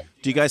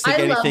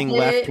anything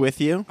left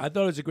with you? I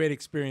thought it was a great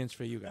experience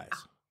for you guys.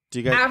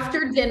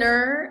 After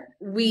dinner,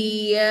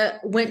 we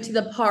went to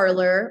the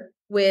parlor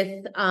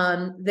with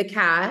the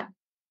cat.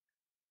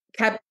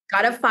 Got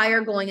a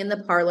fire going in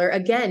the parlor.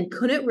 Again,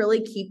 couldn't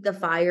really keep the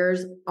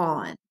fires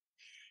on.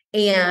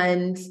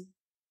 And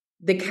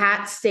the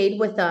cat stayed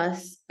with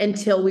us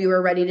until we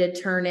were ready to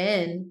turn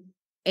in.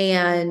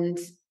 And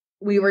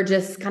we were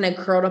just kind of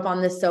curled up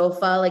on the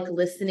sofa, like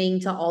listening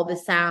to all the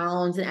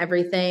sounds and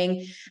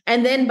everything.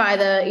 And then by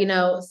the,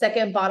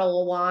 2nd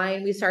bottle of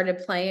wine, we started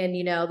playing,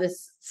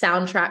 this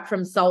soundtrack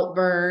from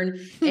Saltburn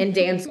and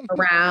dancing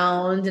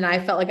around. And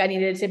I felt like I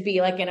needed to be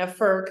like in a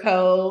fur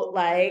coat.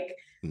 Like,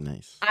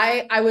 nice.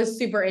 I was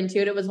super into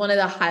it. It was one of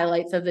the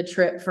highlights of the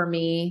trip for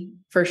me,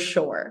 for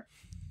sure.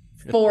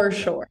 For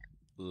sure.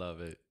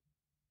 Love it.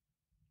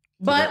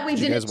 But we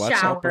didn't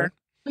shower.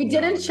 We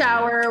didn't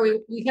shower.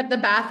 We kept the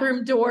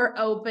bathroom door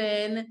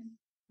open.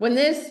 When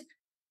this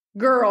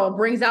girl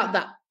brings out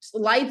the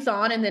lights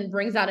on and then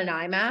brings out an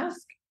eye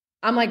mask,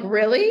 I'm like,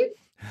 really?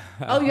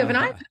 Oh, you have an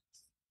eye mask?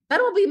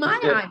 That'll be my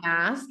eye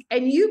mask.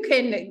 And you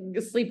can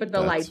sleep with the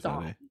lights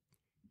on.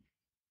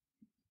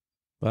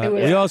 But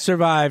we all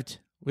survived.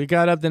 We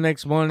got up the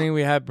next morning.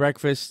 We had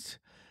breakfast.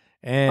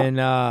 And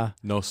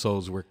no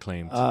souls were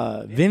claimed.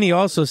 Vinny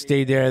also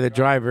stayed there, the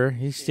driver.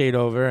 He stayed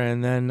over,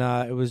 and then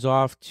it was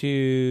off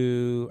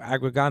to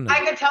Agrogana. I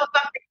could tell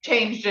something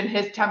changed in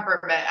his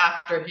temperament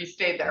after he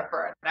stayed there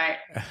for a night.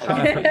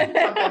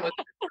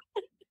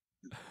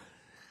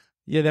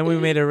 Yeah, then we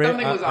made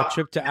a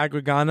trip to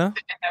Agrogana.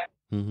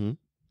 Mm-hmm.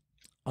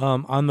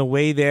 On the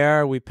way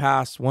there, we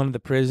passed one of the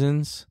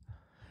prisons,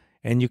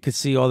 and you could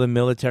see all the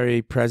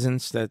military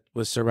presence that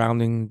was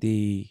surrounding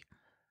the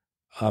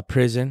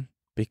prison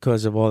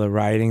because of all the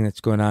rioting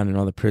that's going on in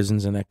all the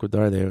prisons in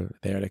Ecuador. They're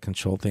there to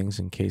control things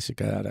in case it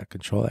got out of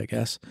control, I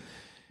guess.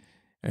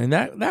 And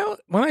that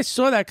when I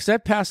saw that, because I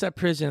passed that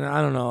prison,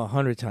 I don't know,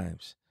 100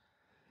 times.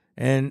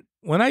 And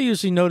when I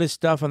usually notice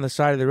stuff on the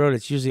side of the road,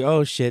 it's usually,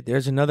 oh shit,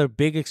 there's another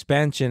big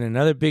expansion,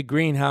 another big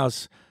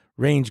greenhouse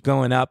range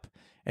going up.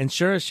 And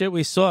sure as shit,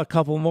 we saw a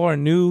couple more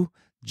new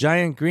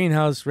giant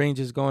greenhouse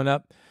ranges going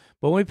up.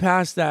 But when we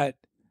passed that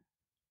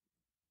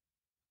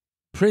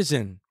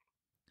prison,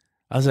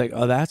 I was like,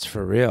 oh, that's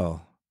for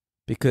real.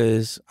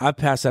 Because I've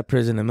passed that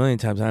prison a million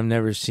times. I've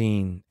never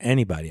seen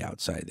anybody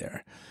outside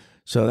there.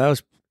 So that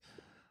was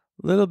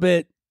a little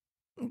bit,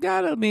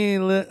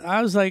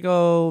 I was like,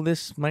 oh,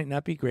 this might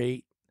not be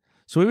great.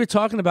 So we were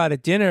talking about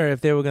at dinner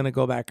if they were going to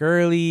go back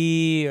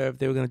early or if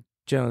they were going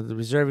to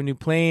reserve a new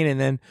plane. And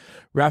then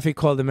Raffi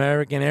called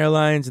American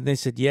Airlines and they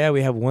said, yeah,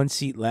 we have one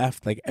seat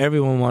left. Like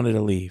everyone wanted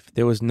to leave.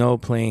 There was no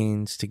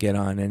planes to get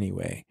on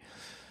anyway.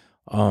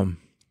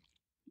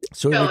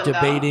 So we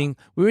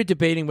were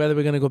debating whether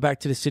we're going to go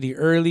back to the city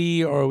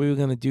early or we were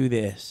going to do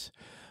this.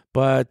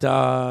 But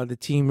the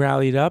team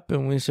rallied up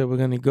and we said we're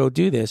going to go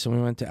do this. And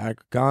we went to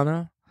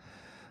Agrogana.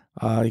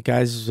 You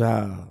guys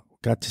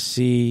got to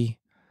see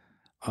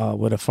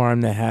what a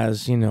farm that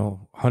has,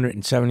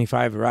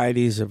 175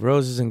 varieties of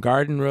roses and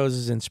garden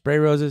roses and spray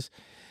roses,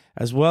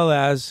 as well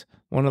as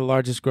one of the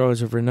largest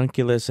growers of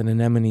ranunculus and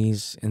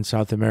anemones in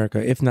South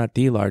America, if not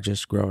the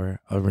largest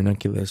grower of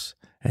ranunculus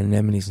and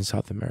anemones in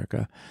South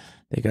America.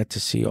 They got to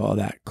see all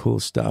that cool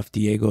stuff.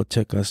 Diego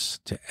took us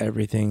to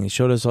everything. He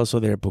showed us also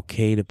their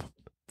bouquet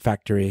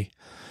factory,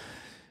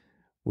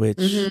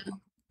 which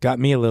got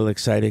me a little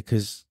excited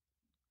because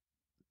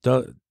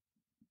the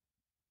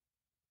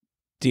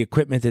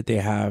equipment that they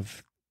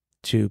have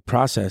to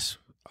process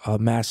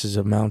massive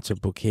amounts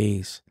of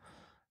bouquets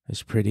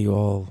is pretty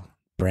all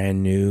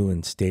brand new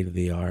and state of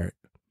the art.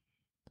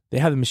 They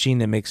have a machine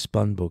that makes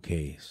spun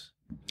bouquets.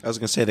 I was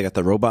gonna say they got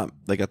the robot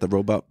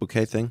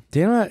bouquet thing.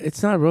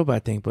 It's not a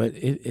robot thing, but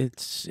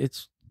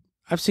it's.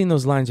 I've seen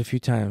those lines a few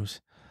times.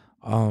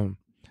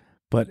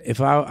 But if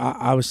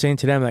I was saying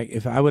to them, like,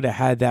 if I would have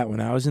had that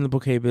when I was in the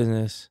bouquet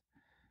business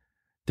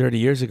 30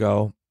 years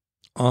ago,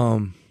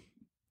 I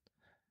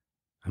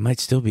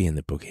might still be in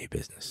the bouquet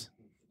business.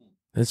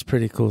 That's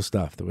pretty cool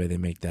stuff, the way they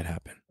make that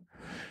happen.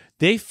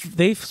 They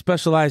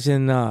specialize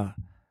in not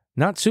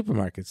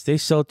supermarkets. They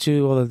sell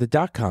to all of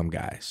the .com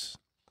guys.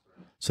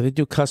 So they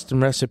do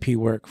custom recipe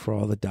work for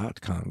all the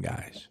 .com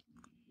guys.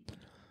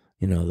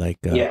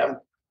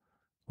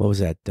 What was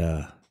that?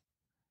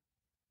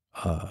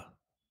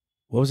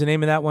 What was the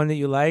name of that one that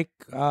you like?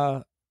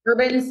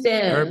 Urban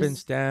Stems. Urban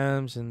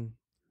Stems and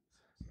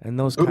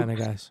those kind of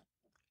guys.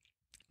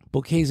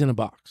 Bouquets in a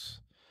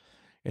box.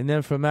 And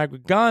then from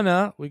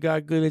Agrogana, we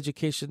got good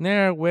education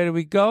there. Where do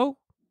we go?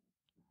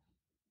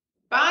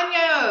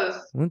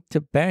 Baños. Went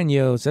to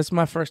Baños. That's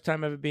my first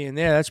time ever being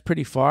there. That's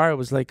pretty far. It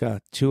was like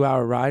a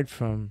 2-hour ride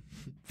from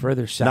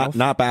further south.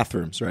 Not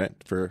bathrooms, right?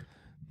 For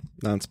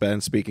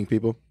non-Spanish speaking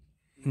people.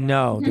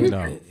 No,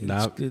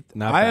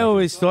 not I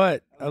always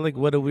thought,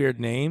 what a weird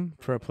name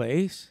for a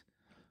place.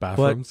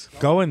 Bathrooms.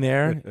 But going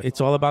there,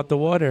 it's all about the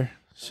water.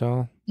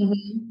 So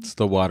it's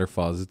the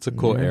waterfalls. It's a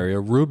cool area.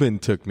 Ruben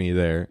took me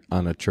there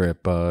on a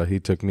trip. He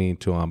took me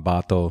to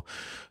Ambato,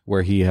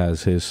 where he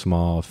has his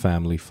small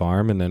family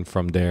farm, and then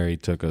from there he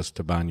took us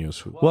to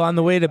Baños. Well, on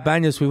the way to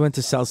Baños, we went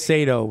to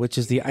Salcedo, which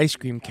is the ice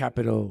cream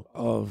capital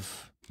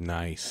of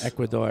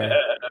Ecuador.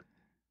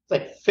 It's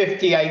like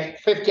 50 ice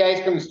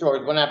cream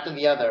stores, one after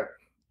the other.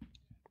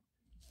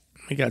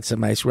 We got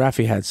some ice.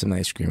 Raffi had some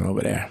ice cream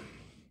over there.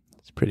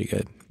 It's pretty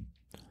good.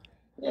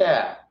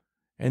 Yeah.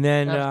 And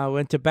then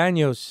went to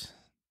Baños.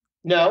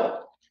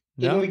 No.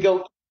 Didn't we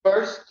go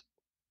first?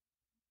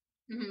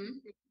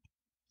 Mm-hmm.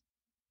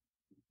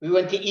 We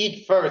went to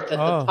eat first at the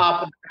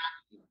top of the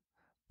mountain.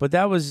 But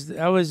that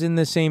was in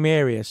the same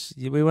area.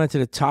 We went to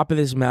the top of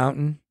this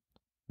mountain,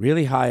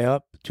 really high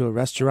up, to a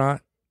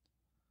restaurant.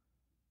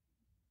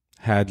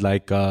 Had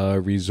like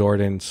a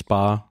resort and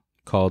spa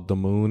called The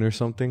Moon or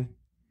something.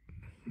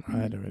 I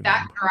don't remember.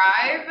 That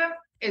drive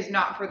is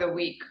not for the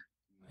weak.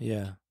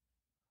 Yeah.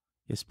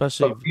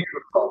 Especially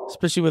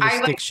with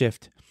a stick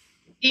shift.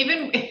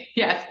 Even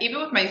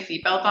with my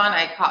seatbelt on,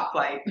 I caught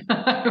flight.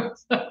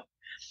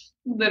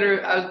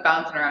 Literally, I was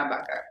bouncing around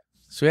back there.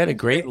 So we had a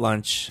great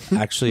lunch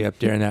actually up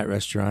there in that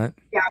restaurant.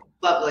 Yeah,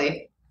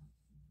 lovely.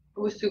 It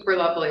was super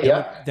lovely.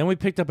 Yeah. Then we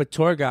picked up a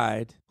tour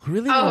guide who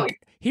really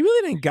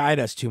didn't guide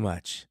us too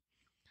much.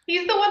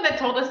 He's the one that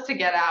told us to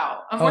get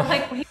out. And we're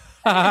like, you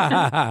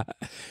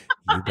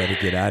better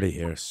get out of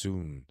here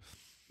soon.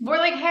 We're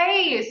like,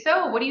 hey,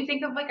 so what do you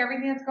think of like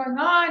everything that's going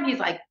on? He's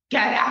like,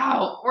 get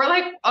out. We're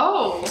like,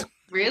 oh,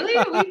 really?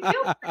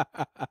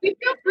 We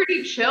feel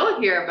pretty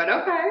chill here, but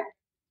okay.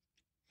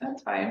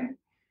 That's fine.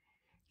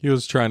 He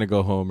was trying to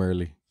go home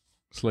early.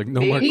 It's like,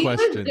 no more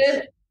questions.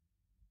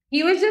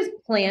 He was just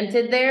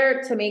planted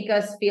there to make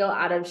us feel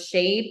out of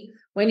shape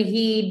when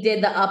he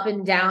did the up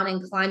and down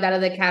and climbed out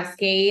of the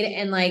cascade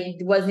and like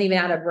wasn't even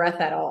out of breath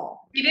at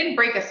all. He didn't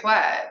break a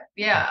sweat.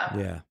 Yeah.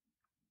 Yeah.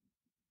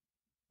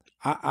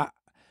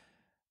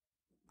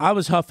 I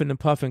was huffing and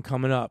puffing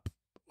coming up.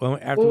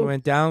 After we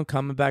went down,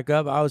 coming back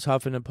up, I was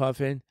huffing and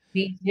puffing.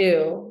 Me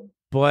too.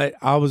 But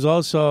I was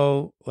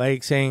also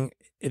like saying,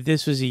 if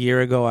this was a year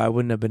ago, I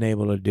wouldn't have been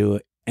able to do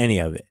any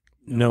of it.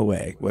 No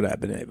way would I have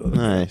been able to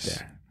Nice. get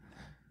there.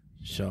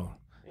 So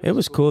it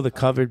was cool, the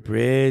covered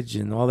bridge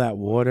and all that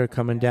water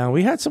coming down.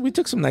 We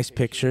took some nice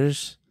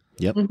pictures.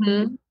 Yep.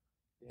 Mm-hmm.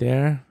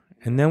 There.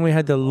 And then we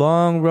had the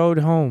long road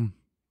home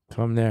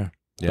from there.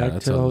 Yeah, back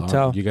that's to the a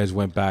hotel. long. You guys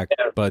went back,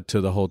 but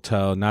to the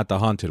hotel, not the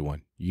haunted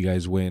one. You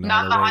guys went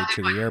Not all the the way haunted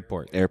to one. the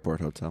airport.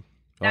 Airport hotel.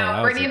 Oh,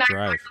 that was Brittany a and I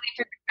drive. finally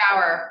took a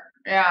shower.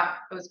 Yeah,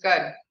 it was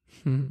good.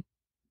 Mhm.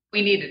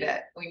 We needed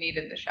it. We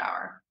needed the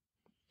shower.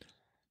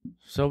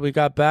 So we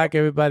got back.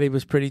 Everybody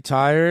was pretty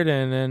tired.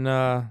 And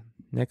then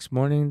next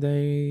morning,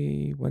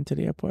 they went to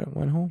the airport and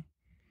went home.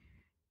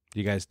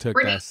 You guys took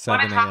Brittany, that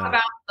want 7 to talk a.m.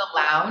 about the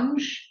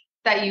lounge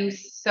that you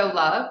so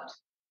loved?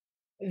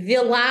 The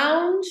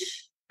lounge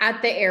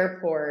at the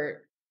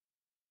airport,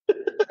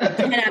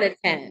 10 out of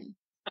 10.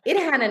 It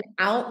had an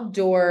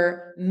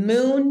outdoor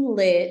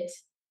moonlit.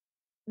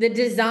 The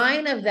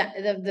design of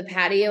the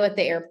patio at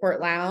the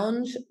airport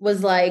lounge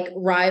was like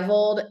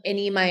rivaled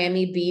any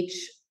Miami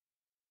Beach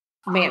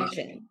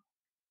mansion.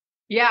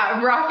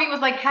 Yeah, Raffi was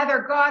like,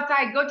 Heather, go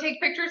outside, go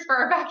take pictures for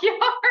our backyard.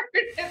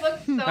 It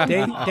looks so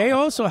cool. They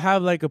also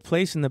have like a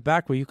place in the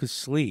back where you could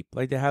sleep.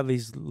 Like they have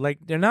these, like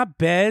they're not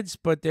beds,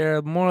 but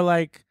they're more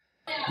like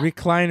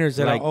recliners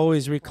that Like- are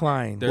always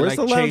reclined. They're Where's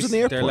like the lounge chase, in the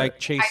airport? They're like I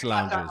chase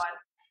slept on lounges. one.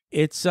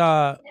 It's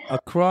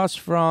across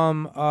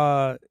from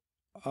Outback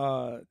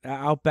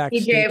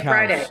TJ Steakhouse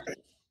Friday.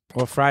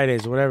 or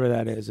Fridays, whatever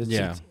that is.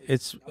 Yeah.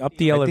 It's up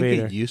the I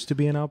elevator. think it used to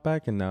be an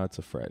Outback, and now it's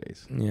a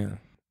Fridays. Yeah,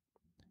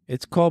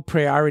 it's called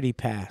Priority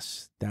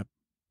Pass. That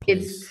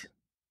place.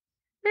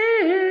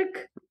 It's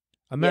sick.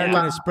 American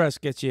Yeah. Express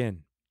gets you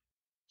in.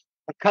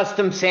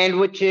 Custom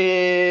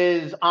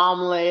sandwiches,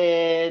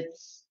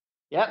 omelets.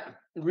 Yep,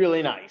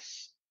 really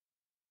nice.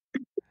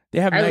 They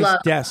have I nice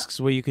love-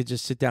 desks where you could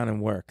just sit down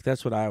and work.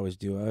 That's what I always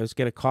do. I always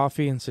get a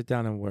coffee and sit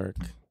down and work.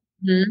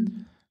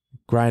 Mhm.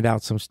 Grind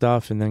out some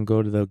stuff and then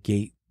go to the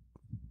gate.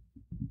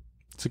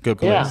 It's a good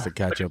place Yeah. to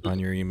catch up on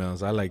your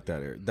emails. I like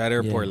that. That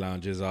airport Yeah.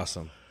 lounge is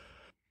awesome.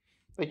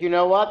 But you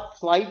know what?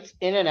 Flights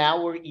in and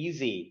out were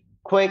easy,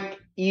 quick,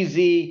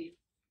 easy,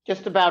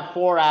 just about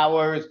 4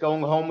 hours.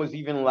 Going home was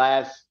even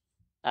less,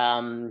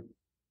 and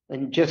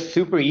just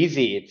super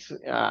easy. It's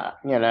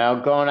going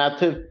out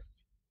to.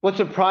 What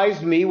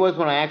surprised me was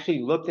when I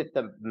actually looked at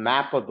the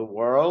map of the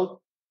world,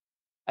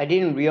 I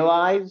didn't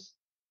realize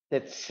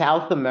that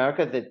South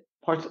America,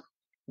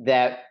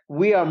 that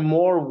we are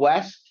more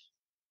west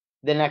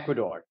than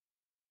Ecuador.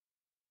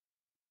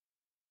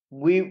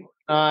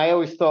 I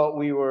always thought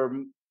we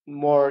were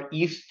more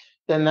east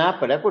than that,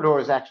 but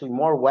Ecuador is actually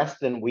more west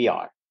than we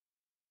are,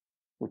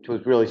 which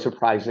was really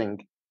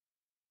surprising.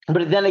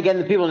 But then again,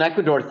 the people in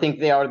Ecuador think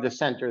they are the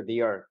center of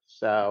the earth,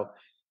 so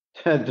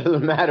it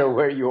doesn't matter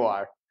where you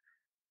are.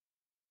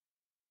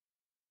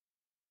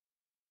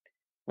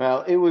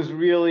 Well, it was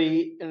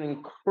really an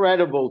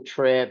incredible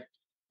trip,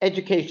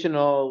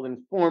 educational,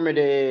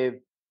 informative,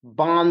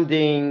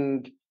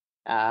 bonding.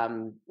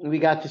 We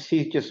got to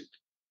see just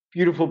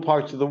beautiful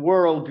parts of the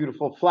world,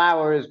 beautiful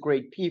flowers,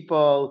 great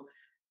people.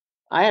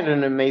 I had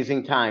an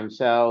amazing time.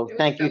 So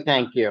thank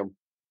you.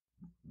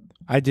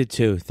 I did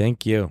too.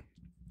 Thank you.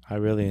 I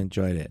really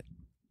enjoyed it.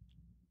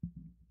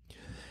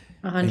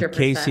 100%. And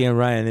Casey and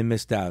Ryan, they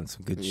missed out on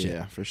some good shit.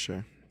 Yeah, for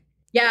sure.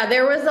 Yeah,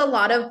 there was a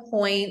lot of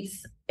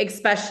points,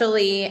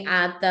 especially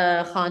at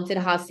the haunted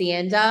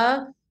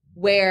hacienda,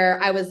 where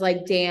I was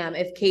like, damn,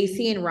 if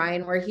Casey and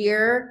Ryan were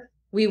here,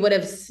 we would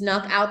have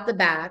snuck out the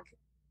back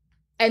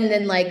and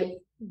then like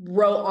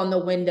wrote on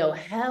the window,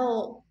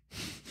 help.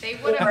 They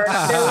would Or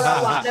have. there were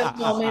a lot of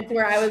moments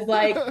where I was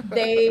like,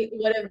 they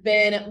would have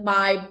been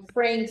my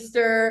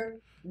prankster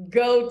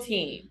go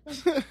team.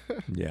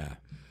 Yeah.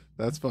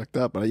 That's fucked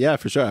up. But yeah,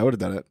 for sure. I would have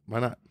done it. Why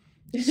not?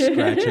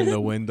 Scratching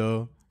the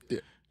window.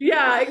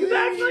 Yeah,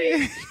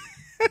 exactly.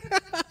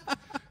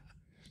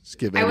 Just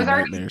give I Eddie was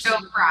already nightmares. so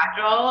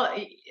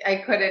fragile. I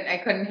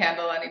couldn't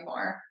handle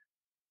anymore.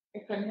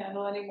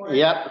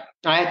 Yep,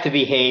 I had to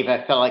behave.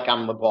 I felt like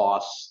I'm the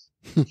boss.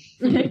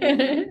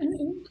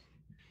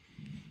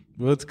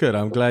 Well, it's good.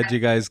 I'm glad you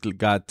guys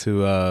got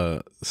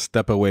to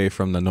step away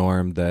from the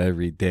norm, the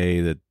everyday,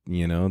 the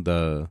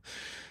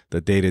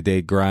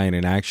day-to-day grind,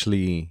 and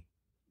actually,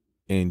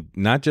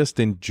 not just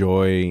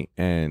enjoy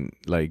and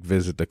like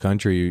visit the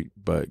country,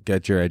 but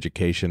get your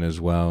education as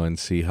well and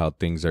see how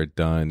things are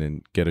done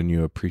and get a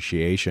new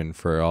appreciation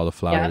for all the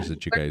flowers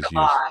that you guys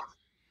use.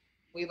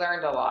 We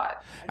learned a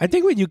lot. I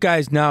think when you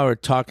guys now are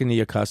talking to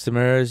your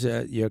customers,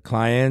 your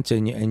clients,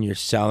 and you're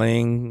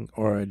selling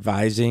or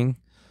advising,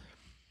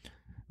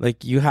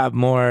 like you have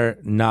more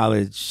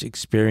knowledge,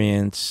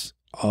 experience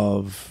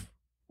of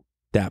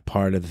that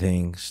part of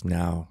things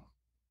now.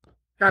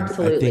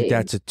 Absolutely. I think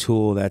that's a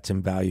tool that's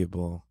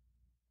invaluable.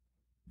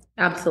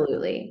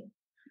 Absolutely.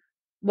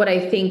 What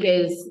I think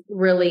is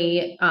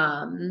really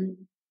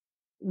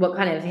what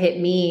kind of hit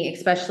me,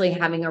 especially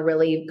coming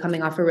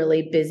off a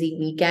really busy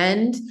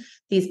weekend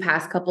these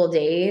past couple of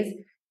days,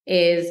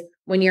 is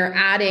when you're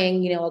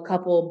adding, a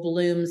couple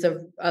blooms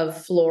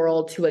of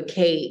floral to a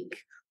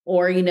cake,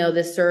 or,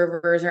 the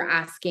servers are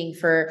asking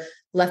for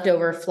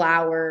leftover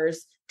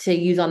flowers to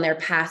use on their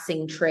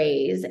passing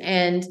trays.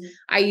 And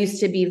I used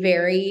to be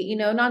very,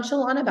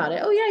 nonchalant about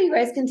it. Oh yeah, you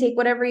guys can take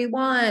whatever you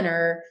want,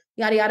 or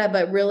yada, yada,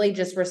 but really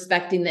just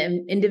respecting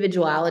the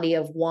individuality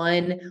of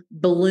one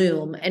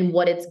bloom and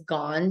what it's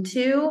gone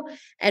to,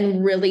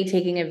 and really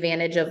taking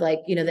advantage of the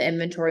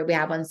inventory we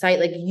have on site.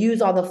 Use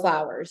all the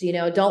flowers,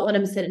 don't let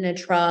them sit in a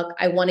truck.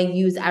 I want to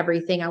use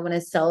everything. I want to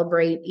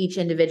celebrate each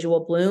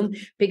individual bloom,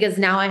 because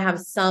now I have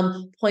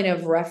some point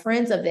of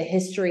reference of the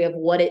history of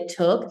what it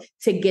took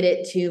to get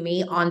it to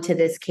me onto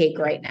this cake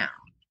right now.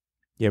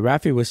 Yeah,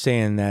 Raffi was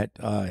saying that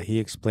he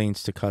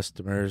explains to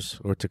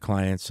customers, or to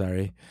clients,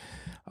 sorry,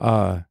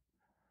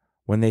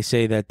 when they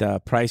say that the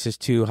price is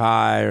too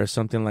high or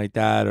something like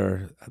that,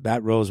 or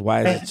that rose,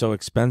 why is it so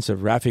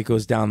expensive? Raffi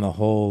goes down the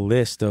whole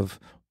list of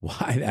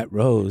why that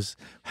rose,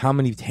 how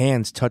many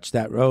hands touched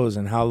that rose,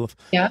 and how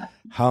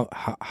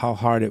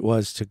hard it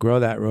was to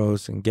grow that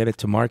rose and get it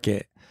to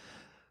market.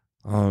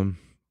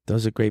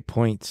 Those are great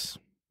points.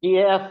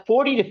 Yeah,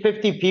 40 to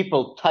 50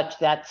 people touch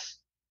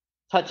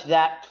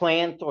that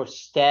plant or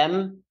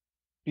stem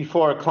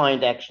before a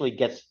client actually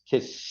gets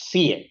to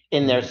see it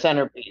in their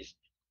centerpiece.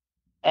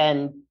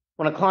 And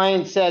when a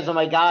client says, "Oh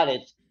my God,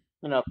 it's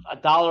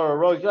 $1 a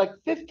rose," you're like,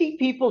 50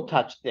 people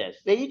touched this.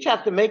 They each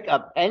have to make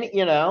up any,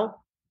 it's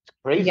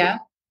crazy. Yeah,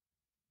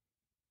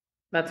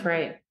 that's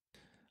right.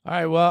 All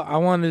right. Well, I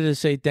wanted to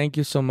say thank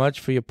you so much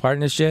for your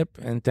partnership,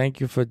 and thank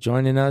you for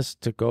joining us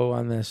to go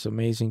on this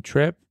amazing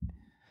trip,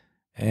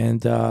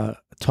 and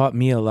taught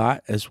me a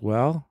lot as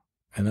well.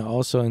 And I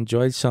also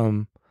enjoyed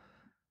some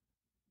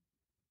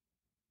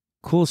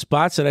cool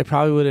spots that I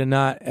probably would have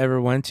not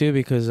ever went to,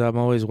 because I'm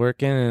always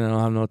working and I don't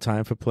have no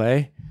time for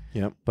play.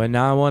 Yep. But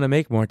now I want to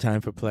make more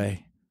time for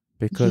play,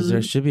 because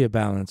there should be a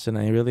balance, and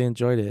I really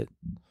enjoyed it.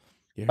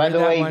 By the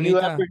way,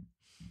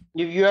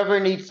 if you ever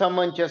need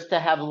someone just to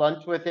have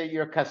lunch with at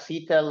your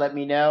casita, let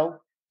me know.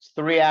 It's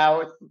 3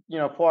 hours,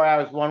 4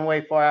 hours one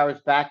way, 4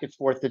 hours back. It's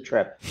worth the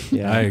trip.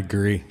 Yeah, I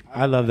agree.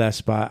 I love that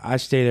spot. I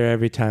stay there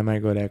every time I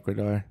go to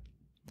Ecuador,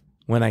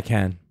 when I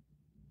can.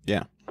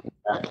 Yeah.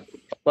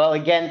 Well,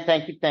 again,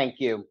 thank you.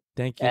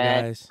 Thank you,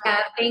 And- guys. Yeah,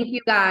 thank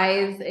you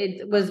guys.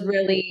 It was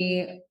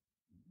really,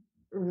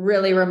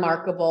 really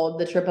remarkable.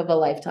 The trip of a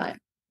lifetime.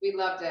 We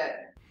loved it.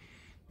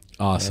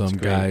 Awesome, That's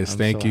great. guys. I'm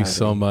Thank so you happy.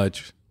 so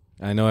much.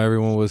 I know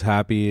everyone was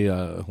happy.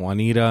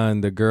 Juanita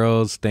and the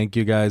girls, thank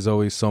you guys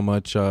always so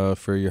much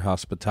for your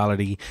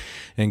hospitality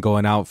and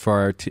going out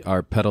for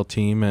our pedal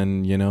team,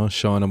 and,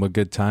 showing them a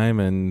good time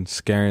and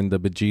scaring the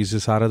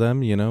bejesus out of them.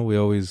 We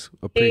always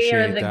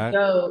appreciate that.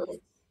 Ghosts.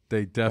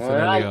 They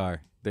definitely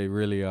are. They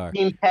really are.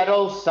 Team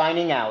Petals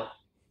signing out.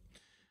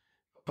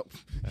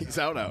 He's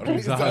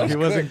out. He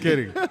wasn't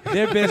kidding.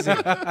 They're busy.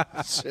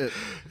 Shit.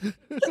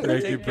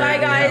 Thank you, Brittney. Bye,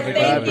 guys.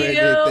 Have a Thank good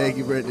you. one. Thank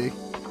you, Brittany.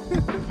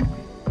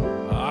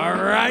 All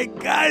right,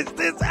 guys,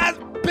 this has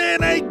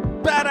been a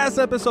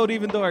badass episode,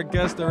 even though our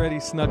guest already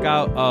snuck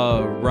out.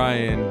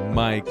 Ryan,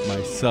 Mike,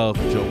 myself,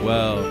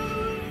 Joel,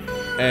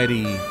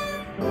 Eddie,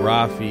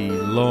 Raffi,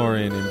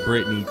 Lauren, and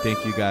Brittany,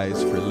 thank you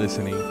guys for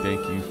listening.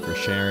 Thank you for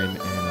sharing,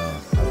 and